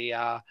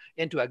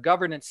a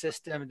governance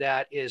system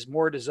that is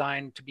more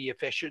designed to be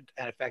efficient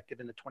and effective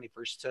in the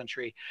 21st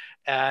century?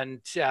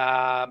 And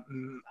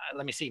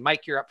let me see,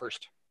 Mike, you're up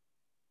first.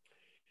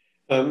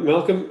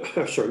 Malcolm.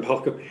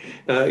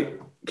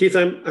 Keith,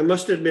 I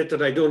must admit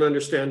that I don't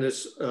understand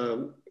this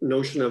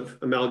notion of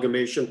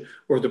amalgamation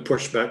or the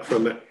pushback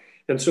from it.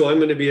 And so I'm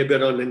going to be a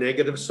bit on the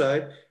negative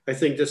side. I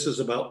think this is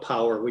about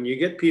power. When you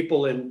get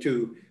people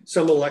into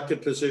some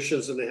elected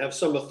positions and they have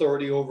some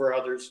authority over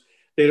others,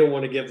 they don't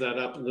want to give that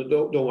up and they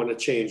don't want to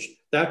change.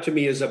 That to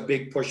me is a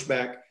big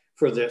pushback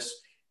for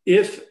this.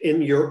 If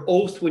in your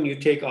oath when you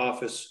take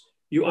office,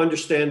 you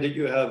understand that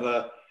you have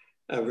a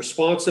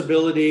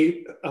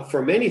responsibility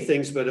for many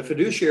things, but a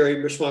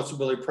fiduciary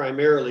responsibility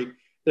primarily,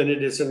 then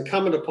it is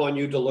incumbent upon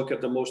you to look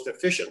at the most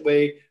efficient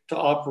way to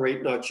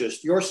operate not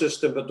just your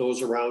system, but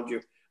those around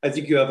you. I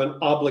think you have an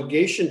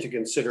obligation to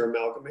consider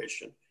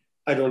amalgamation.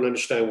 I don't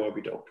understand why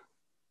we don't.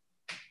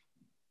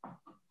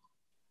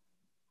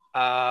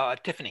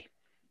 Tiffany.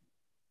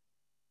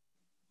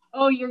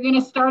 Oh, you're going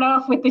to start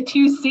off with the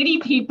two city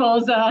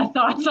people's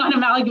thoughts on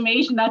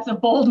amalgamation. That's a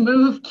bold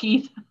move,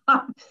 Keith,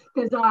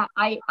 because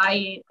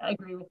I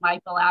agree with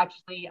Michael.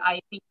 Actually, I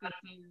think this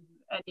is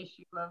an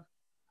issue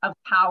of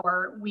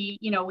power. We've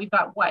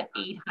got what,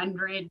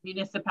 800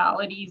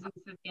 municipalities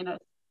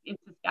in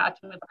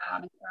Saskatchewan with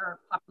a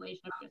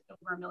population of just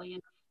over 1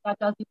 million. That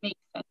doesn't make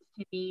sense to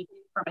opportunity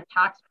from a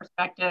tax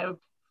perspective,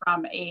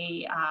 from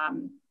a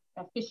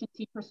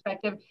efficiency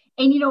perspective.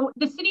 And,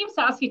 the city of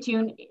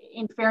Saskatoon,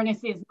 in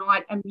fairness, is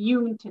not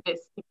immune to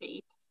this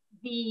debate.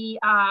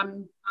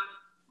 When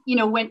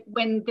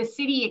the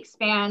city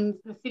expands,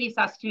 the city of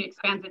Saskatoon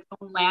expands its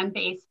own land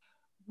base,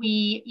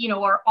 we,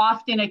 are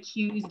often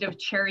accused of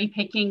cherry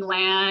picking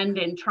land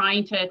and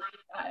trying to,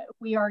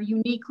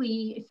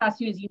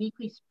 Saskatoon is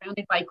uniquely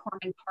surrounded by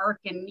Corman Park.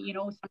 And,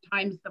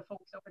 sometimes the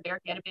folks over there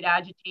get a bit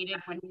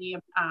agitated when we,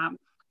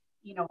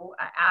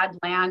 add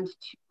land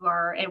to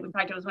our, and in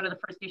fact, it was one of the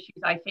first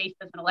issues I faced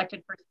as an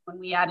elected person when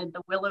we added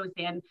the Willows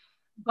in.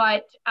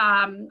 But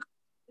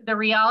the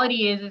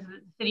reality is that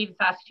the city of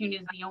Saskatoon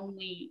is the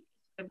only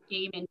sort of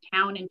game in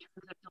town in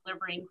terms of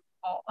delivering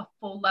a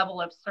full level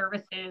of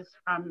services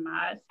from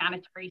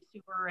sanitary,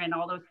 sewer, and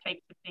all those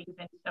types of things.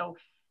 And so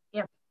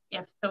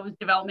if those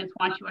developments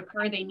want to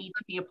occur, they need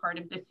to be a part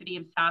of the city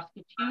of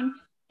Saskatoon.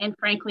 And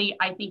frankly,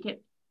 I think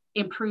it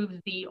improves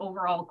the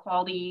overall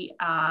quality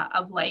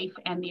of life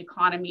and the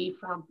economy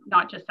for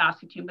not just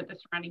Saskatoon, but the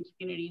surrounding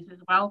communities as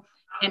well.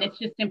 And it's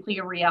just simply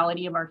a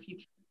reality of our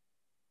future.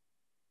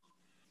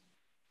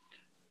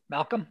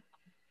 Malcolm?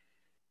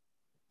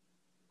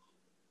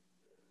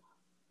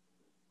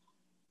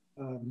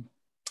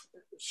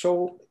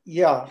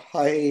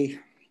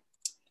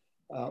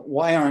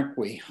 Why aren't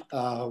we?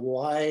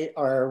 Why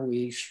are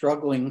we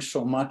struggling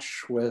so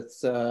much with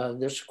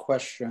this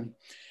question?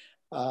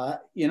 I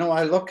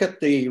look at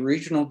the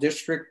regional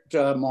district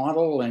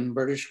model in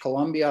British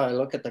Columbia. I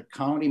look at the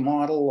county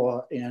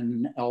model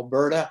in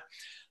Alberta,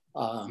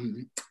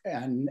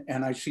 and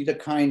I see the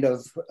kind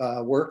of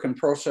work and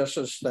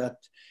processes that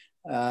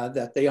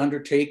they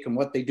undertake and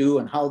what they do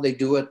and how they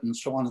do it and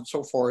so on and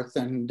so forth.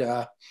 And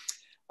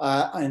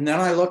then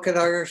I look at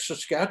our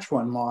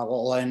Saskatchewan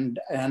model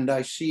and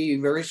I see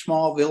very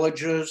small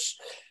villages.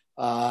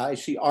 I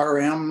see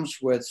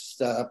RMs with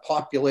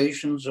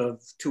populations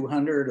of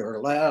 200 or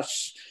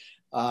less.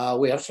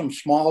 We have some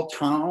small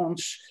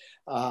towns.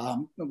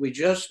 We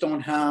just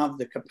don't have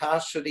the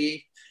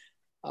capacity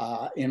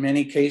in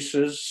many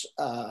cases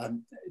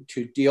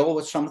to deal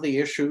with some of the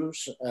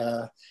issues.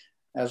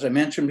 As I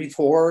mentioned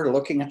before,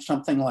 looking at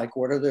something like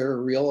what are their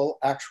real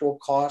actual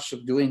costs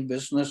of doing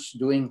business,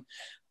 doing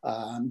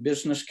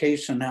business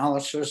case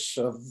analysis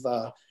of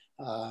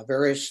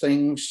various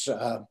things,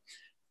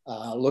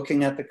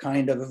 looking at the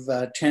kind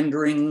of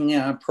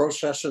tendering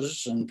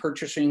processes and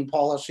purchasing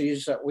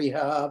policies that we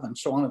have and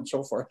so on and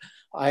so forth.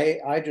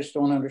 I just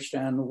don't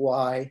understand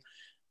why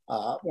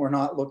we're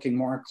not looking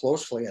more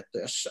closely at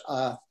this.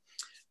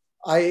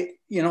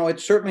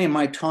 It's certainly in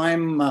my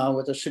time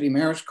with the City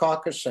Mayor's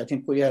Caucus, I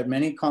think we had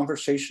many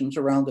conversations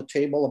around the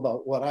table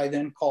about what I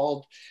then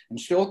called and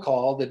still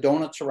call the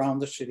donuts around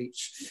the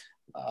cities.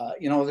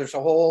 There's a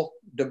whole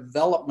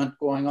development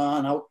going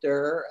on out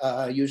there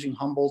using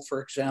Humboldt,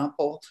 for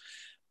example.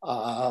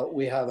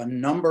 We have a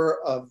number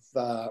of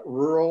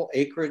rural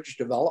acreage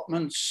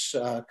developments,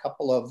 a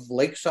couple of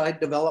lakeside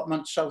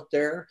developments out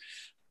there.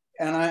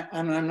 And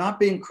I'm not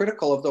being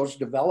critical of those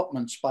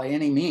developments by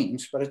any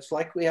means, but it's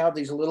like we have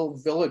these little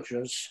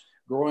villages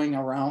growing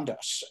around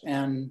us.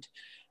 And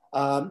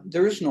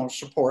there is no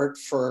support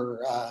for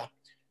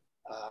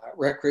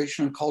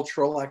recreation and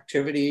cultural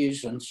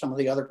activities and some of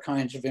the other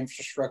kinds of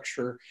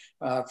infrastructure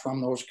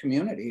from those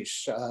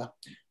communities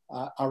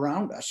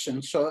around us.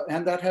 And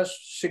that has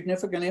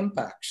significant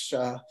impacts.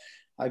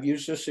 I've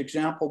used this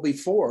example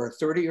before.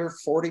 30 or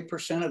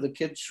 40% of the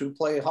kids who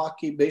play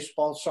hockey,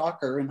 baseball,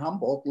 soccer in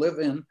Humboldt live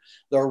in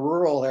the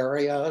rural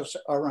areas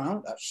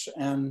around us.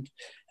 And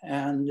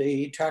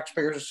the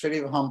taxpayers of the city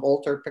of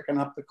Humboldt are picking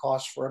up the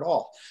cost for it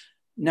all.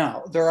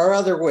 Now, there are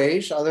other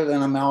ways other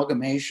than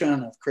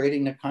amalgamation of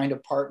creating the kind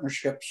of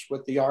partnerships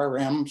with the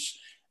RMs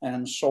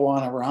and so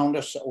on around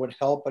us that would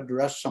help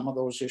address some of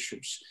those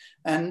issues.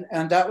 And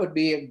that would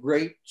be a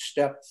great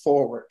step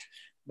forward.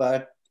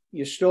 But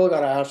you still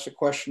got to ask the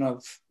question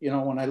of,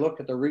 when I look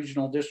at the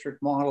regional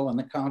district model and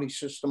the county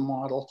system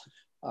model,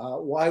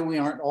 why we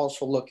aren't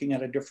also looking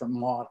at a different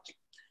model.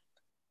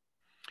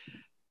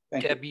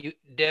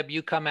 Deb,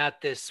 you come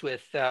at this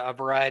with a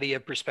variety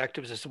of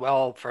perspectives as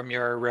well from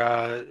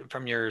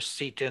your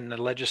seat in the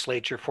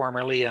legislature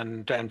formerly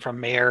and from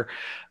mayor.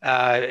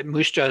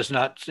 Moose Jaw is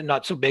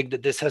not so big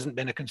that this hasn't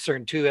been a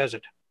concern too, has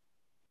it?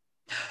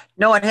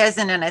 No, it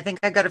hasn't, and I think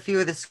I got a few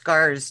of the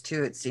scars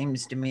too. It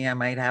seems to me I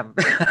might have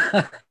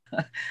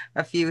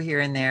a few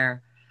here and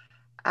there.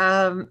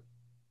 I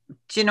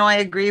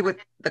agree with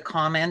the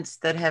comments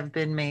that have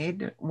been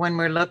made. When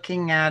we're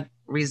looking at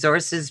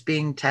resources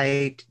being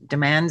tight,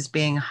 demands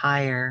being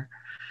higher,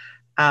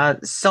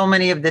 so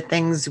many of the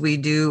things we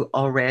do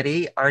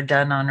already are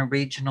done on a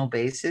regional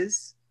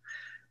basis.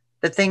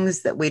 The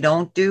things that we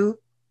don't do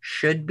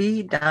should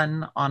be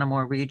done on a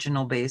more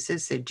regional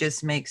basis. It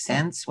just makes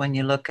sense when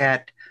you look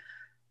at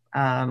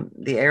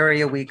the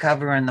area we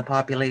cover and the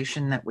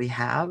population that we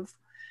have.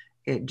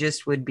 It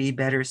just would be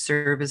better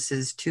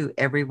services to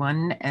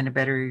everyone and a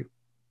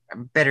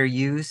better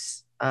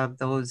use of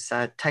those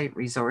tight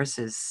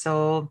resources.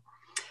 So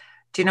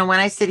Do you know, when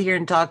I sit here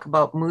and talk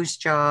about Moose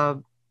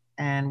Job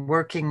and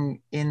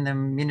working in the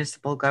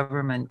municipal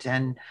government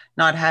and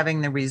not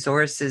having the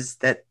resources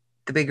that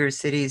the bigger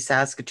cities,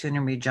 Saskatoon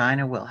and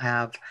Regina, will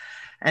have,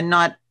 and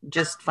not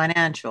just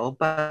financial,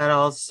 but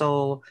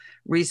also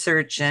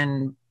research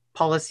and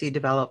policy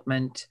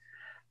development,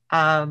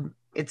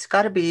 it's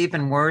got to be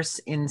even worse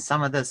in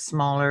some of the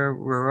smaller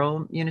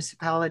rural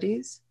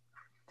municipalities.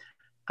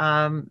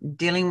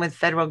 Dealing with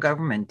federal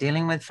government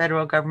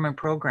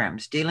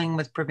programs, dealing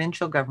with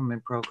provincial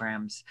government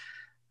programs.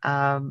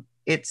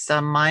 It's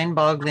a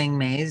mind-boggling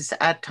maze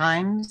at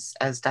times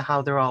as to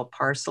how they're all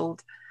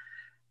parceled.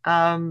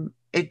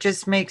 It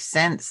just makes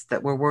sense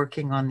that we're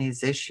working on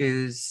these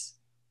issues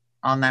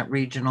on that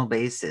regional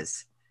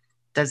basis.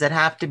 Does it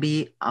have to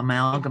be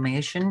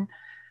amalgamation?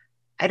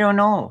 I don't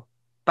know.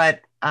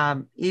 But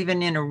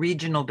even in a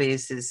regional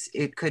basis,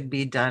 it could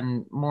be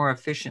done more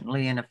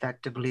efficiently and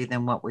effectively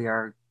than what we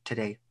are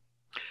today.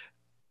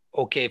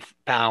 Okay,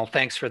 panel,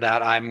 thanks for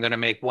that. I'm going to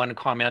make one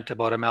comment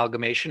about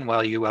amalgamation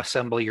while you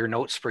assemble your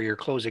notes for your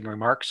closing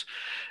remarks.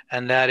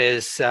 And that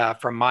is,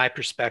 from my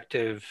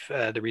perspective,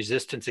 the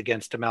resistance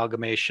against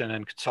amalgamation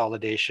and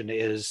consolidation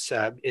is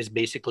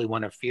basically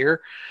one of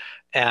fear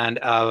and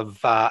of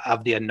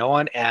the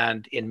unknown.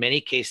 And in many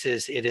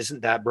cases, it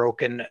isn't that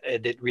broken.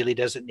 It really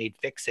doesn't need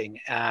fixing.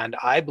 And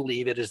I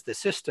believe it is the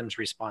system's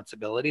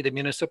responsibility, the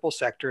municipal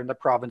sector and the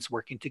province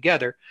working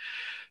together,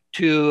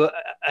 to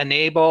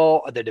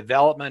enable the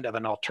development of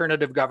an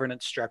alternative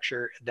governance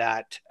structure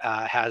that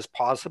has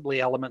possibly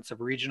elements of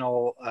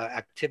regional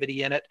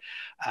activity in it,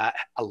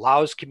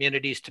 allows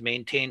communities to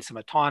maintain some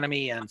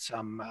autonomy and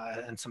some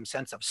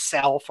sense of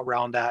self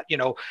around that. You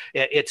know,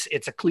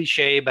 it's a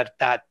cliche, but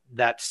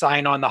that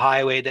sign on the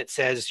highway that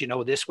says, you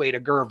know, this way to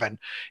Girvan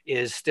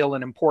is still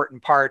an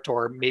important part,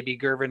 or maybe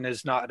Girvan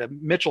is not a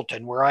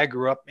Mitchelton, where I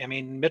grew up. I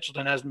mean,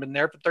 Mitchelton hasn't been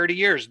there for 30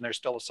 years and there's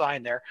still a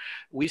sign there.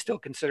 We still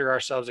consider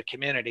ourselves a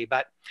community.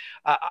 But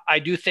I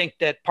do think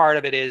that part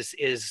of it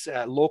is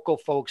local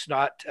folks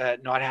not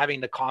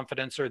having the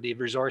confidence or the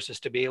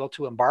resources to be able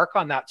to embark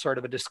on that sort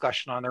of a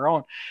discussion on their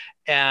own.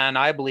 And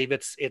I believe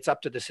it's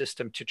up to the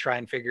system to try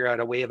and figure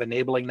out a way of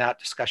enabling that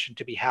discussion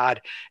to be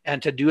had,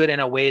 and to do it in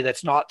a way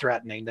that's not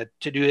threatening,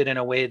 to do it in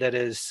a way that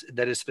is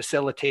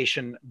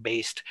facilitation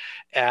based.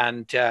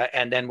 And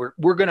then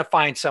we're going to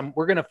find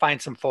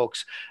some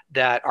folks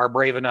that are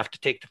brave enough to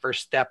take the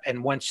first step.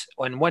 And once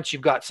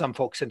you've got some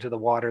folks into the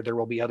water, there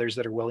will be others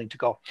that are willing to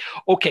go.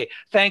 Okay,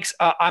 thanks.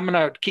 I'm going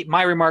to keep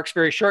my remarks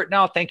very short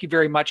now. Thank you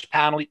very much,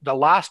 panel. The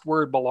last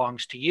word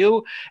belongs to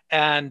you.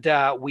 And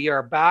we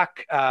are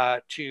back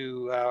to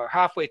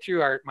halfway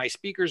through my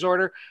speaker's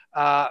order.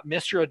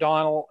 Mr.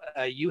 O'Donnell,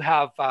 you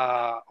have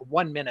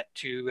 1 minute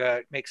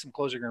to make some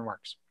closing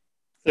remarks.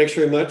 Thanks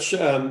very much.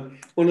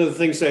 One of the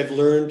things I've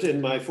learned in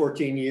my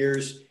 14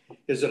 years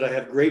is that I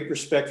have great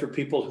respect for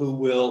people who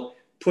will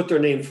put their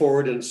name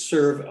forward and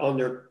serve on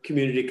their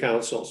community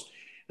councils.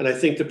 And I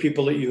think the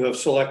people that you have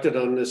selected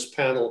on this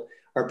panel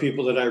are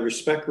people that I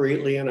respect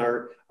greatly and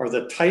are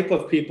the type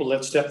of people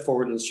that step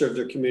forward and serve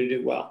their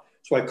community well.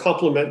 So I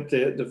compliment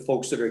the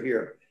folks that are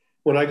here.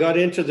 When I got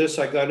into this,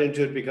 I got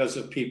into it because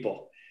of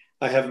people.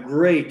 I have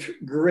great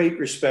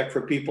respect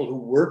for people who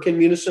work in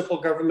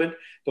municipal government,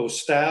 those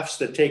staffs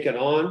that take it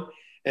on.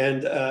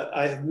 And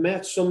I have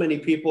met so many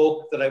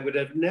people that I would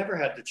have never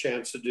had the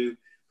chance to do,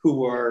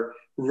 who are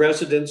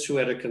residents who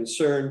had a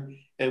concern,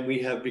 and we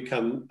have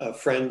become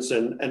friends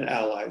and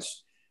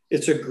allies.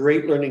 It's a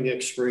great learning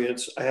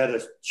experience. I had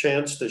a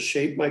chance to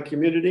shape my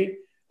community.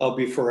 I'll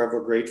be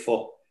forever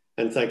grateful.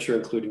 And thanks for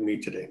including me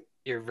today.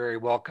 You're very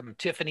welcome.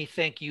 Tiffany,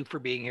 thank you for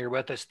being here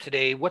with us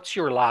today. What's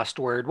your last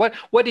word?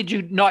 What did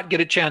you not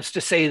get a chance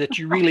to say that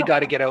you really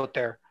got to get out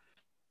there?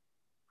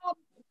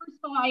 First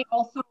of all, I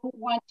also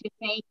want to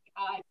thank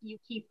you,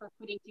 Keith, for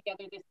putting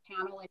together this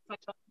panel.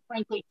 It's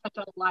frankly such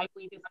a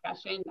lively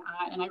discussion,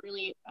 and I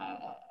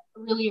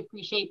really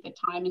appreciate the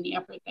time and the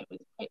effort that was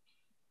put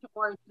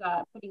towards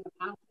putting the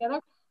panel together.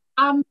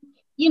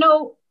 You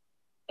know,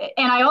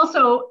 and I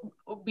also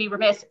will be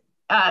remiss.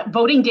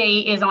 Voting day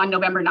is on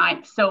November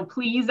 9th. So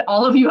please,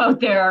 all of you out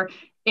there,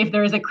 if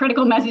there is a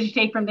critical message to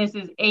take from this,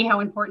 is A, how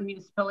important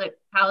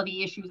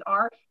municipality issues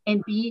are,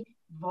 and B,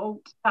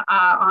 vote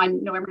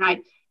on November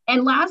 9th.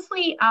 And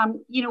lastly,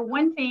 you know,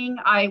 one thing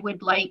I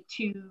would like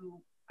to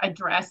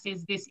address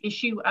is this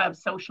issue of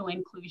social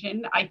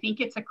inclusion. I think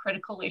it's a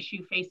critical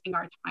issue facing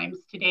our times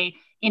today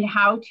in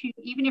how to,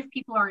 even if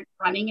people aren't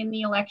running in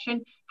the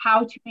election,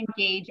 how to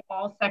engage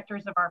all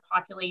sectors of our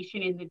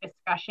population in the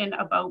discussion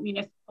about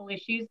municipal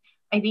issues.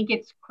 I think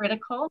it's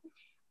critical.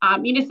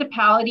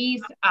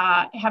 Municipalities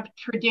have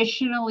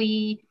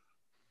traditionally,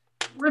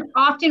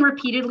 often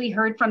repeatedly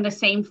heard from the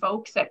same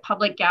folks at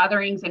public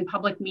gatherings and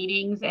public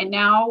meetings. And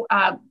now,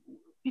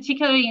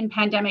 particularly in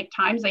pandemic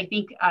times, I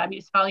think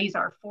municipalities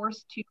are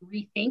forced to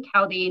rethink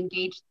how they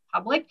engage the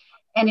public.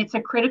 And it's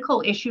a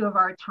critical issue of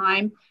our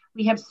time.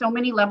 We have so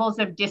many levels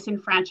of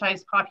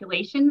disenfranchised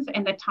populations,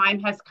 and the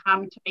time has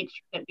come to make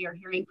sure that we are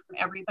hearing from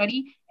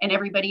everybody and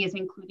everybody is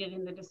included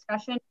in the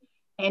discussion.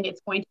 And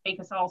it's going to make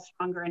us all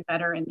stronger and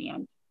better in the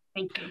end.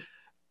 Thank you.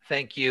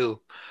 Thank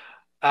you.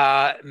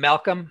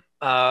 Malcolm,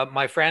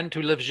 my friend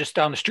who lives just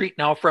down the street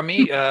now from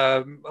me,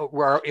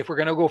 if we're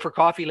going to go for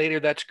coffee later,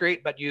 that's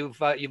great, but you've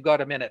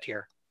got a minute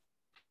here.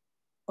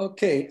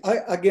 Okay,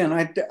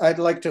 I'd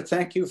like to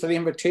thank you for the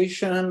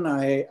invitation.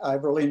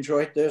 I've really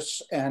enjoyed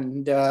this,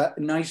 and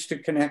nice to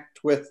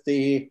connect with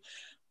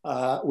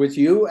with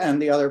you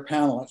and the other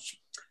panelists.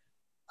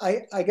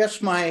 I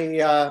guess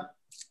I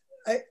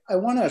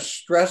want to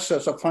stress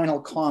as a final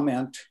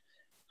comment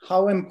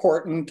how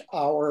important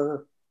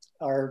our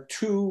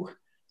two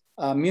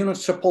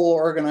municipal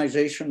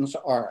organizations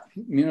are.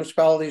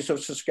 Municipalities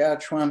of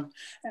Saskatchewan,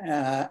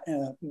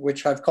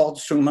 which I've called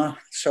SUMA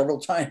several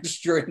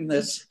times during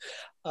this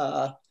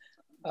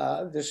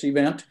this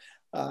event,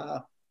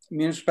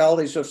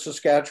 Municipalities of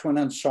Saskatchewan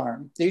and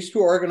SARM. These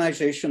two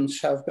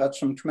organizations have got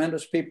some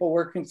tremendous people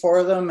working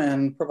for them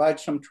and provide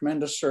some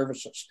tremendous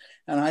services.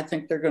 And I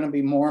think they're going to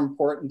be more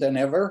important than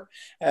ever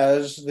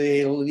as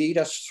they lead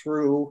us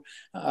through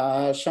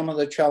some of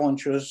the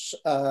challenges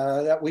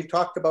that we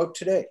talked about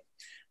today.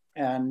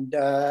 And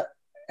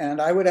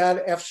I would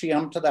add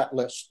FCM to that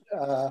list.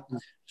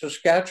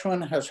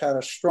 Saskatchewan has had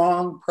a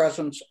strong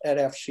presence at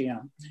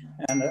FCM.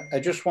 And I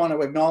just want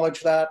to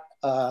acknowledge that.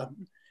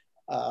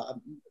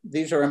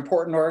 These are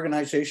important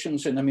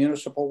organizations in the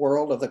municipal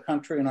world of the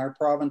country and our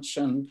province,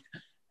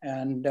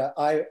 and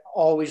I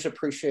always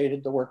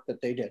appreciated the work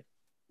that they did.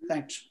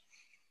 Thanks.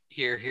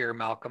 Hear, hear,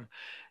 Malcolm.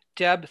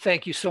 Deb,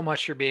 thank you so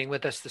much for being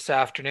with us this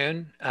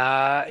afternoon.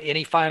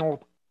 Any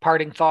final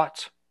parting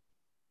thoughts?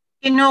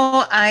 You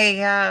know,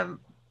 I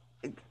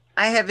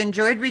have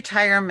enjoyed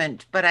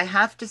retirement, but I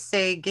have to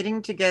say,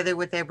 getting together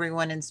with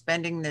everyone and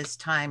spending this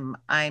time,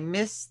 I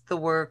miss the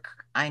work,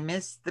 I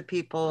miss the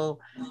people,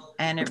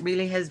 and it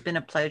really has been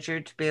a pleasure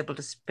to be able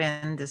to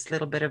spend this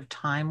little bit of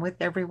time with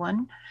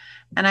everyone.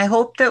 And I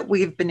hope that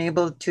we've been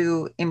able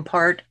to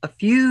impart a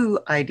few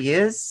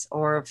ideas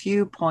or a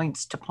few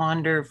points to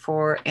ponder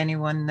for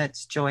anyone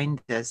that's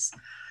joined us.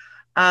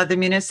 The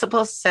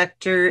municipal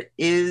sector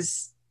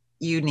is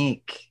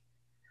unique.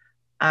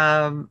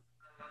 And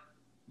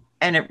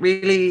it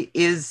really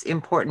is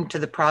important to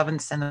the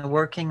province and the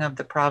working of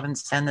the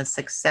province and the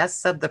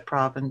success of the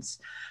province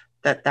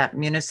that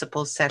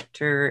municipal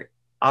sector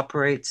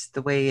operates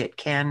the way it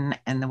can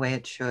and the way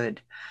it should.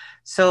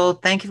 So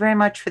thank you very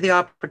much for the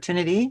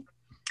opportunity.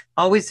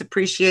 Always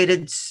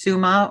appreciated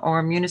SUMA,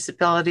 or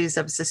Municipalities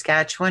of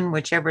Saskatchewan,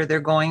 whichever they're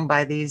going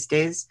by these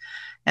days,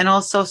 and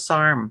also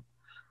SARM.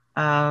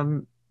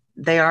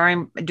 They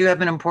do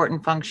have an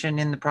important function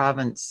in the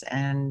province,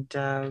 and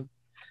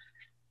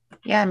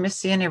yeah, I miss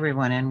seeing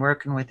everyone and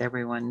working with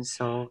everyone.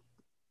 So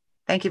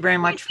thank you very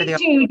much for the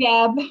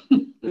Deb.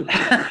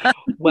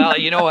 Well,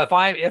 you know, if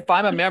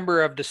I'm a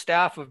member of the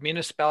staff of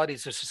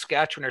Municipalities of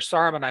Saskatchewan or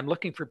SARM and I'm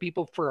looking for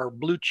people for our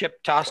blue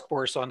chip task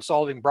force on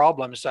solving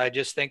problems, I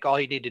just think all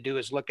you need to do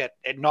is look at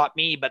not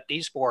me, but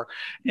these four,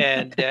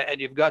 and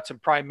you've got some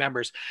prime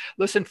members.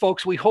 Listen,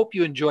 folks, we hope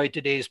you enjoyed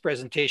today's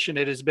presentation.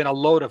 It has been a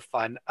load of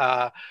fun.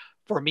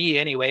 For me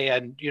anyway,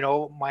 and you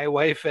know, my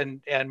wife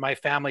and my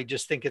family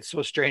just think it's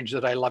so strange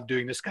that I love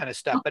doing this kind of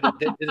stuff, but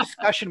the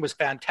discussion was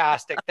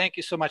fantastic. Thank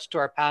you so much to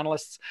our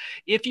panelists.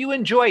 If you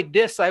enjoyed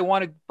this, I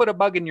want to put a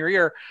bug in your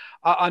ear.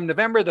 On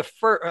November the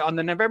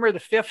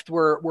 5th,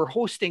 we're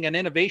hosting an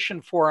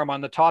innovation forum on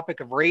the topic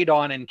of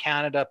radon in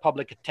Canada,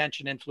 public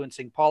attention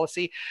influencing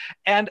policy.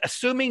 And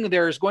assuming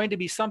there's going to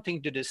be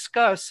something to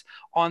discuss,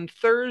 on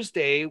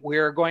Thursday,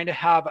 we're going to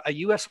have a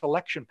U.S.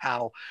 election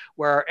panel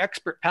where our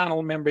expert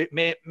panel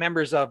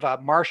members of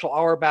Marshall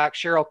Auerbach,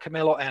 Cheryl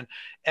Camillo,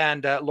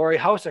 and Lori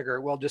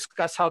Hausager will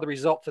discuss how the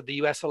results of the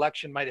U.S.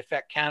 election might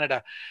affect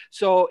Canada.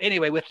 So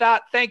anyway, with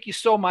that, thank you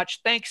so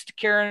much. Thanks to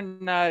Karen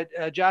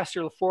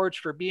Jasser-LaForge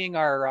for being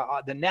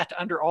the net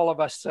under all of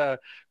us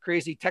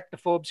crazy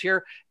technophobes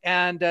here.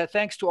 And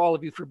thanks to all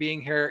of you for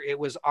being here. It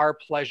was our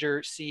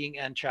pleasure seeing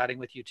and chatting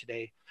with you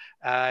today.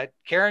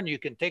 Karen, you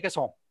can take us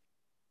home.